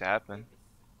it's going to happen.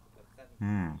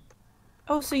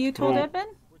 Oh, so you told Well-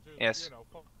 Edmund? Yes.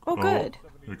 Oh, good.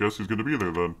 I guess he's gonna be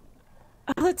there then.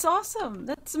 Oh, that's awesome.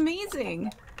 That's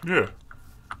amazing. Yeah.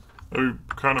 I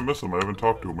kind of miss him. I haven't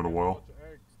talked to him in a while.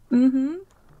 Mm-hmm.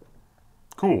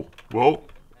 Cool. Well,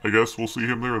 I guess we'll see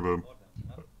him there then.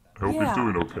 I hope he's Yeah.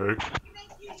 doing okay.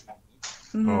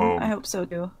 I hope so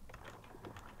too.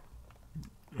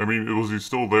 I mean, was he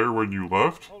still there when you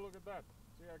left? Oh, look at that.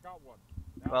 See, I got one.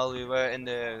 Well, we were in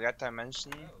the red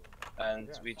dimension and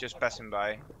we just passed him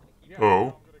by.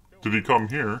 Oh. Did he come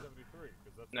here?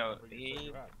 No,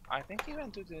 I think he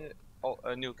went to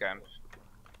the new camp.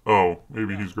 Oh,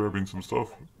 maybe he's grabbing some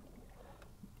stuff.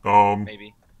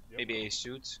 Maybe a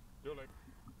suit.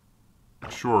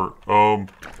 Sure.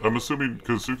 I'm assuming,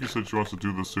 because Suki said she wants to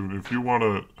do this soon, if you want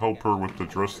to help her with the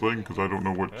dress thing, because I don't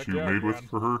know what Heck you yeah, made with man.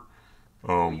 for her,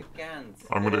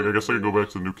 I guess I can go back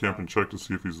to the new camp and check to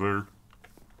see if he's there.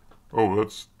 Oh,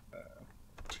 that's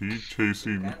T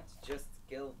chasing. Can't just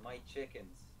kill my chickens.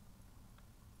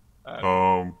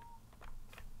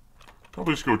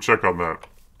 Probably just go check on that.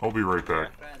 I'll be right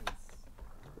back. Friends.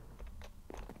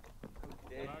 Who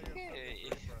did Hey.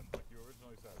 Like you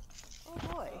originally said.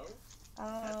 Oh boy.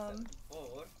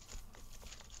 Four.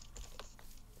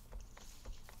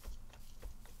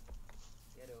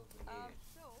 Get over here.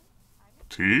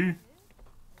 T?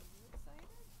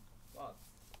 What?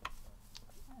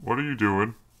 What are you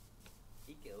doing?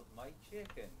 He killed my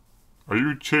chicken. Are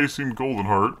you chasing Golden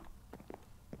Heart?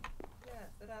 Yes,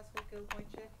 that asshole killed my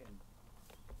chicken.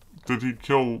 Did he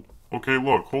kill... Okay,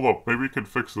 look, hold up. Maybe we could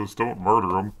fix this. Don't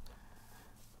murder him.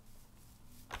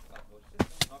 That was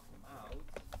just to knock him out.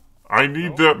 I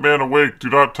need that man awake. Do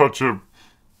not touch him.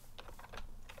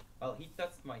 Well, he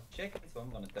touched my chicken, so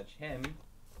I'm gonna touch him.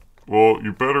 Well,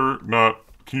 you better not...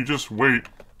 Can you just wait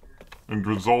and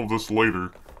resolve this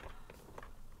later?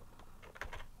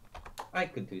 I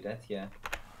could do that, yeah.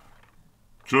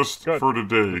 Just Good. for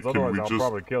today. 'Cause Can otherwise we I'll just...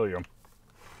 probably kill you.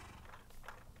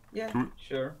 Yeah, Can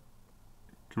sure.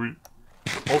 Can we...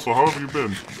 Also, how have you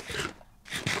been?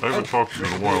 I haven't talked to you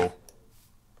in a while.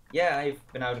 Yeah, I've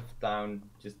been out of town,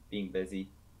 just being busy.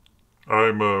 I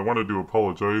wanted to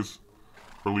apologize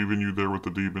for leaving you there with the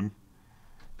demon.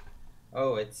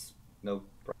 Oh, it's no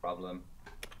problem.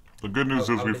 The good news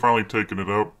How is we've did- finally taken it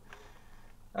out.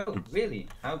 Oh, really?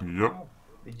 How? Yep. How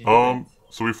did you do that?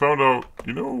 So we found out,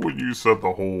 you know when you said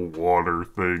the whole water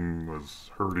thing was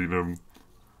hurting him?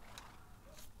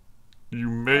 You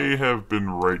may have been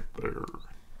right there.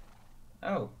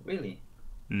 Oh, really?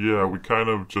 Yeah, we kind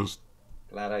of just...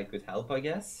 Glad I could help, I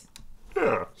guess.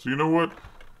 Yeah, so you know what?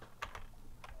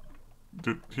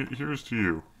 Here's to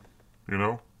you. You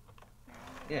know?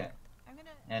 Yeah, I'm gonna.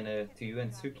 and to you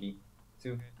and Suki,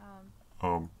 too.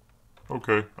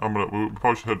 Okay, we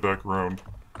probably should head back around.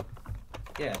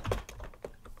 Yeah.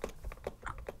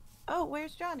 Oh,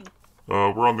 where's Johnny?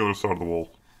 We're on the other side of the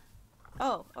wall.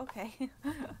 Oh, okay.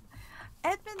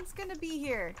 Edmund's gonna be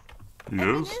here. He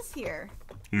Edmund is? is here.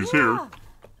 He's Yeah. here?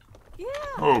 Yeah.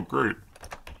 Oh, great.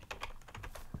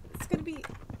 It's gonna be.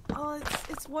 Oh,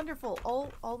 it's wonderful.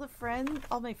 All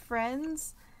my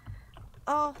friends.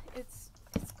 Oh, it's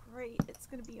great. It's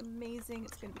gonna be amazing.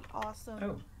 It's gonna be awesome.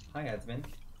 Oh, hi, Edmund.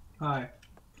 Hi.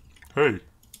 Hey,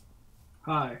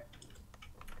 Hi.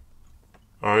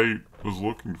 I was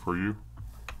looking for you.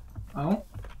 Oh?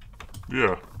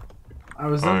 Yeah. I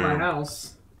was in my I-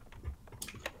 house.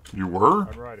 You were?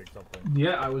 I'm writing something.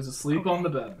 Yeah, I was asleep on the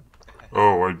bed.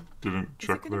 Oh, I didn't Is it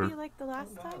check gonna there. be like the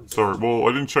last time? Sorry, well,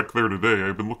 I didn't check there today.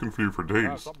 I've been looking for you for Yeah,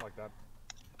 days. something like that.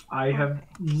 I have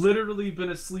literally been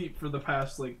asleep for the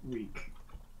past, week.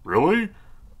 Really?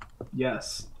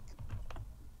 Yes.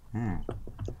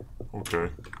 Okay.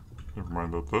 Never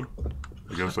mind that then.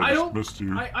 I guess I I just don't- missed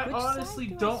you. I Which honestly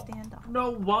side do I don't stand on?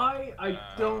 know why. I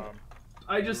don't.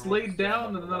 I just laid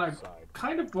down and then I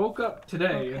kind of woke up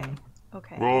today Okay. and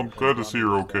Okay. Well, I'm glad to see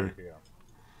you're okay.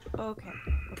 Okay.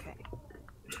 Okay.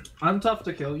 I'm tough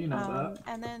to kill, you know that.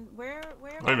 And then where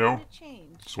am I know. going to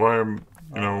change? That's why I'm,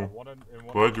 you know, one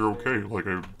glad you're okay. Like,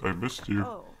 I missed you.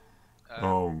 Oh.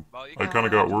 Well, you I can kind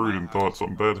of come got to worried my and house. thought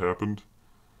something bad happened.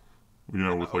 You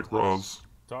know, with, like, Roz.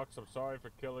 Talks, I'm sorry for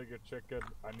killing your chicken.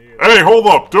 I need. Hey, hold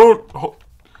up! Don't...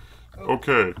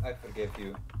 Okay. I forgive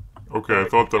you. Okay, I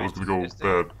thought that was gonna go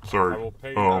bad. Sorry. I will pay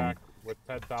you back with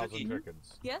 10,000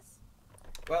 chickens. Yes?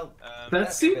 Well,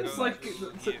 That seems like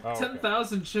Oh,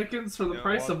 10,000 chickens for the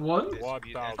price of one?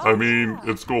 1,000. I mean,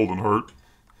 it's Golden Heart.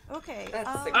 Okay.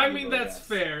 I mean, that's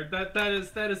fair. That is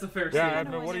a fair Yeah, statement.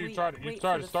 Edmund, what are you trying to... You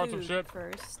trying to start some shit?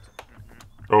 First.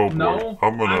 Oh boy, No,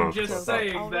 I'm gonna... I'm just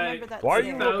saying that. Why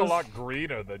you look a 6,000 lot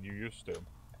greener than you used to?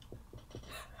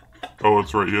 Oh,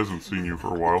 that's right, he hasn't seen you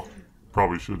for a while.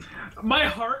 Probably should. My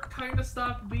heart kind of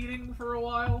stopped beating for a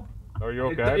while. Are you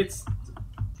okay?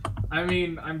 I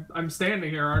mean, I'm standing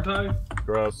here, aren't I?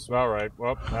 Gross. Alright,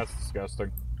 well, that's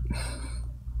disgusting.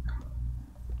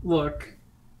 Look.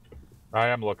 I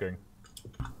am looking.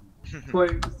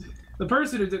 Like, the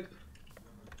person who did...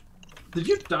 Did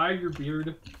you dye your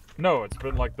beard? No, it's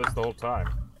been like this the whole time.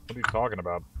 What are you talking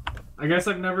about? I guess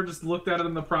I've never just looked at it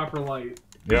in the proper light.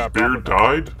 His beard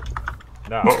died?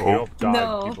 No,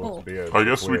 Uh-oh. people's beards. I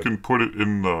guess we Weird. can put it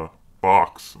in the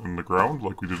box in the ground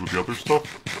like we did with the other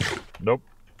stuff. Nope.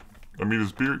 I mean,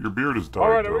 your beard is died.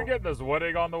 Alright, are we though. getting this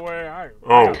wedding on the way?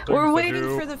 Oh. We're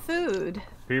waiting for the food.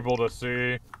 People to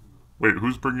see. Wait,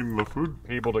 who's bringing the food?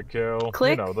 People to kill.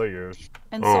 Click. You know, the use.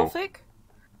 And Oh. Sulfic?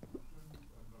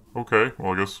 Okay,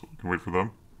 well I guess we can wait for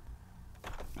them.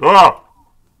 Ah!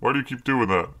 Why do you keep doing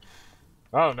that?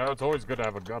 I don't know, it's always good to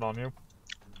have a gun on you.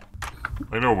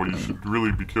 I know, but you should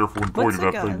really be careful when What's pointing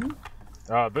a that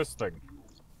thing. This thing.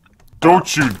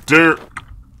 Don't you dare!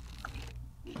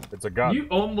 It's a gun. You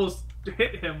almost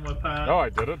hit him with that. No, I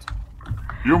didn't.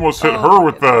 You almost hit her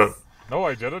with that! No,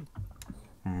 I didn't.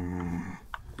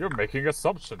 You're making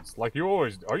assumptions, like you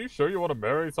always... Are you sure you want to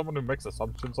marry someone who makes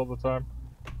assumptions all the time?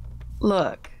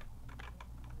 Look.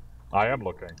 I am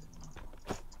looking.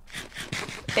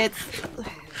 It's...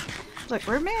 Look,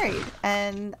 we're married,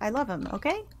 and I love him,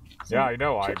 okay? So, Yeah, I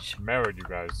know, I married you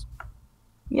guys.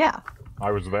 Yeah. I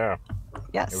was there.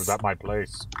 Yes. It was at my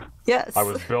place. Yes. I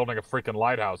was building a freaking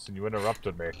lighthouse and you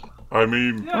interrupted me. I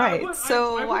mean... Yeah, Right,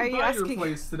 so I why are went you by asking- your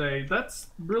place today. That's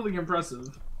really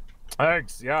impressive.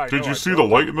 Thanks, yeah, I Did know, you I see built the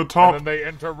it. light in the top? And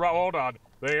then they hold on.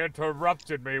 They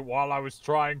interrupted me while I was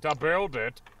trying to build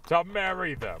it to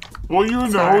marry them. Well, you know,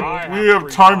 Sorry. we have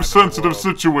time-sensitive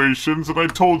situations, and I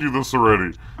told you this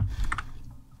already.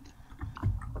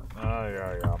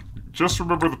 Yeah. Just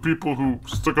remember the people who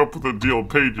stuck up with the deal and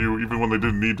paid you even when they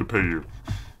didn't need to pay you.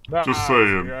 Just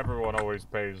saying. Everyone always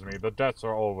pays me. The debts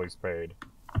are always paid.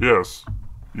 Yes.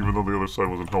 Even though the other side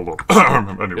wasn't held up.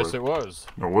 Anyway. Yes, it was.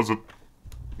 No, was it?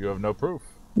 You have no proof.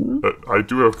 I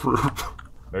do have proof.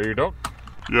 No, you don't?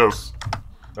 Yes.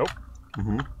 Nope.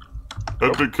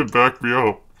 Edmund can back me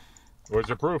up. Where's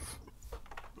your proof?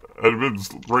 Edmund's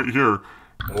right here.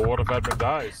 Well, what if Edmund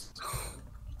dies?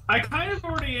 I kind of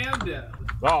already am dead.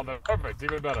 Oh, no, perfect.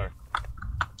 Even better.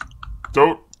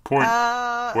 Don't point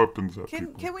Uh, weapons at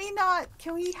people. Can we not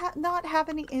not have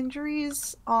any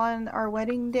injuries on our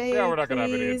wedding day? Yeah, we're not gonna have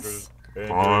any please? injuries.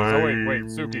 Fine. Oh, wait,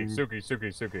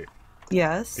 Suki.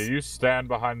 Yes. Can you stand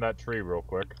behind that tree real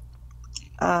quick?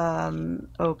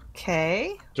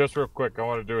 Okay. Just real quick, I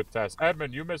want to do a test.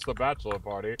 Edmund, you missed the bachelor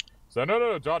party. So,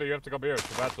 no, Johnny, you have to come here. It's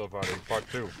the bachelor party, part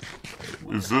 2.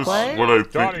 Is this What? what I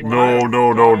think? Johnny, No.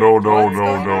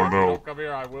 Don't come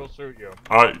here, I will shoot you.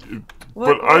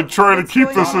 But I try to what's keep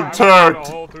going this on? I'm intact. gonna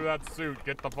hold through that suit.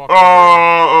 Get the fuck What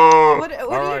are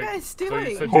you Alright, guys So doing?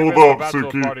 you said Hold you missed up, the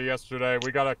bachelor Suki. party yesterday.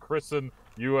 We gotta christen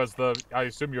you as the, I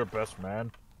assume you're best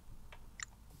man.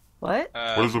 What?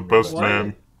 What is a best What?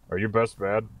 man? Are you best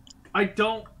man? I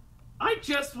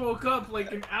just woke up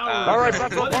like an hour ago. Alright,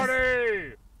 bachelor What is-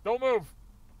 party! Don't move!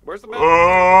 Where's the Oh.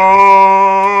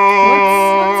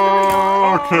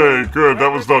 What's going on? Okay, good.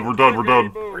 That was done. We're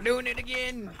done. We're doing it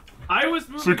again. I was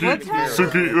moving.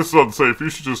 Suki, this is unsafe. You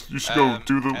should go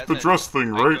do the Edmund, dress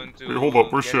thing, I'm right? going to Wait, hold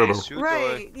up. Where's get a Shadow? suit or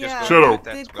Right, just yeah. go Shadow. to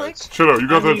that Did Click? spot? Shadow, you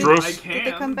got that I dress? Did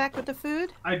they come back with the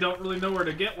food? I don't really know where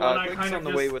to get one. I Click's kind on of the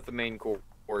just... way with the main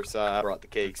course. I brought the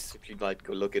cakes. If you'd like to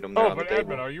go look at them, they're Oh, on the but table.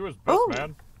 Edmund, are you his best Oh.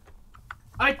 man?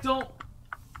 I don't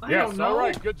Yes, know.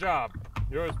 alright, good job.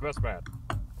 You're his best man.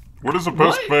 What is a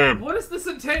best man? What does this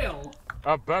entail?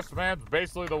 A best man's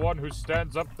basically the one who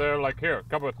stands up there like, here,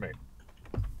 come with me.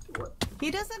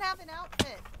 He doesn't have an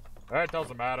outfit. That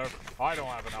doesn't matter. I don't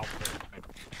have an outfit.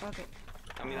 Okay.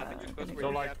 I mean, I think you're supposed to So, wear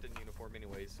your like- captain uniform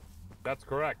anyways. That's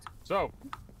correct. So,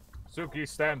 Suki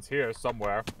stands here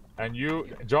somewhere. And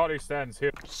Johnny stands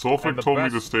here. Sulfur told me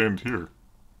to stand here.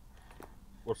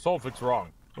 Well, Sulfic's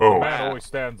wrong. Oh. The man always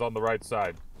stands on the right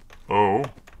side. Oh.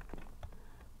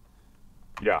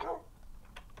 Yeah.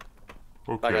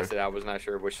 Okay. Like I said, I was not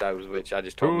sure which side was which. I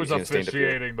just told Who's him he's gonna stand up here.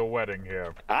 officiating the wedding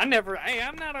here? I never. Hey,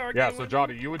 I'm not arguing. Yeah, so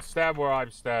Johnny, you would stand where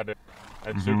I'm standing,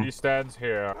 and Mm-hmm. Suki stands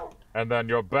here, and then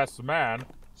your best man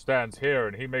stands here,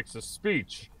 and he makes a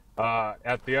speech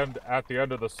at the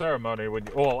end of the ceremony.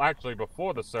 Well, actually,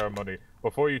 before the ceremony,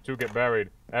 before you two get married,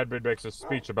 Edmund makes a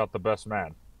speech about the best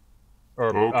man, or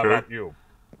about you,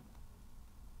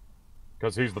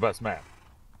 because he's the best man,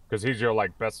 because he's your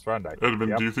best friend. I think.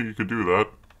 Edmund, do you think you could do that?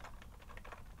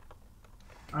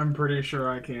 I'm pretty sure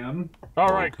I can. All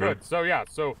right, good. So yeah,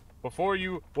 before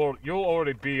you'll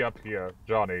already be up here,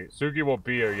 Johnny. Suki won't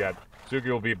be here yet. Suki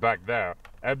will be back there.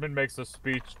 Edmund makes a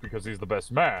speech because he's the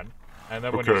best man, and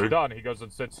then when he's done, he goes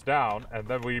and sits down, and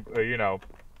then we,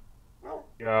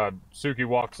 Suki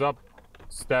walks up,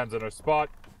 stands in her spot.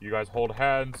 You guys hold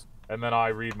hands, and then I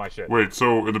read my shit. Wait,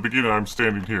 so in the beginning I'm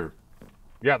standing here?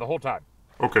 Yeah, the whole time.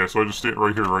 Okay, so I just stand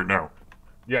right here, right now.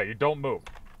 Yeah, you don't move.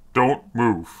 Don't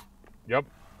move. Yep.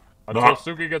 Until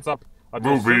Suki gets up.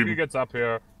 Until Suki gets up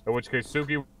here, in which case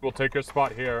Suki will take her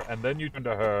spot here, and then you turn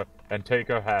to her and take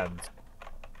her hands.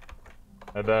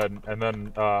 And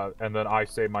then I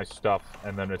say my stuff,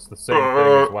 and then it's the same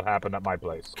thing as what happened at my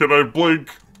place. Can I blink?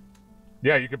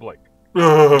 Yeah, you can blink. You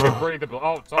can breathe the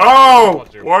oh, sorry. Oh!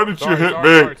 Why did you hit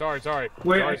me? Sorry.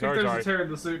 Wait, I think there's a tear in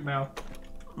the suit now.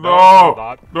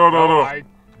 No!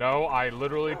 No, I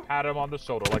literally pat him on the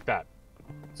shoulder like that.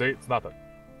 See, it's nothing.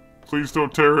 Please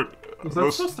don't tear it. Was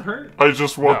that supposed to hurt? I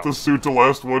just want the suit to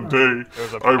last one day.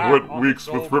 I went weeks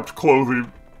with ripped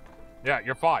clothing. Yeah,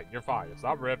 you're fine. You're fine. It's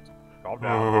not ripped. Calm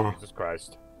down. Jesus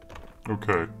Christ.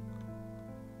 Okay.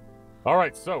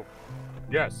 Alright, so.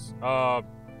 Yes.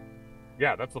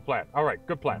 Yeah, that's the plan. Alright,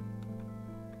 good plan.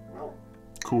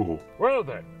 Cool. Well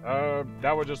then,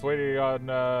 now we're just waiting on,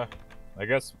 I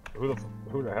guess, who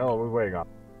the hell are we waiting on?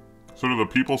 So do the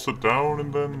people sit down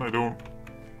and then I don't...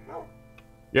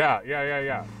 Yeah.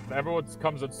 Everyone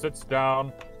comes and sits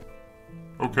down.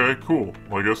 Okay, cool.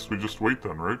 Well, I guess we just wait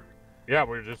then, right? Yeah,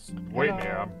 we're just waiting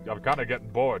here. I'm kind of getting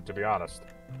bored, to be honest.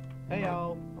 Hey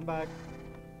y'all, I'm back.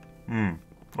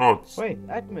 Oh, it's... Wait,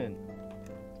 Edmund.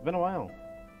 It's been a while.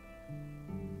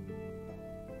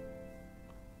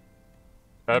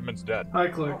 Edmund's dead. Hi,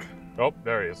 Click. Oh,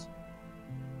 there he is.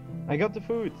 I got the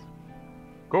food.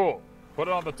 Cool. Put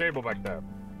it on the table back there.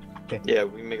 Yeah,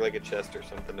 we can make like a chest or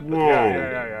something to put Whoa.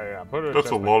 Yeah. Put it.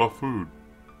 That's a lot of food.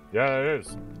 Yeah, it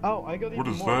is. Oh, I got What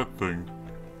even is more. that thing?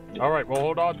 Alright, well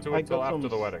hold on to it until after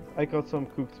the wedding. I got some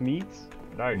cooked meats.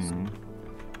 Nice.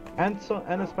 And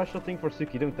a special thing for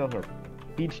Suki, don't tell her.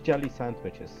 Peach jelly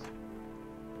sandwiches.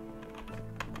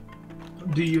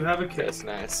 Do you have a cake? That's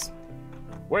nice.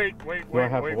 Wait. Do I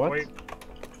have what?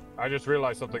 I just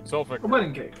realized something. Sulfic. A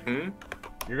wedding cake. Hmm?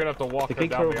 You're gonna have to walk The her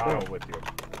cakes down are the over aisle there. with you.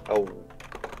 Oh.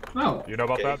 No. You know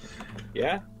about that?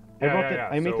 Yeah?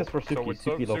 I made this for Suki. So when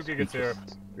Suki loves Suki gets here,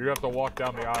 peaches. you have to walk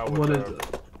down the aisle with What her, is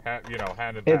it? hand in It's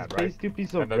hand, right? basically a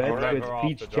piece of And then you bread let with her off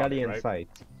peach the job, jelly right? inside.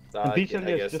 And peach jelly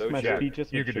I is guess just so, mashed sure.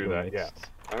 peaches You with can do sugar that, yeah. mixed.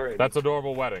 Alright. That's a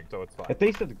normal wedding, so it's fine. It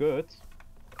tasted good.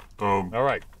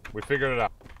 Alright, we figured it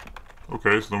out.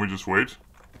 Okay, so then we just wait.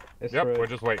 Yep, we're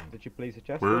just waiting. Did you place a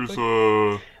chest? Where's,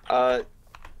 No,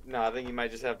 I think you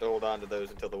might just have to hold on to those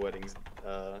until the wedding's,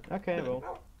 Okay,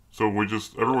 well. So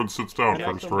everyone sits down Can I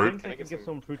have first, some right? drinks? I can get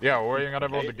some fruit. Yeah, we're waiting on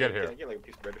everyone to get Can I here. get like a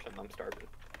piece of bread or something? I'm starving.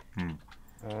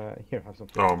 Here, have some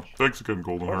fruit. Thanks again,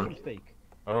 Golden Or Heart. some steak.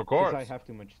 Of course. Because I have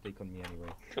too much steak on me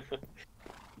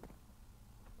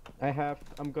anyway.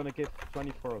 I'm gonna give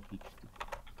 24 of each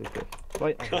to give.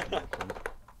 Wait, I have enough one.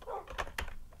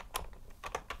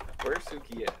 Where's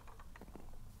Suki at?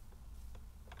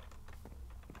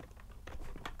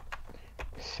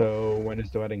 So, when is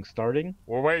the wedding starting?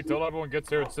 We'll wait till everyone gets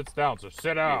here and sits down, so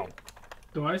sit down.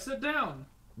 Do I sit down?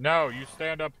 No, you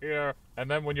stand up here, and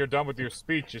then when you're done with your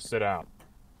speech, you sit down.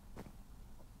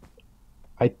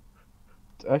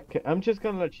 Okay, I'm just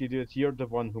gonna let you do it. You're the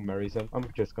one who marries him. I'm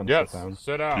just gonna Yes, sit down.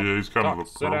 sit down. Yeah, he's kind of a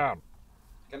Sit pro. down.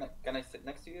 Can I sit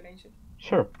next to you, Ancient?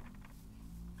 Sure.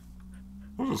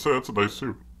 I was gonna say, that's a nice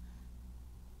suit.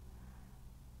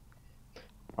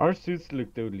 Our suits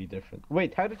look totally different.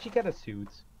 Wait, how did she get a suit?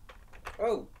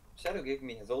 Oh, Shadow gave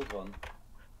me his old one.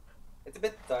 It's a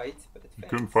bit tight, but it You fits.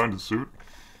 couldn't find a suit?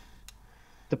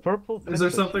 The purple. Is there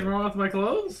fits something you. wrong with my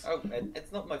clothes? Oh,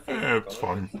 it's not my favorite Yeah, it's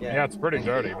color. fine. Yeah, it's pretty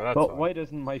dirty, but that's But fine. why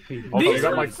doesn't my favorite? Although you These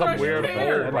got are like some fresh weird hair. hole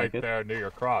I right like it. there near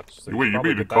your crotch. So Wait, you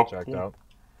probably made a get that couple? checked out.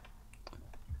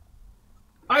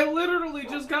 I literally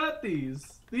just got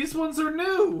these. These ones are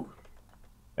new.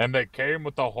 And they came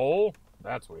with the hole?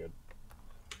 That's weird.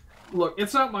 Look,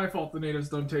 it's not my fault the natives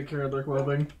don't take care of their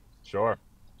clothing. Sure.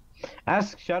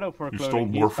 Ask Shadow for You clothing. stole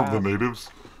more He's from the fast. natives?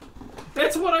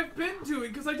 That's what I've been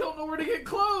doing, because I don't know where to get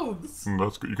clothes!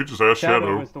 That's good. You could just ask Shadow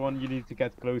Shadow. is the one you need to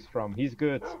get clothes from. He's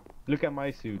good. Look at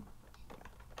my suit.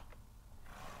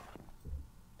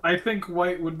 I think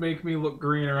white would make me look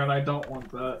greener, and I don't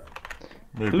want that.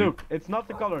 Maybe. Look, it's not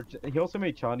the color. He also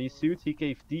made Johnny's suit. He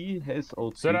gave D his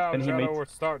old Sit suit, down, and he Shadow, made we're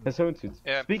starting. his own suit.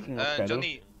 Yeah. Speaking of Shadow,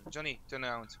 Johnny, turn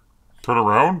around. Turn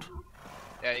around?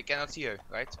 Yeah, you cannot see her,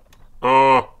 right?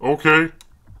 Okay.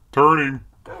 Turning.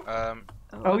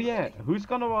 oh yeah, who's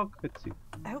gonna walk with you?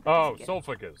 I hope Oh, it doesn't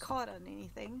Sulfik get is. caught on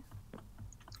anything.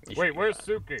 Wait, where's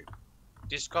Suki?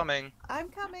 She's coming. I'm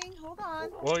coming. Hold on.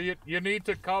 Well, you need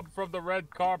to come from the red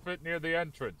carpet near the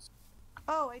entrance.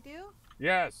 Oh, I do?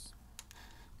 Yes.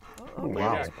 Oh, Oh, okay.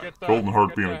 wow. Yeah, get the, Golden Heart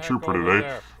get being the a heck trooper over today.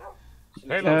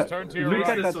 there. Halos, turn to your look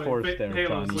right. at that horse there,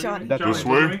 Halos, Johnny. look at me. This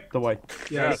Johnny, way? The white.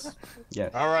 Yes.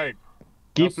 Yes. All right.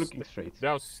 Keep Now looking straight.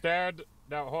 Now stand.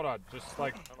 Now hold on. Just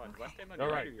like. All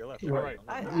right. All right.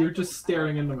 You're just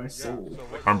staring into my Yeah. soul. So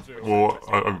what you do? Well,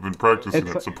 I've been practicing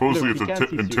It's it. Supposedly look, it's you an can't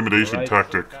see intimidation Suki, right?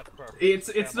 tactic. That's perfect.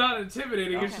 It's not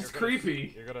intimidating, it's Now just you're gonna-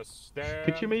 creepy. You're gonna stand.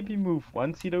 Could you maybe move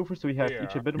one seat over so we have Yeah.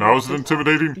 each a bit Now more is it space?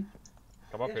 intimidating?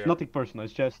 Come up here. Nothing personal,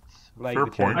 it's just like Fair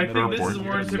the chair point, I in the think middle. this is point.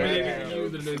 more intimidating Yeah. to you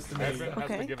than it is to me. Edmund has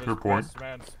to Okay. give his Fair point. best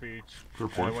man speech. Fair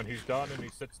And point. when he's done and he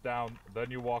sits down, then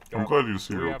you walk I'm up. glad you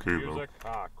see We you're have okay, though. music.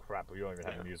 Ah, crap. We don't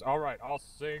even have music. All right, I'll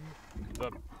sing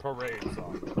the parade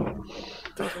song.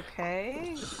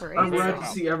 Okay. Great. I'm glad to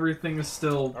see everything is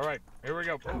still All right, here we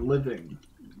go. living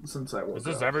since I woke Is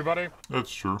this up. everybody? That's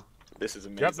true. This is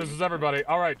amazing. Yep, this is everybody.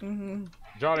 All right, Mm-hmm.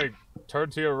 Johnny, turn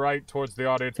to your right towards the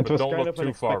audience, It but was don't kind look of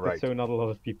too far unexpected, right. so not a lot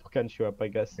of people can show up, I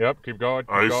guess. Yep, keep going.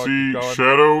 Keep I going, see keep going.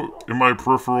 shadow in my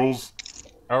peripherals.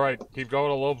 All right, keep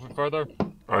going a little bit further.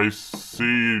 I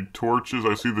see torches.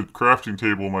 I see the crafting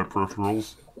table in my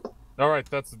peripherals. All right,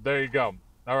 there you go.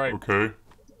 All right, Okay.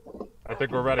 I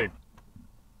think we're ready.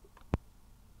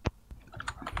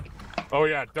 Oh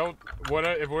yeah,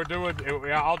 if we're doing,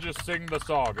 yeah, I'll just sing the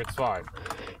song. It's fine.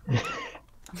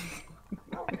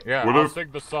 Yeah, What I'll if- sing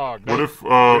the song. What if,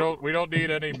 We don't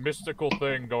need any mystical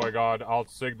thing going on. I'll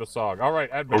sing the song. All right,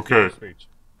 Edmund, give Okay. your speech.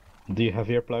 Do you have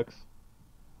earplugs?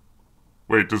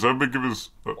 wait, does Edmund give his...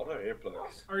 What are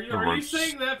earplugs? Are you Everyone's-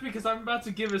 saying that because I'm about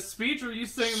to give a speech, or are you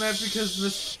saying that because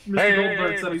Mr. Hey,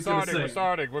 Goldberg hey, said we're he's gonna starting. We're sing?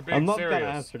 starting. We're being I'm not serious.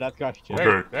 gonna answer that question. Hey,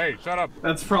 Okay. hey, shut up.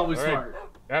 That's probably All right. smart.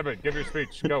 Edmund, give your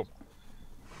speech. Go.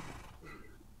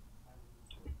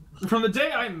 From the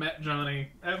day I met Johnny,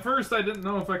 at first I didn't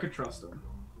know if I could trust him.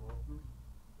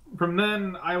 From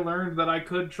then, I learned that I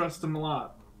could trust him a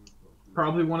lot.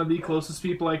 Probably one of the closest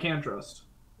people I can trust.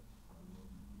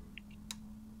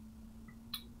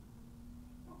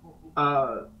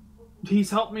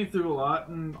 He's helped me through a lot,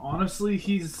 and honestly,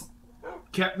 he's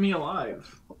kept me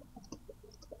alive.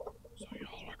 So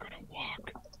y'all are gonna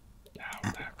walk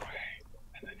down that way,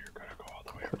 and then you're gonna go all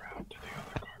the way around to the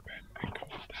other carpet and come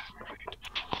up that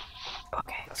way.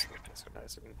 Okay. That's good. That's good.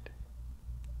 That's good.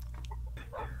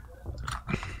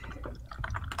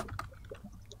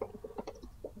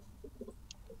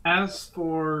 As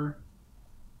for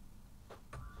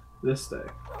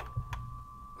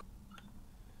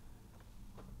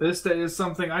this day is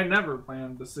something I never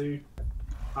planned to see.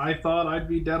 I thought I'd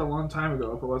be dead a long time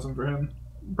ago if it wasn't for him.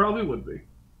 Probably would be.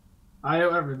 I owe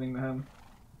everything to him.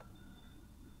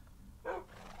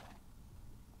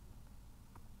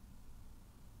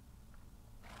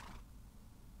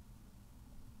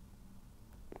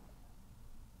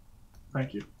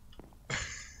 Thank you.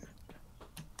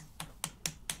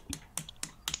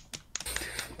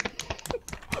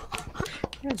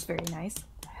 That's very nice.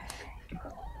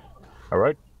 All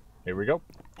right, here we go.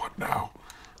 What now?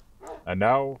 And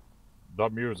now, the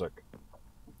music.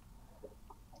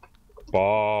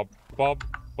 Bop, bop,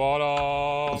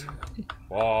 ba-dum.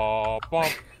 Bop,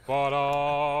 bop,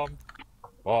 ba-dum.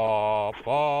 Bop,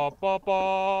 bop, bop,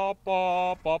 bop,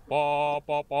 bop, bop, bop,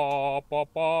 bop, bop,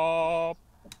 bop, bop.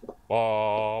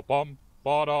 Bop, bum,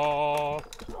 ba-da.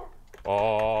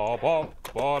 Bop,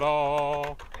 bop,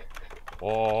 ba-da.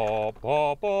 Bop,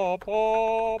 bop, bop,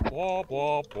 bop, bop,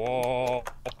 bop, bop,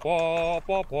 bop,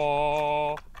 bop,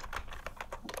 bop.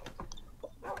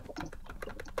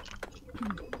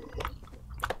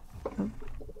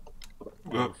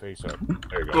 Face up.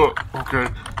 There you go. Okay.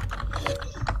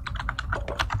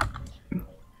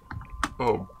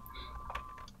 Oh,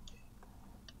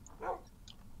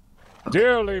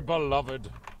 Dearly beloved,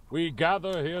 we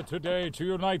gather here today to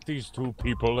unite these two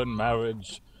people in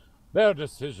marriage. Their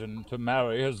decision to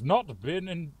marry has not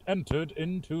been entered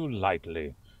into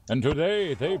lightly. and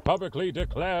today they publicly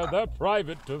declare their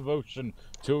private devotion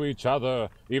to each other,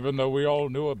 even though we all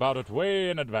knew about it way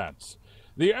in advance.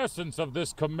 The essence of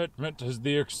this commitment is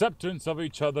the acceptance of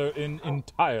each other in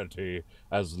entirety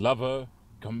as lover,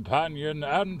 companion,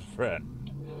 and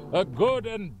friend. A good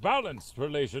and balanced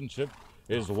relationship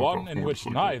is one in which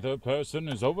neither person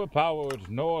is overpowered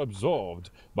nor absorbed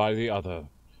by the other.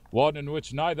 One in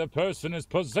which neither person is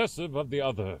possessive of the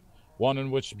other. One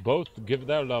in which both give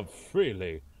their love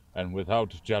freely and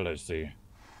without jealousy.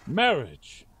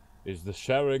 Marriage is the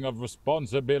sharing of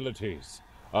responsibilities,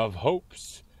 of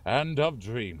hopes, and of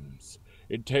dreams.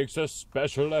 It takes a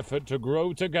special effort to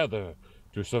grow together,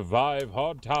 to survive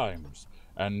hard times,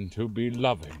 and to be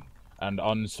loving and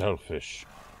unselfish.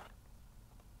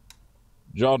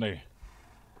 Johnny,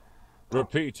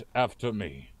 repeat after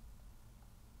me.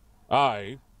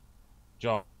 I,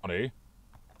 Johnny.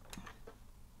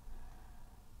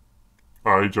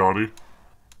 I, Johnny.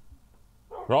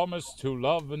 Promise to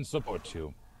love and support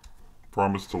you.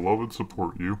 Promise to love and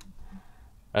support you.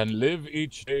 And live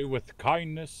each day with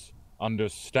kindness,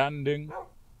 understanding.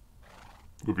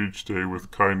 Live each day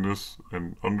with kindness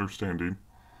and understanding.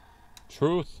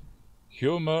 Truth,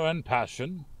 humor, and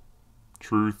passion.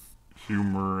 Truth,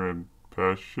 humor, and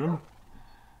passion.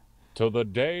 Till the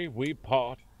day we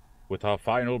part with our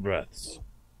final breaths.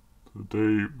 The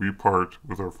day we part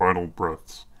with our final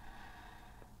breaths.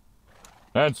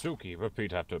 And Suki,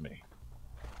 repeat after me.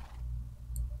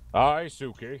 I,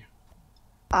 Suki.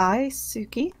 I,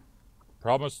 Suki.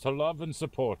 Promise to love and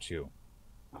support you.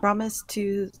 Promise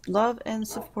to love and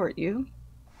support you.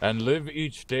 And live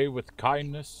each day with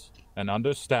kindness and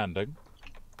understanding.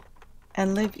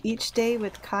 And live each day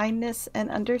with kindness and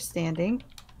understanding.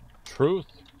 Truth,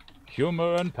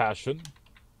 humor, and passion.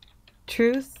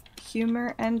 Truth,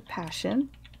 humor, and passion.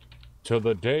 Till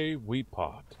the day we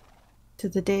part. To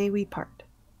the day we part.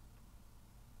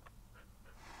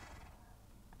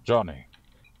 Johnny,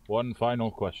 one final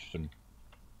question.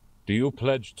 Do you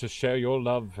pledge to share your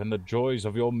love and the joys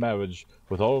of your marriage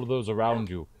with all those around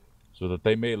you, so that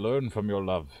they may learn from your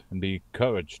love and be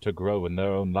encouraged to grow in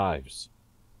their own lives?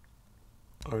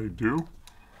 I do.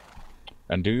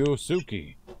 And do you,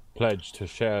 Suki, pledge to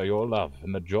share your love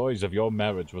and the joys of your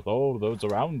marriage with all those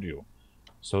around you,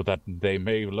 so that they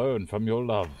may learn from your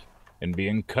love and be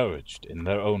encouraged in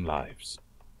their own lives?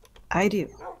 I do.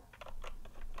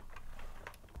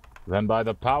 Then by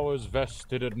the powers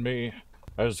vested in me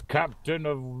as captain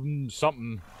of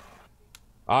something,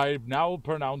 I now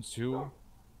pronounce you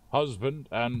husband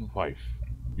and wife.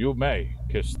 You may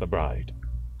kiss the bride.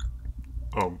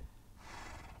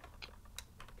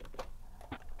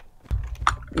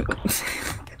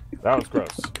 That was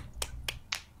gross.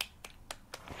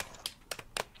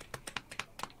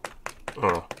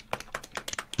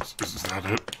 Is that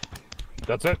it?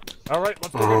 That's it. All right,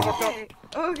 let's go get hooked up.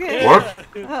 Okay. What?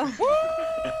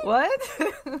 What?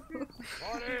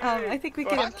 I think we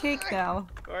can have cake now.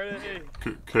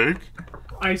 Cake?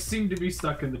 I seem to be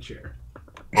stuck in the chair.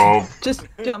 Just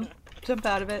jump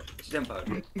out of it. Jump out.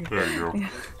 There you go.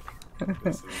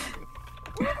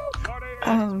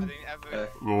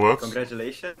 Well,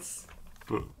 Congratulations.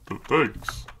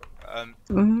 Thanks.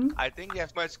 I think you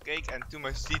have much cake and too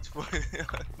much seeds for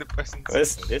the presents.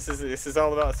 This is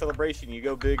all about celebration. You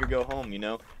go big or go home, you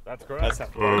know. That's correct.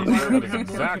 That's that is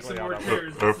exactly how that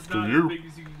Chairs. works. This is After not you. as big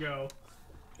as you can go.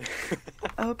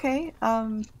 Okay.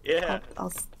 Yeah.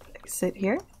 I'll sit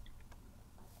here.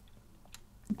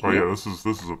 Oh yeah, this is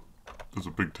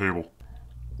a big table.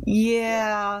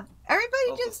 Yeah. Everybody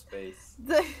Also just space.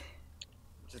 the.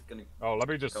 Just gonna. Oh, let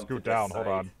me just come scoot to this down. Hold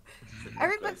side. on.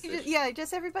 Everybody just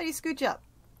just everybody scooch up.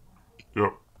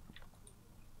 Yep.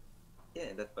 Yeah,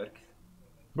 that works.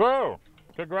 Whoa!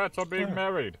 Congrats on being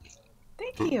married.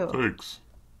 Thank you. Thanks.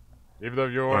 Even though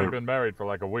you've only been married for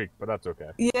like a week, but that's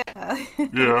okay. Yeah.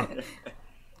 Yeah.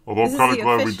 Although This I'm is kind the of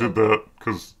glad official- we did that,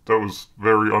 because that was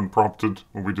very unprompted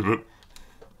when we did it.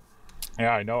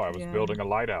 Yeah, I know. I was Yeah. building a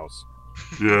lighthouse.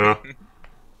 Yeah.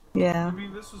 Yeah. I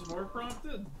mean, this was more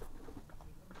prompted.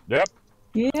 Yep.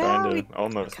 Yeah. Kinda, We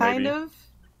almost, kind maybe. of.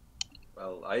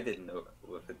 Well, I didn't know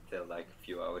of it till like a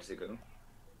few hours ago.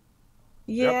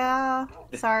 Yeah.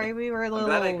 Sorry, we were a I'm little.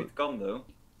 glad I could come though.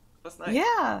 It was nice.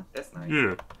 Yeah. That's nice.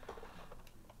 Yeah.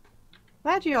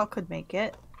 Glad you all could make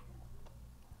it.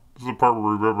 This is the part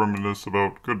where we reminisce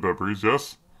about good memories,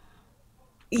 yes?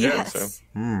 Yeah, Yes.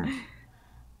 so.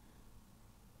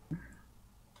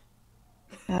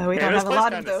 We don't have a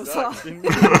lot of those. Huh?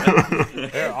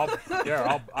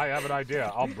 Here, I have an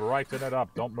idea. I'll brighten it up.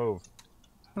 Don't move.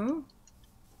 Hmm?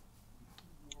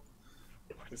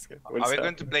 Are we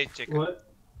going to play chicken? What?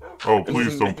 Oh,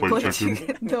 please don't play Play chicken.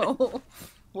 chicken. No.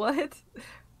 What?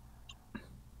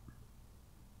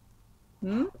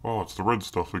 Hmm? Oh, it's the red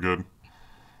stuff again.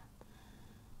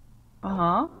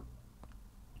 Uh-huh.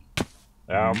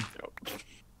 Yeah,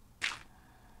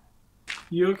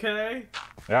 You okay?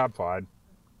 yeah, I'm fine.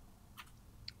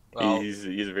 Well, He's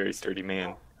a very sturdy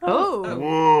man. Oh.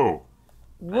 Whoa!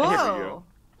 Whoa. Here we go.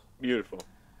 Beautiful.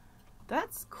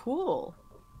 That's cool.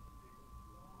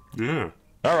 Yeah.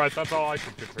 All right, that's all I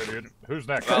can contribute. Who's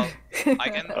next? well, I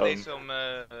can play some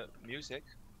music.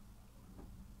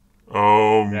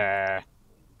 Yeah.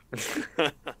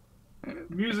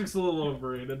 Music's a little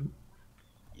overrated.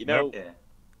 You know, Yeah.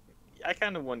 I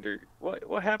kind of wonder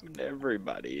what happened to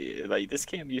everybody. Like this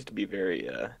camp used to be very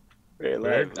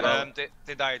lively.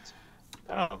 They died.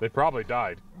 Oh, They probably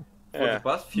died. For the yeah.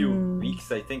 past few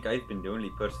weeks, I think I've been the only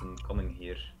person coming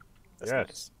here. That's Yes.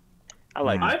 nice. I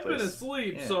like this I've been place.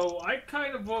 asleep, Yeah. so I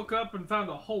kind of woke up and found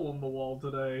a hole in the wall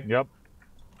today. Yep.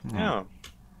 Oh,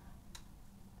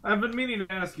 I've been meaning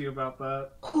to ask you about that.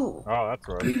 Cool. Oh, that's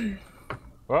right.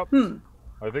 Well,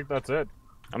 I think that's it.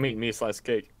 I'm eating me a slice of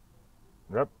cake.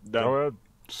 Yep. Done. Go ahead.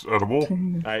 It's edible.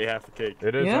 I ate half a cake.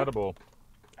 It is Yeah. edible.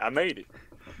 I made it.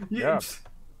 Yeah.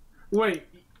 Wait.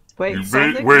 Wait, You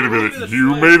something? made, wait a Only minute, the you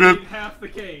slice made it? ate half the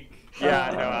cake. Yeah,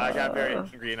 I know. I got very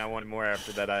angry and I wanted more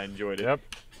after that. I enjoyed it. Yep.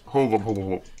 Hold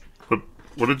on. But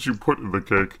what did you put in the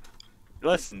cake?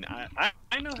 Listen,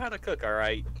 I know how to cook,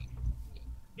 alright?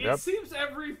 It Yep. seems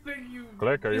everything you...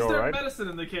 Click, are Is you there alright? medicine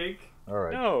in the cake? All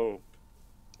right. No.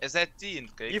 Is that tea in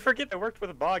the cake? You forget I worked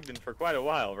with Bogdan for quite a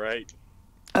while, right?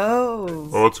 Oh.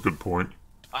 Oh, that's a good point.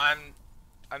 I'm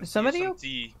Somebody seeing o- some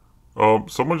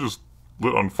tea. Someone just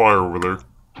lit on fire over there.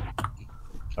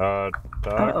 Uh-oh.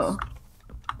 Tux.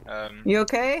 You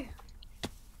okay?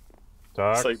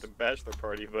 Tux. It's like the bachelor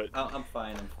party, but... I'm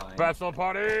fine, I'm fine. Bachelor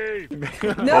party!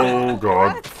 Oh,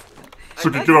 God. What? So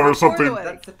That's get over before something. the wedding.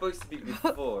 That's supposed to be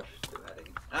before the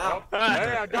wedding. Oh,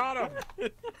 hey, I got him!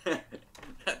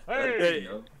 Hey!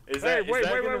 Is Hey, that, wait, is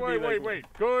that gonna be like... wait.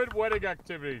 Good wedding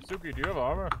activity. Suki, do you have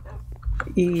armor?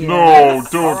 Yes. No,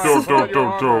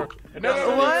 don't.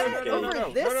 What?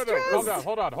 Over this dress?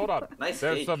 Hold on. Nice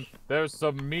There's cake.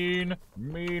 some mean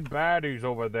baddies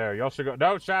over there. Y'all should go.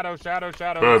 No, shadow. It's for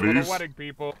the Baddies? wedding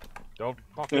people. Don't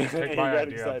fucking take my You got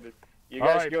idea. excited. You All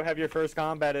guys right. should go have your first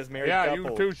combat as married Yeah,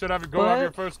 couple. you two should have go have What?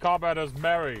 your first combat as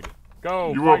married.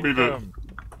 Go. You want fight me to- them.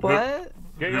 What?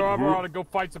 Get your armor on and go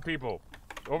fight some people.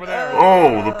 Over there.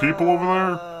 Oh, the people over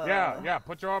there? Yeah.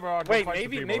 Put your armor on. Go Wait, fight some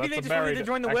maybe people. they That's a just wanted to married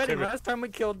join the wedding. activity. Last time we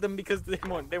killed them because they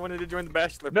wanted to join the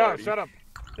bachelor No, party. shut up.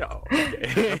 No,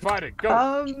 okay. They're fighting.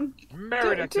 Go.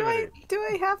 Marriage do activity.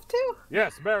 I have to?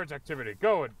 Yes, marriage activity.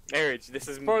 Go and. Marriage. This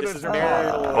is Further this is than-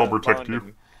 marital. I'll protect you.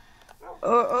 bonding.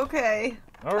 Oh, okay.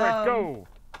 All right, Um, go.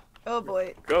 Oh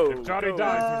boy. Go. If Johnny go.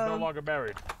 dies, he's no longer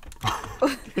married.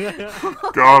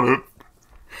 Got it.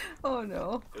 Oh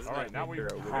no. This is All right, not now we hero.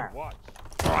 watch.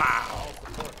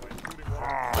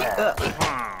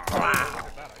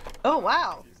 Oh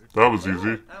wow. That was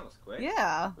easy. That was quick.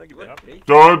 Yeah. Look at What that. cake?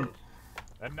 Done.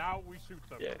 And now we shoot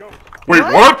them. Yeah. Go. Wait,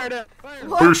 What?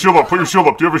 what? Put your shield up. Do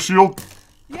you have a shield?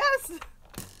 Yes.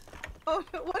 Oh,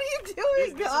 what are you This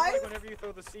doing, is guys? like whenever you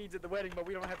throw the seeds at the wedding, but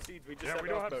we don't have seeds. We just Yeah, have we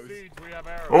don't have crossbows. seeds. We have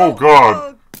arrows. Oh,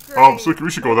 God. great. Suki, we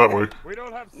should go that way. We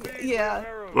don't have seeds. Yeah. We have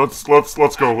arrows.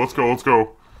 Let's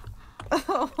go.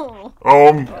 Oh.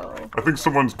 I think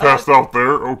someone's passed out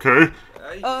there. Okay.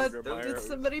 Did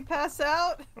somebody pass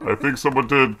out? I think someone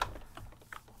did. You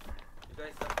guys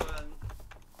have fun.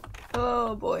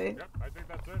 Oh boy. Yep, I think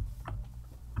that's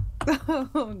it.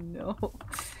 Oh no.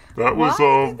 That was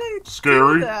Why did they do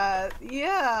scary. that?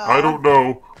 Yeah. I don't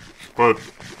know, but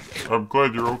I'm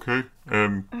glad you're okay,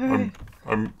 and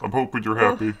I'm hoping you're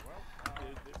happy.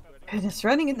 Goodness,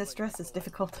 running in this dress is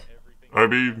difficult. I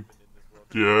mean,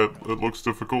 yeah, it looks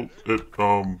difficult.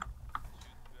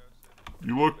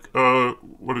 You look,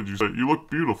 what did you say? You look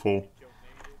beautiful.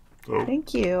 So,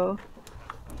 Thank you.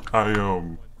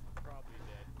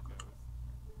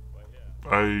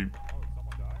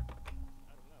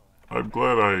 I'm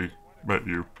glad I met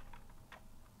you.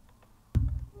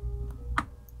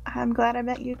 I'm glad I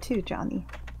met you too, Johnny.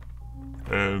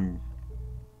 And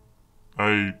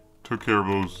I took care of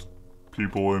those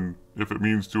people, and if it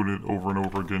means doing it over and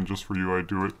over again just for you, I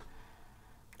do it.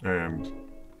 And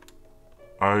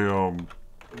I'm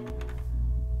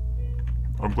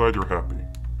glad you're happy.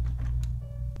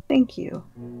 Thank you.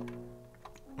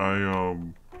 I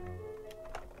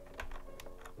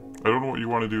don't know what you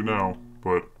want to do now,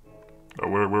 but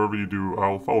wherever you do,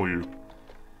 I'll follow you.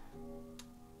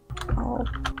 Oh,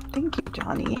 thank you,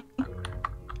 Johnny.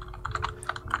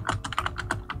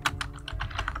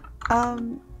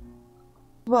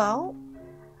 Well,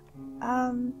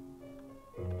 I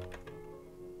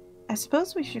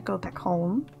suppose we should go back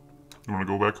home. You want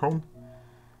to go back home?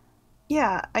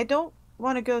 Yeah, I don't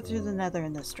want to go through the Nether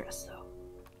in this dress, though.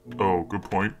 Oh, good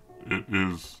point. It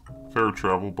is fair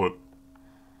travel, but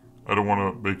I don't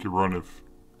want to make you run if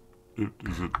it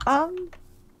is it.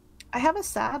 I have a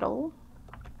saddle.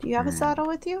 Do you have a saddle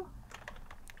with you?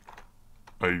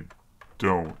 I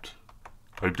don't.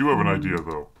 I do have an idea,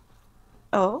 though.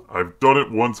 Oh? I've done it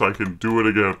once, I can do it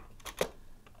again.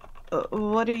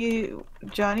 What are you...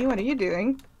 Johnny, what are you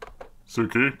doing?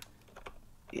 Suki?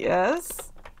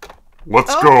 Yes?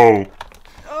 Let's go!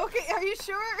 Okay, are you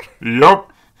sure? Yep!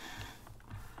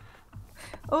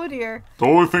 Oh dear. The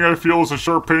only thing I feel is a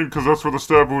sharp pain because that's where the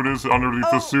stab wound is underneath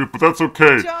the suit, but that's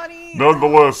okay. Johnny!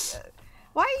 Nonetheless.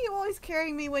 Why are you always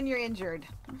carrying me when you're injured?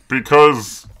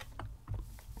 Because...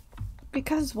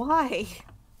 Because why?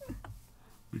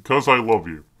 Because I love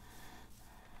you.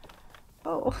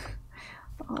 Oh.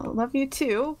 I love you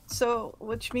too. So,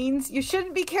 which means you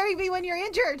shouldn't be carrying me when you're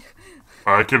injured.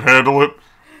 I can handle it.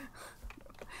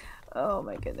 Oh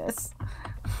my goodness.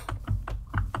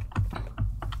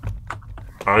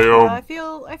 I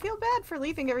feel bad for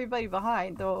leaving everybody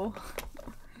behind, though.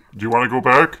 Do you want to go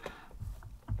back?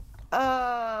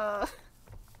 I'm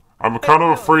kind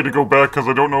of afraid to go back because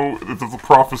I don't know if the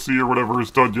prophecy or whatever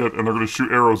is done yet, and they're going to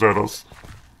shoot arrows at us.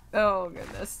 Oh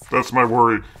goodness. That's my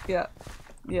worry. Yeah.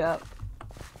 Yeah.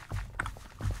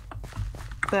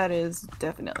 That is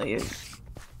definitely.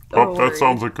 Oh, that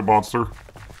sounds like a monster.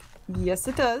 Yes,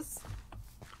 it does.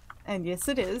 And yes,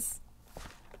 it is.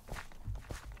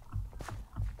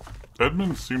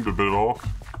 Edmund seemed a bit off.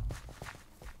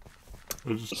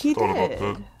 I just thought about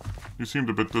that. He seemed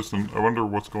a bit distant. I wonder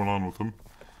what's going on with him.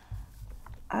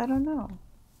 I don't know.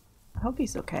 I hope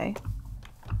he's okay.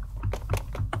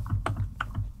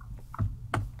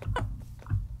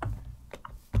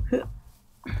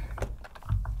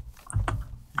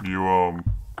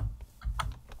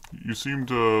 You seemed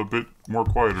a bit more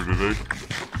quieter today.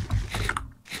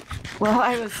 Well,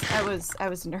 I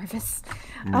was nervous.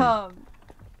 Now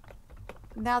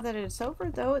that it's over,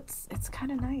 though, it's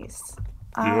kind of nice.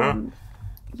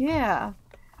 Yeah.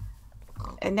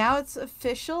 And now it's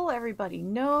official. Everybody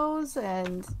knows,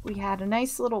 and we had a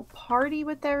nice little party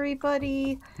with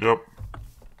everybody. Yep.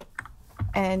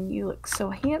 And you look so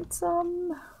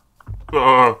handsome.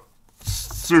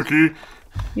 Suki.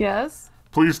 Yes.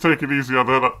 Please take it easy on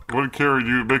that. When carrying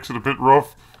you, it makes it a bit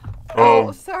rough.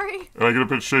 Oh, sorry. And I get a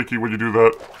bit shaky when you do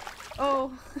that.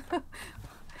 Oh.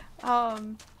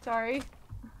 Sorry.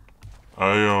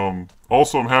 I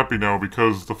also am happy now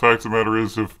because the fact of the matter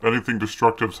is if anything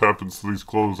destructive happens to these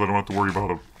clothes, I don't have to worry about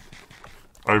them.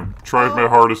 I've tried my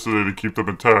hardest today to keep them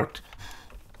intact.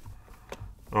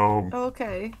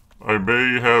 Okay. I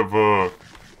may have,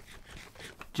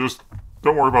 just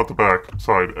don't worry about the back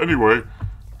side. Anyway.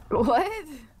 What?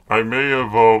 I may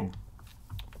have,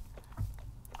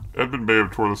 Edmund may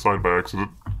have torn the side by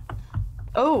accident.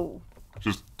 Oh.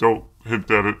 Just don't hint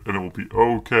at it and it will be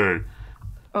okay.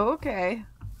 Okay.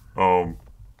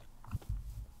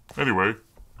 Anyway.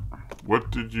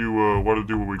 What did you, want to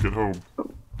do when we get home?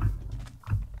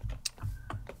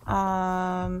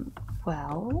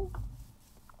 Well...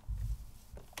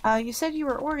 you said you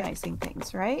were organizing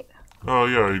things, right? Yeah,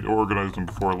 I organized them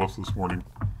before I left this morning.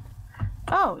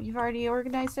 Oh, you've already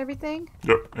organized everything?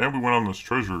 Yep, and we went on this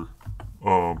treasure,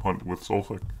 hunt with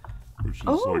Sulfic. Which is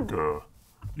like,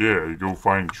 yeah, you go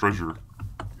find treasure.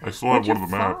 I still have one of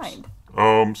the maps.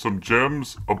 Some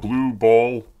gems, a blue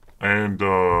ball, and,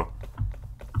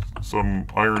 some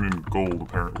iron and gold,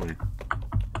 apparently.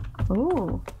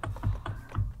 Ooh.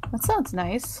 That sounds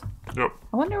nice. Yep.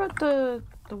 I wonder what the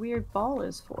weird ball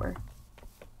is for.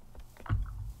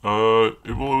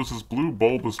 It was this blue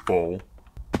bulbous ball.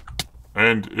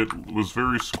 And it was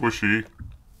very squishy.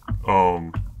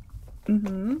 Kind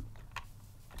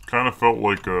of felt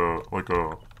like a,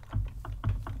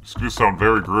 it's gonna sound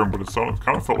very grim, but it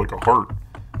kind of felt like a heart.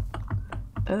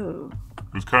 Oh.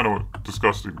 It was kind of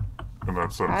disgusting in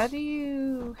that sense. How do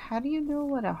you know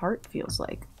what a heart feels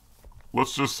like?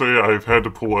 Let's just say I've had to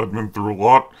pull Edmund through a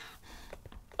lot.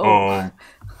 Oh.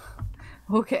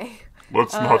 Okay.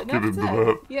 Let's not get into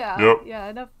that. Yeah. Yep. Yeah.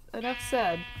 Enough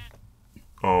said.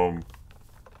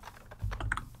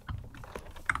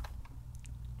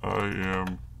 I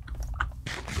am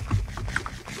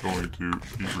going to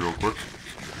eat real quick.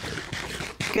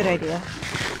 Good idea.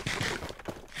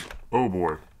 Oh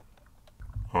boy.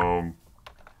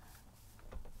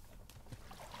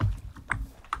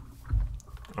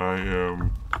 I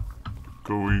am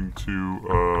going to,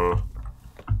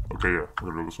 okay, yeah,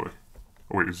 we're gonna go this way.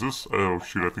 Oh wait, is this? Oh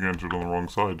shoot, I think I entered on the wrong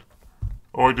side.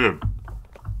 Oh, I did.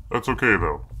 That's okay,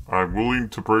 though. I'm willing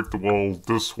to break the wall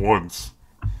this once.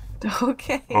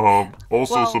 Okay. Also,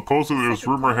 Well, supposedly there's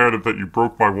second rumor had it that you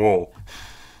broke my wall.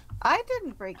 I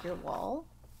didn't break your wall.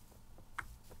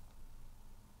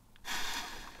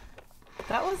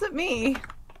 That wasn't me.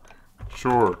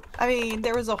 Sure. I mean,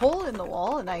 there was a hole in the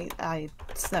wall, and I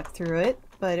snuck through it,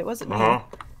 but it wasn't me.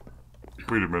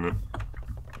 Wait a minute.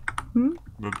 Hmm?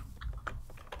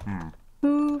 Hmm.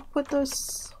 Who put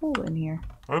this hole in here?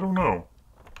 I don't know.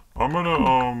 I'm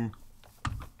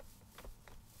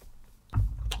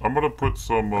gonna put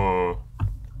some I'm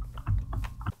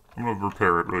gonna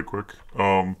repair it really quick.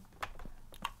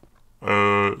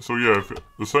 So yeah,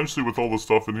 essentially with all the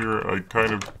stuff in here, I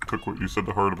kind of took what you said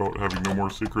to heart about having no more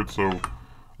secrets, so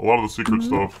a lot of the secret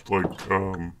stuff, like,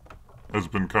 has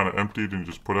been kind of emptied and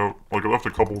just put out. Like, I left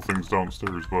a couple of things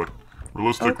downstairs, but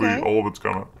realistically, all of it's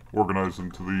kind of organized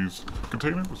into these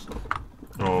containers.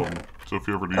 So if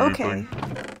you ever need anything,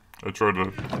 I tried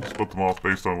to split them off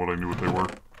based on what I knew what they were.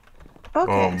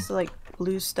 Okay, so like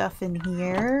blue stuff in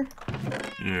here.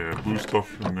 Yeah, blue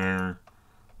stuff in there.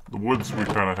 The woods we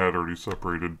kind of had already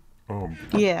separated.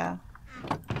 Yeah.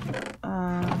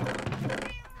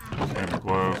 Stained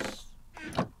glass.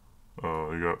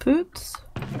 You got Foods?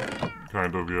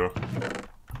 kind of, yeah.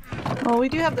 Well, we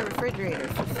do have the refrigerator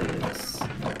for foods.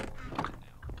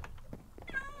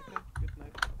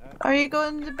 Are you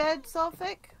going to bed,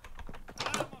 Sulfic?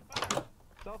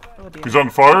 Oh, dear. He's on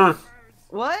fire?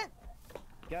 What?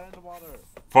 Get in the water.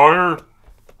 Fire? Okay,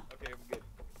 I'm good.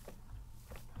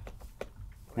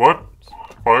 What?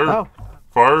 Fire? Oh.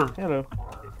 Fire? Hello.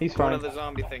 He's One fine. of the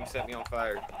zombie things set me on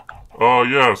fire.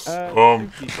 Yes.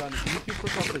 Suki, son, you two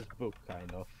forgot this book,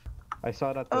 kind of. I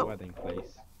saw that at the wedding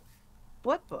place.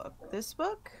 What book? This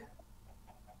book?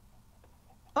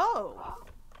 Oh.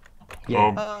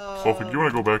 Yeah. Sulfic, you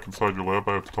want to go back inside your lab?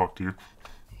 I have to talk to you.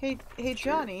 Hey,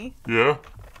 Johnny. Yeah?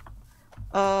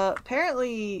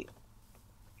 Apparently,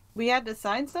 we had to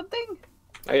sign something?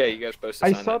 Oh yeah, you guys supposed to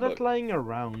I sign saw that that book. lying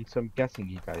around, so I'm guessing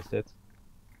you guys did.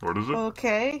 What is it?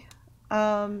 Okay.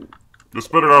 This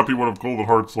better not be one of Golden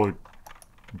Heart's, like,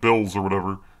 bills or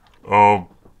whatever. I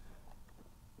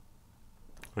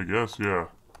guess, yeah.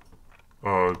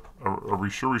 Are we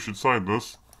sure we should sign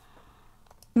this?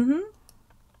 Mm-hmm.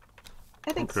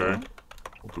 I think Okay. so.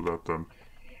 We'll do that then.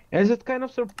 Is it kind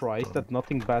of surprised that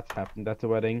nothing bad happened at the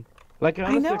wedding? Like, I I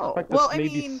honestly know. expected Well, I maybe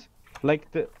mean-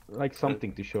 like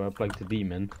something to show up, like the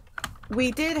demon.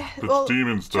 We did. The Well,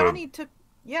 demon's dead. Johnny took.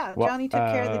 Yeah, Well, Johnny took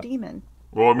care of the demon.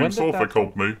 Well, I mean, When did Sulfic that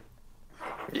helped me.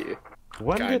 Yeah.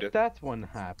 When Kinda. did that one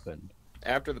happen?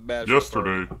 After the bachelor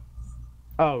Yesterday.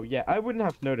 Oh yeah, I wouldn't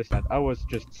have noticed that. I was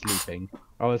just sleeping.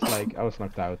 I was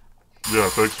knocked out. Yeah,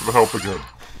 thanks for the help again.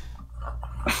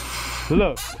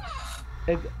 Look,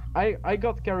 I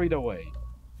got carried away.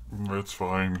 It's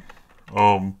fine.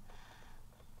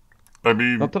 I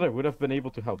mean... Not that I would have been able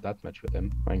to help that much with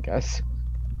him, I guess.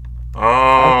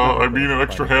 I mean, an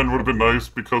extra hand would have been nice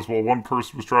because while one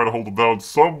person was trying to hold him down,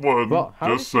 someone, Well,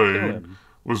 how just did you kill saying, him?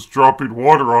 was dropping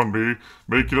water on me,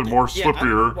 making it more Yeah, I don't know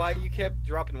slippier. why you kept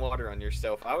dropping water on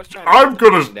yourself. I was trying to I'm put the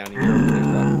gonna- demon down and you were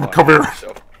dropping water Come on here.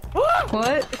 yourself.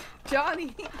 What?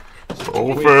 Johnny? Wait,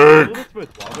 Sulfic! filled it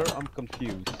with water? I'm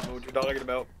confused. Know what you're talking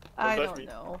about? I touch don't me.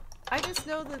 know. I just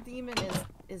know the demon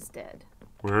is dead.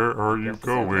 Where are you So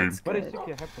going? that's But I good. think I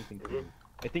have something to do.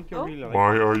 I think you're Oh. really like.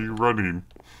 Why are you running?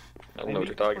 I don't know what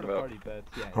you're talking about.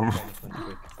 I'm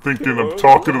thinking of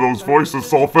talking to those voices,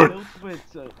 Sulfic.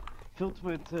 Filled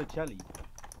with jelly.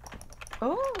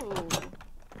 Oh.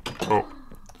 Oh.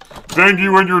 Dang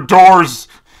you and your doors!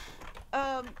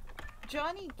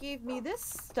 Johnny gave me this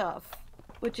stuff,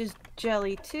 which is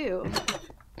jelly too.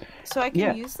 So I can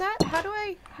Yeah. use that? How do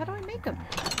I make them?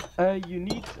 You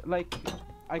need like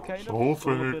I kind of stole a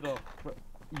Sulfic. bit of.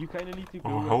 You kind of need to go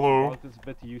Oh, hello. about this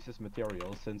bit to use as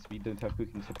materials since we don't have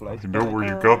cooking supplies. I know but where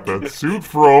you got that suit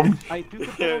from. I took a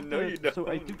bit Yeah, of no, you the, so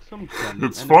I don't. took some jelly.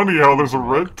 It's and funny I how put there's a it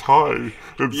red tie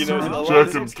and You suit know, and a lot of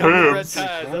jacket things and come with red pants. ties.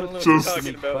 I don't know what Just- you're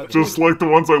talking about. Just like the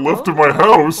ones I left in my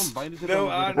house. No,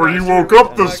 I'm Where not you sure woke what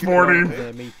up you're this talking about.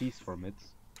 morning. Made these from it.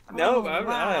 No, Oh,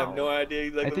 I have no wow. idea I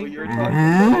exactly think what you're you're talking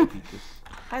Mhm. about.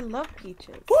 I love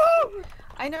peaches.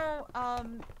 I know,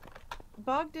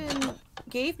 Bogdan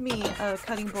gave me a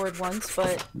cutting board once,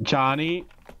 but Johnny.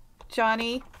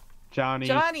 Johnny,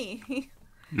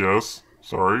 Yes,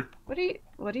 sorry. what are you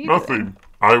doing? Nothing.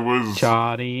 I was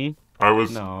Johnny.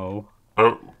 No.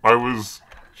 I was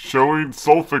showing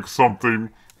Sulfic something.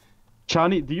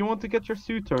 Johnny, do you want to get your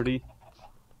suit dirty?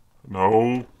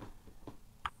 No.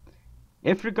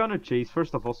 If you're gonna chase,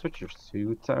 first of all, switch your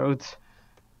suit out.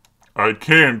 I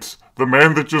can't. The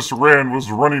man that just ran was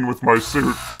running with my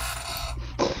suit.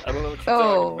 I don't know what you're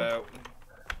talking about.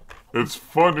 It's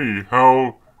funny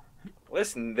how...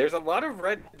 Listen, there's a lot of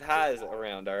red ties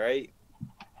around, alright?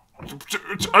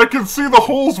 I can see the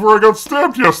holes where I got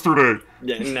stabbed yesterday!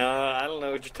 Yeah, no, I don't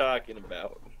know what you're talking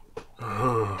about.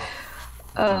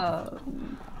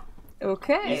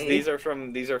 Okay. These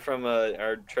are from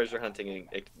our treasure hunting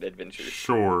adventures.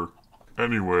 Sure.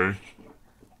 Anyway,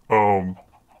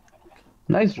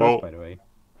 Nice dress, by the way.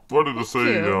 Wanted to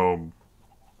say, you.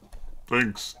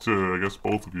 Thanks to, I guess,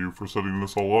 both of you for setting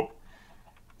this all up.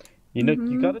 You know,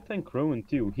 you gotta thank Rowan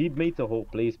too. He made the whole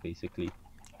place, basically.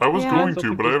 I was Yeah. going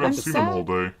to, but I haven't I'm seen him all sad.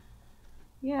 day.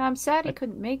 Yeah, I'm sad he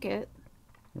couldn't make it.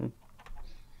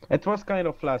 It was kind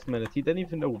of last minute. He didn't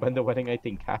even know when the wedding, I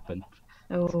think, happened.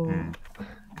 Oh.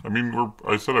 I mean,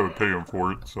 I said I would pay him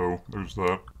for it, so there's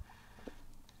that.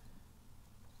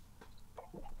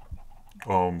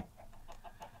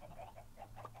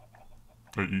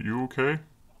 Are you okay?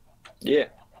 Yeah.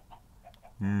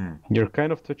 You're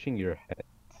kind of touching your head.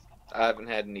 I haven't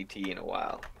had any tea in a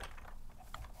while.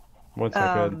 1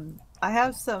 second. I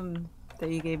have some that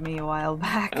you gave me a while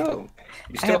back. Oh,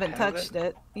 you I still haven't have touched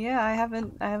it. Yeah, I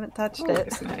haven't touched it.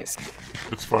 That's nice.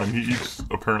 It's fine. He eats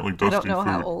apparently I dusty don't know food.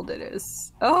 how old it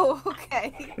is. Oh,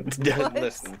 okay. What?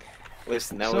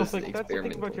 Listen, that So, was like, that's the thing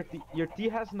experimental. about your tea. Your tea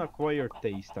has an acquired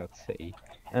taste, I'd say.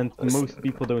 And most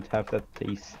people don't have that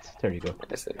taste. There you go.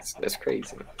 That's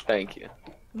crazy. Thank you.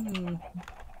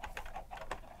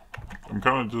 I'm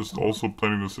kind of just also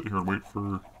planning to sit here and wait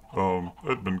for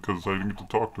Edmund because I didn't get to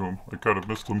talk to him. I kind of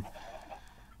missed him.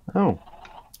 Oh.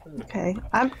 Okay.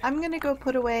 I'm gonna go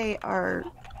put away our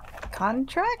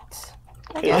contract.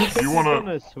 I guess. You wanna- I'm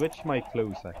gonna switch my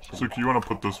clothes, actually. Suki, you want to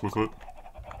put this with it?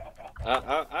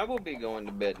 I will be going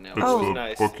to bed now. It's It was the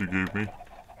nice. book you gave me.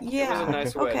 Yeah. It was a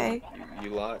nice wedding, Okay. you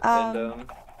lot. Um,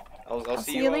 I'll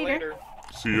see you all later.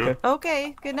 See ya.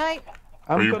 Okay. Good night.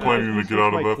 Are you gonna planning to actually get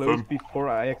out of switch my that clothes then? before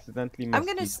I accidentally mess I'm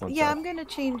gonna. these ones Yeah, up. I'm gonna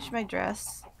change my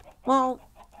dress. Well,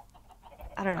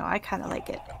 I don't know. I kind of like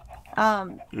it.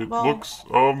 It well, looks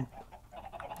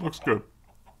good.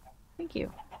 Thank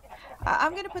you.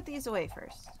 I'm gonna put these away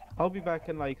first. I'll be back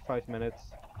in like 5 minutes.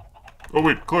 Oh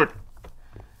wait, click.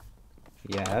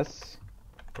 Yes.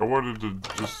 I wanted to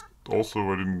just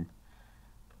also I didn't.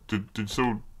 Did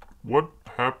so? What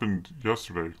happened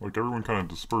yesterday? Like everyone kind of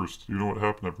dispersed. You know what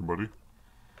happened, everybody?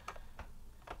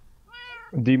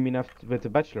 Do you mean after with the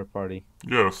bachelor party?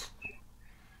 Yes.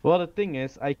 Well, the thing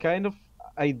is, I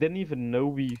didn't even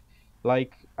know the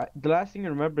last thing I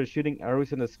remember is shooting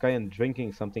arrows in the sky and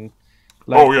drinking something.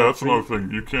 Oh yeah, that's another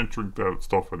thing. You can't drink that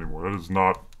stuff anymore. That is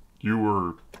not. You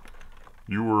were.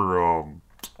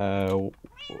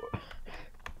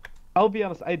 I'll be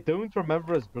honest, I don't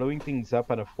remember us blowing things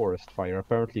up in a forest fire.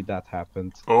 Apparently that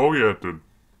happened. Oh yeah, it did.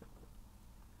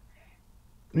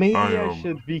 Maybe I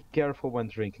should be careful when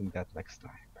drinking that next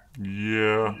time.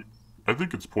 Yeah, I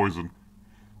think it's poison.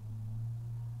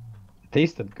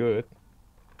 Tasted good.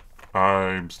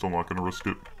 I'm still not gonna risk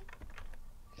it.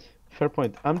 Fair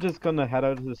point. I'm just gonna head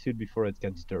out of the suit before it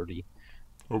gets dirty.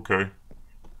 Okay.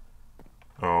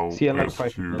 I'll See you in like ask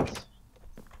 5 you- minutes.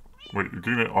 Wait, you're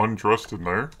getting undressed in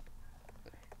there?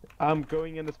 I'm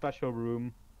going in the special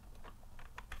room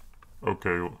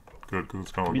Okay, well, good, because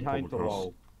it's kind of like behind a the public house.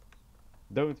 wall.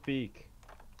 Don't speak.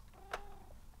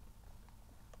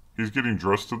 He's getting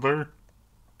dressed in there?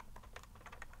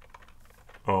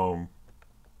 Well,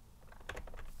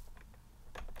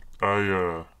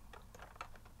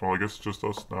 I guess it's just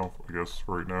us now, I guess,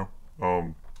 right now.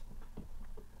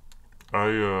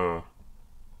 I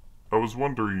was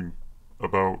wondering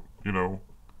about, you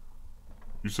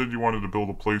said you wanted to build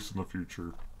a place in the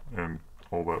future, and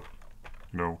all that,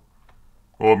 Well,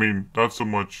 I mean, not so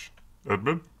much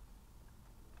Edmund?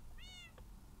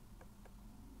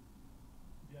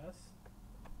 Yes.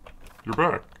 You're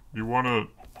back. You want to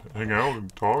hang out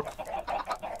and talk?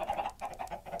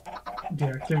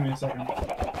 Yeah, give me a second.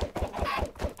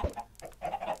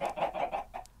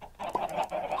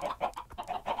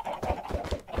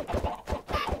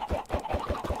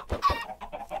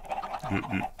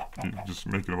 You just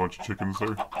making a bunch of chickens there?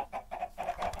 There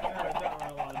are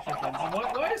a lot of chickens.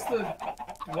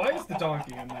 Why is the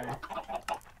donkey in there?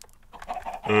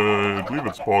 I believe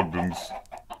it's Bogdan's.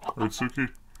 Right, Suki?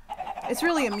 It's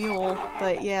really a mule,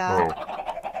 but yeah.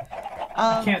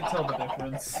 I can't tell the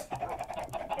difference.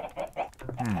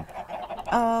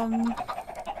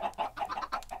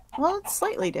 Well, it's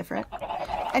slightly different.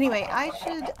 Anyway, I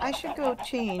should go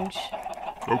change.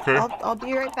 Okay. I'll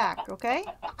be right back, okay?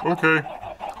 Okay.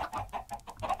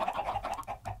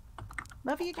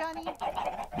 Love you, Johnny.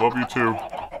 Love you too.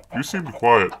 You seem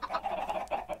quiet.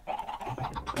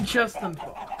 Just in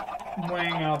thought.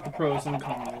 Weighing out the pros and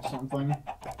cons or something.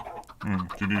 Do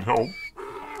you need help?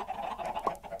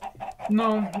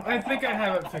 No, I think I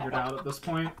have it figured out at this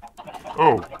point.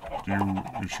 Oh,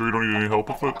 you sure you don't need any help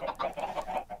with it?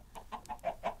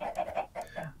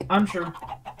 I'm sure.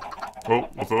 Well,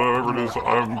 with whatever it is,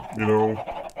 you know,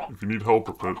 if you need help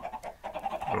with it,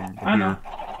 I'm I know.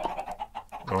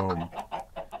 here.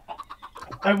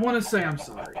 I want to say I'm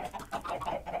sorry.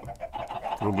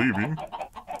 For leaving?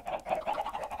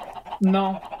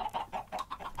 No.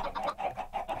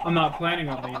 I'm not planning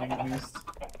on leaving, at least.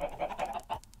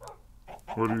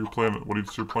 What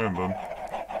is your plan then?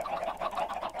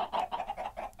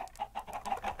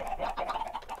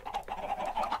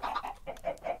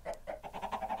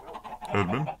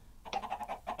 Edmund?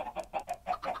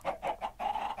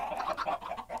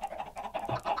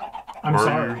 I'm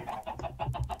sorry.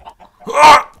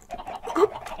 Ah!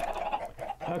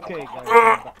 Okay, guys.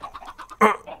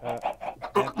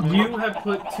 You have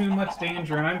put too much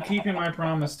danger, and I'm keeping my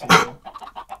promise to you.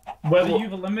 Whether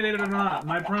you've eliminated it or not,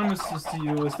 my promise to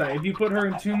you is that if you put her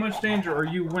in too much danger or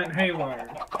you went haywire,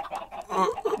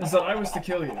 is that I was to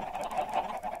kill you.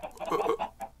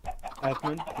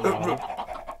 Edmund?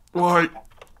 Why?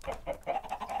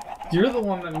 You're the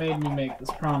one that made me make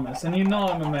this promise, and you know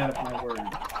I'm a man of my word.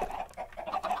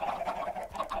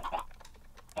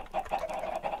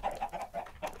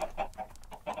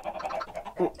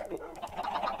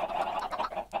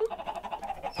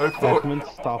 Edmund,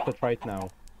 stop it right now.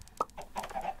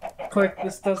 Click,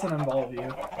 this doesn't involve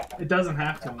you. It doesn't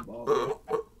have to involve you.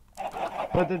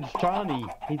 But it's Johnny.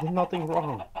 He did nothing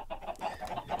wrong.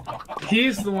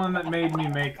 He's the one that made me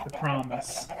make the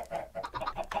promise.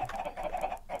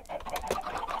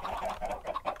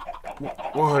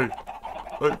 Why?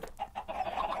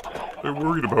 I'm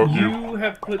worried about you. You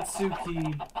have put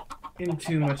Suki in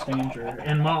too much danger,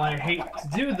 and while I hate to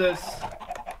do this,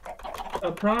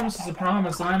 a promise is a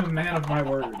promise, and I'm a man of my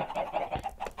word.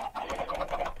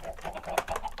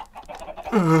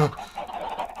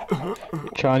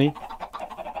 Johnny?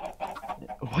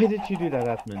 Why did you do that,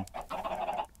 Edmund?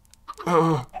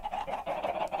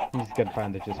 He's got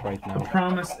bandages right now. A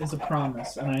promise is a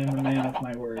promise, and I am a man of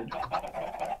my word.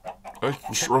 I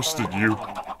trusted you.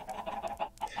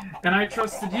 And I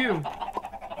trusted you.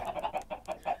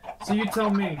 So you tell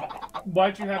me,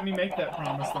 why'd you have me make that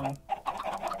promise then?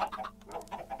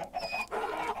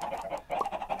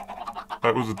 I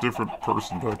was a different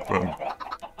person back then.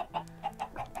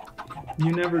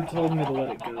 You never told me to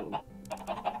let it go.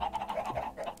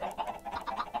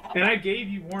 And I gave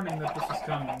you warning that this was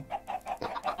coming.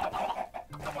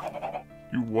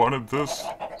 You wanted this?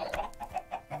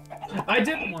 I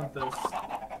didn't want this.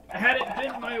 Had it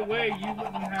been my way,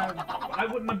 I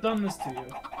wouldn't have done this to you.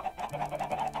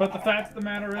 But the fact of the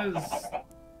matter is,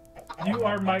 you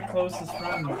are my closest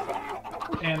friend.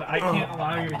 And I can't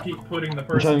allow you to keep putting the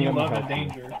person you love in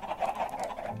danger.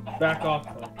 Back off,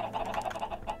 Click.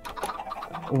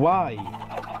 Why?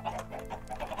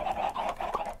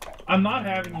 I'm not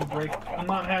having you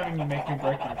make me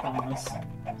break my promise.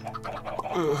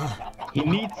 He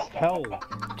needs help.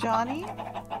 Johnny?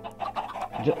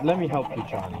 Let me help you,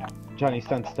 Johnny. Johnny,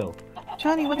 stand still.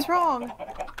 Johnny, what's wrong?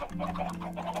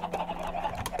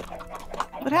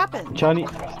 What happened? Johnny,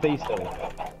 stay still.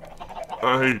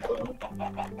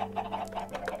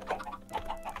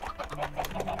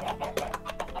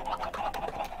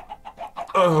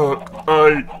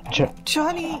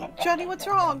 Johnny, what's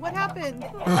wrong? What happened?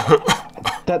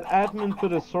 That admin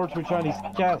put a sword through Johnny's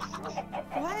chest.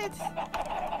 What?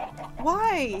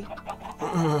 Why?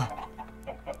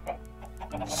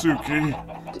 Suki.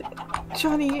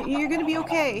 Johnny, you're gonna be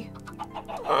okay.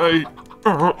 I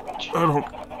don't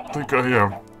think I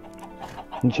am.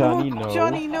 Johnny, no.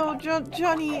 Johnny, no.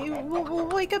 Johnny, we'll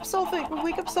wake up Sulfic. We'll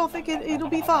wake up Sulfic. It'll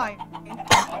be fine.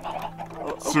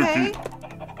 Okay?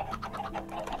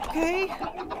 Okay?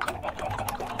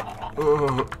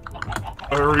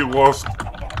 I already lost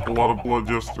a lot of blood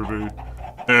yesterday.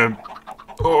 And,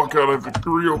 oh god, I have to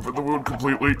reopen the wound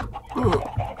completely.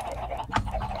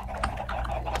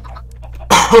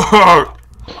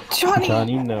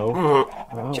 Johnny, no.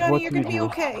 Johnny, you're gonna be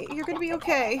okay. You're gonna be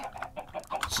okay.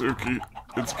 Suki,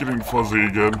 it's getting fuzzy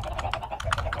again.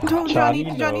 No, Johnny,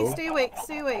 no. Stay awake.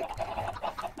 Stay awake.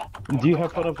 Do you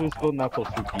have one of those gold knuckles,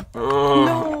 Suki?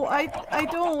 No, I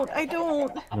don't.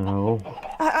 No.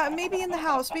 Maybe in the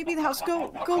house.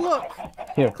 Go look.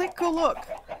 Here. Click, go look.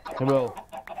 I will.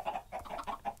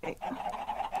 Okay.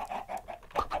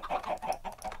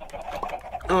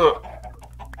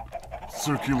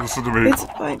 Suki, listen to me. It's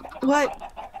fine. What?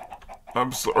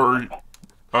 I'm sorry.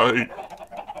 I'm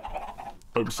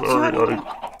sorry. Johnny.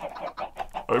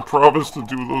 I promised to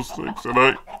do those things, and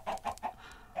I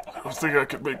don't think I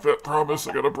can make that promise.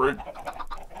 I got a break.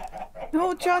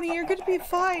 No, Johnny, you're gonna be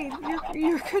fine.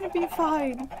 You're gonna be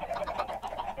fine.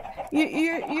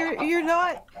 You're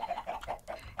not.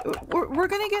 We're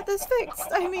gonna get this fixed.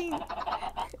 I mean,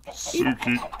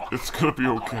 Suki, it's gonna be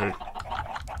okay.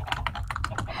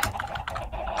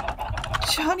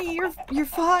 Johnny, you're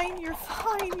fine. You're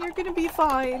fine. You're gonna be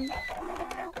fine.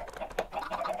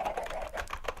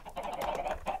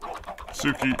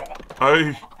 Suki,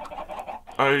 I.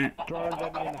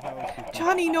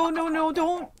 Johnny, no,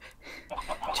 don't.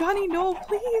 Johnny, no,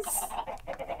 please.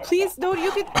 Please, no,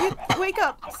 you wake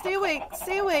up. Stay awake.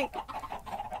 Stay awake.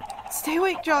 Stay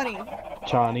awake, Johnny.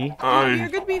 Johnny. You're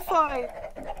gonna be fine.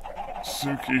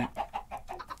 Suki.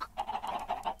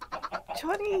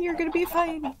 Johnny, you're gonna be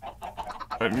fine.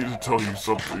 I need to tell you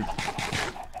something.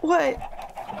 What?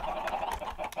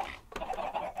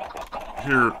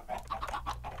 Here.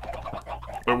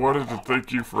 I wanted to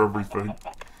thank you for everything.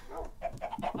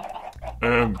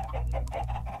 And,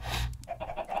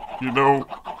 you know,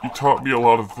 you taught me a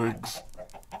lot of things.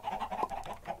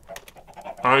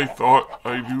 I thought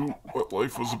I knew what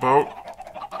life was about.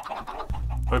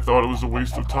 I thought it was a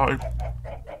waste of time.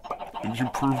 And you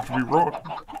proved me wrong.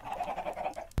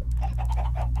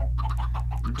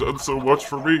 You've done so much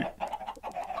for me.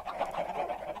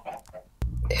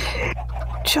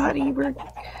 Johnny,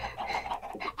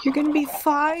 you're gonna be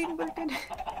fine.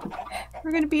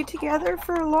 We're gonna be together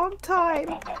for a long time.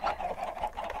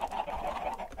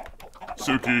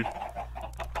 Suki,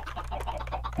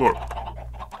 look.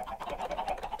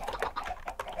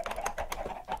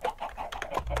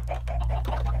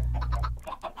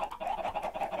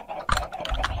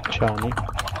 Johnny.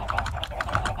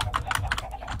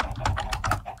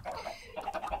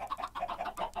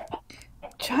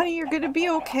 Johnny, you're gonna be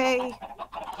okay.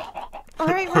 All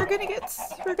right, we're gonna get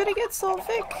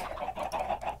Solvic.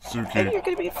 Suki. And you're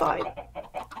gonna be fine.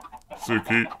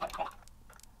 Suki.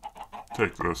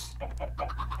 Take this.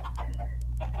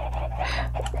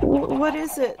 What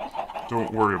is it?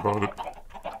 Don't worry about it.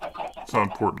 It's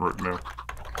not important right now.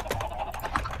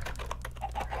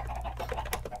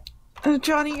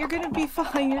 Johnny, you're gonna be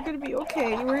fine. You're gonna be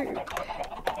okay.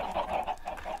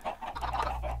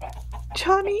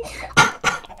 Johnny.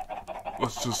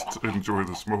 Let's just enjoy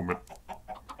this moment.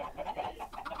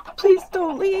 Please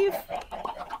don't leave.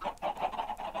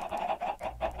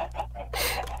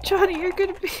 Johnny, you're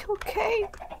gonna be okay.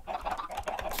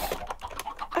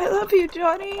 I love you,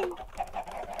 Johnny.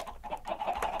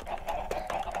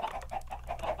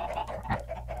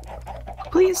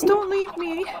 Please don't leave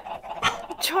me.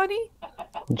 Johnny?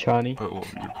 Johnny? I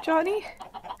love you. Johnny?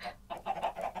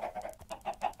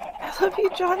 I love you,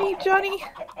 Johnny. Johnny?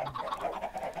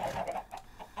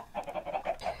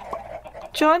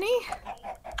 Johnny?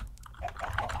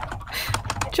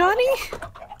 Johnny?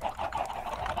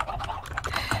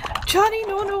 Johnny,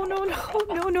 no.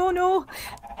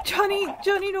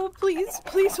 Johnny, no, please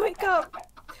wake up.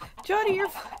 Johnny,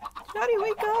 Johnny,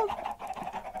 wake up.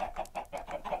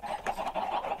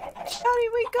 Johnny,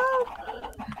 wake up.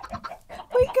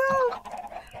 Wake up.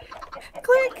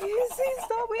 Click, he's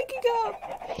not waking up.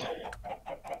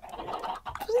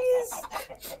 Please.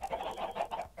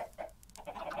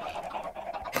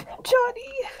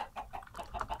 Johnny.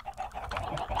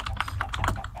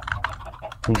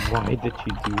 Why did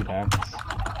you do that?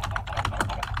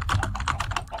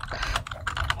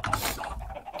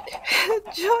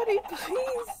 Johnny,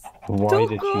 please. Why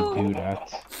did you do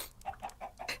that?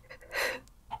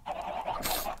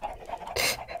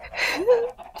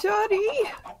 Johnny.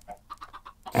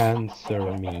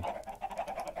 Answer me.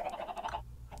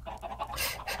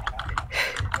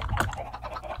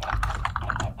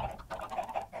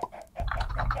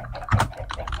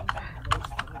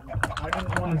 I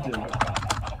didn't want to do it.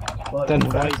 But Then the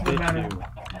why fact of the did matter- you?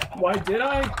 Why did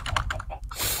I?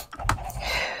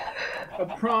 A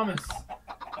promise.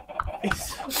 A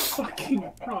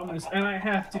fucking promise, and I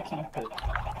have to keep it.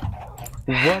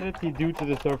 What did he do to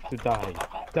deserve to die?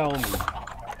 Tell me.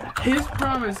 His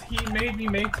promise he made me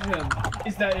make to him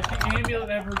is that if the amulet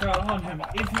ever got on him,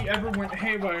 if he ever went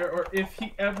haywire, or if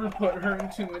he ever put her in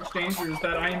too much danger, is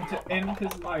that I am to end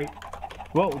his life.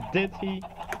 Well, did he?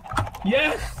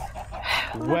 Yes!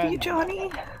 I love you, Johnny.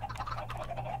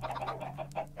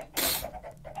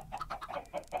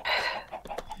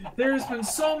 There's been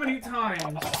so many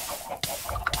times.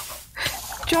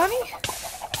 Johnny?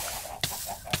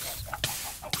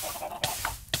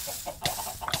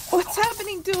 What's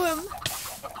happening to him?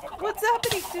 What's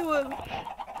happening to him?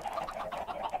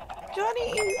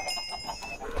 Johnny?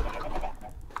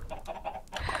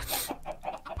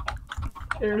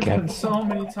 There's been so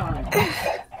many times.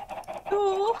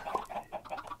 Oh.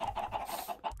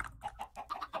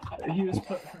 He was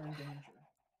put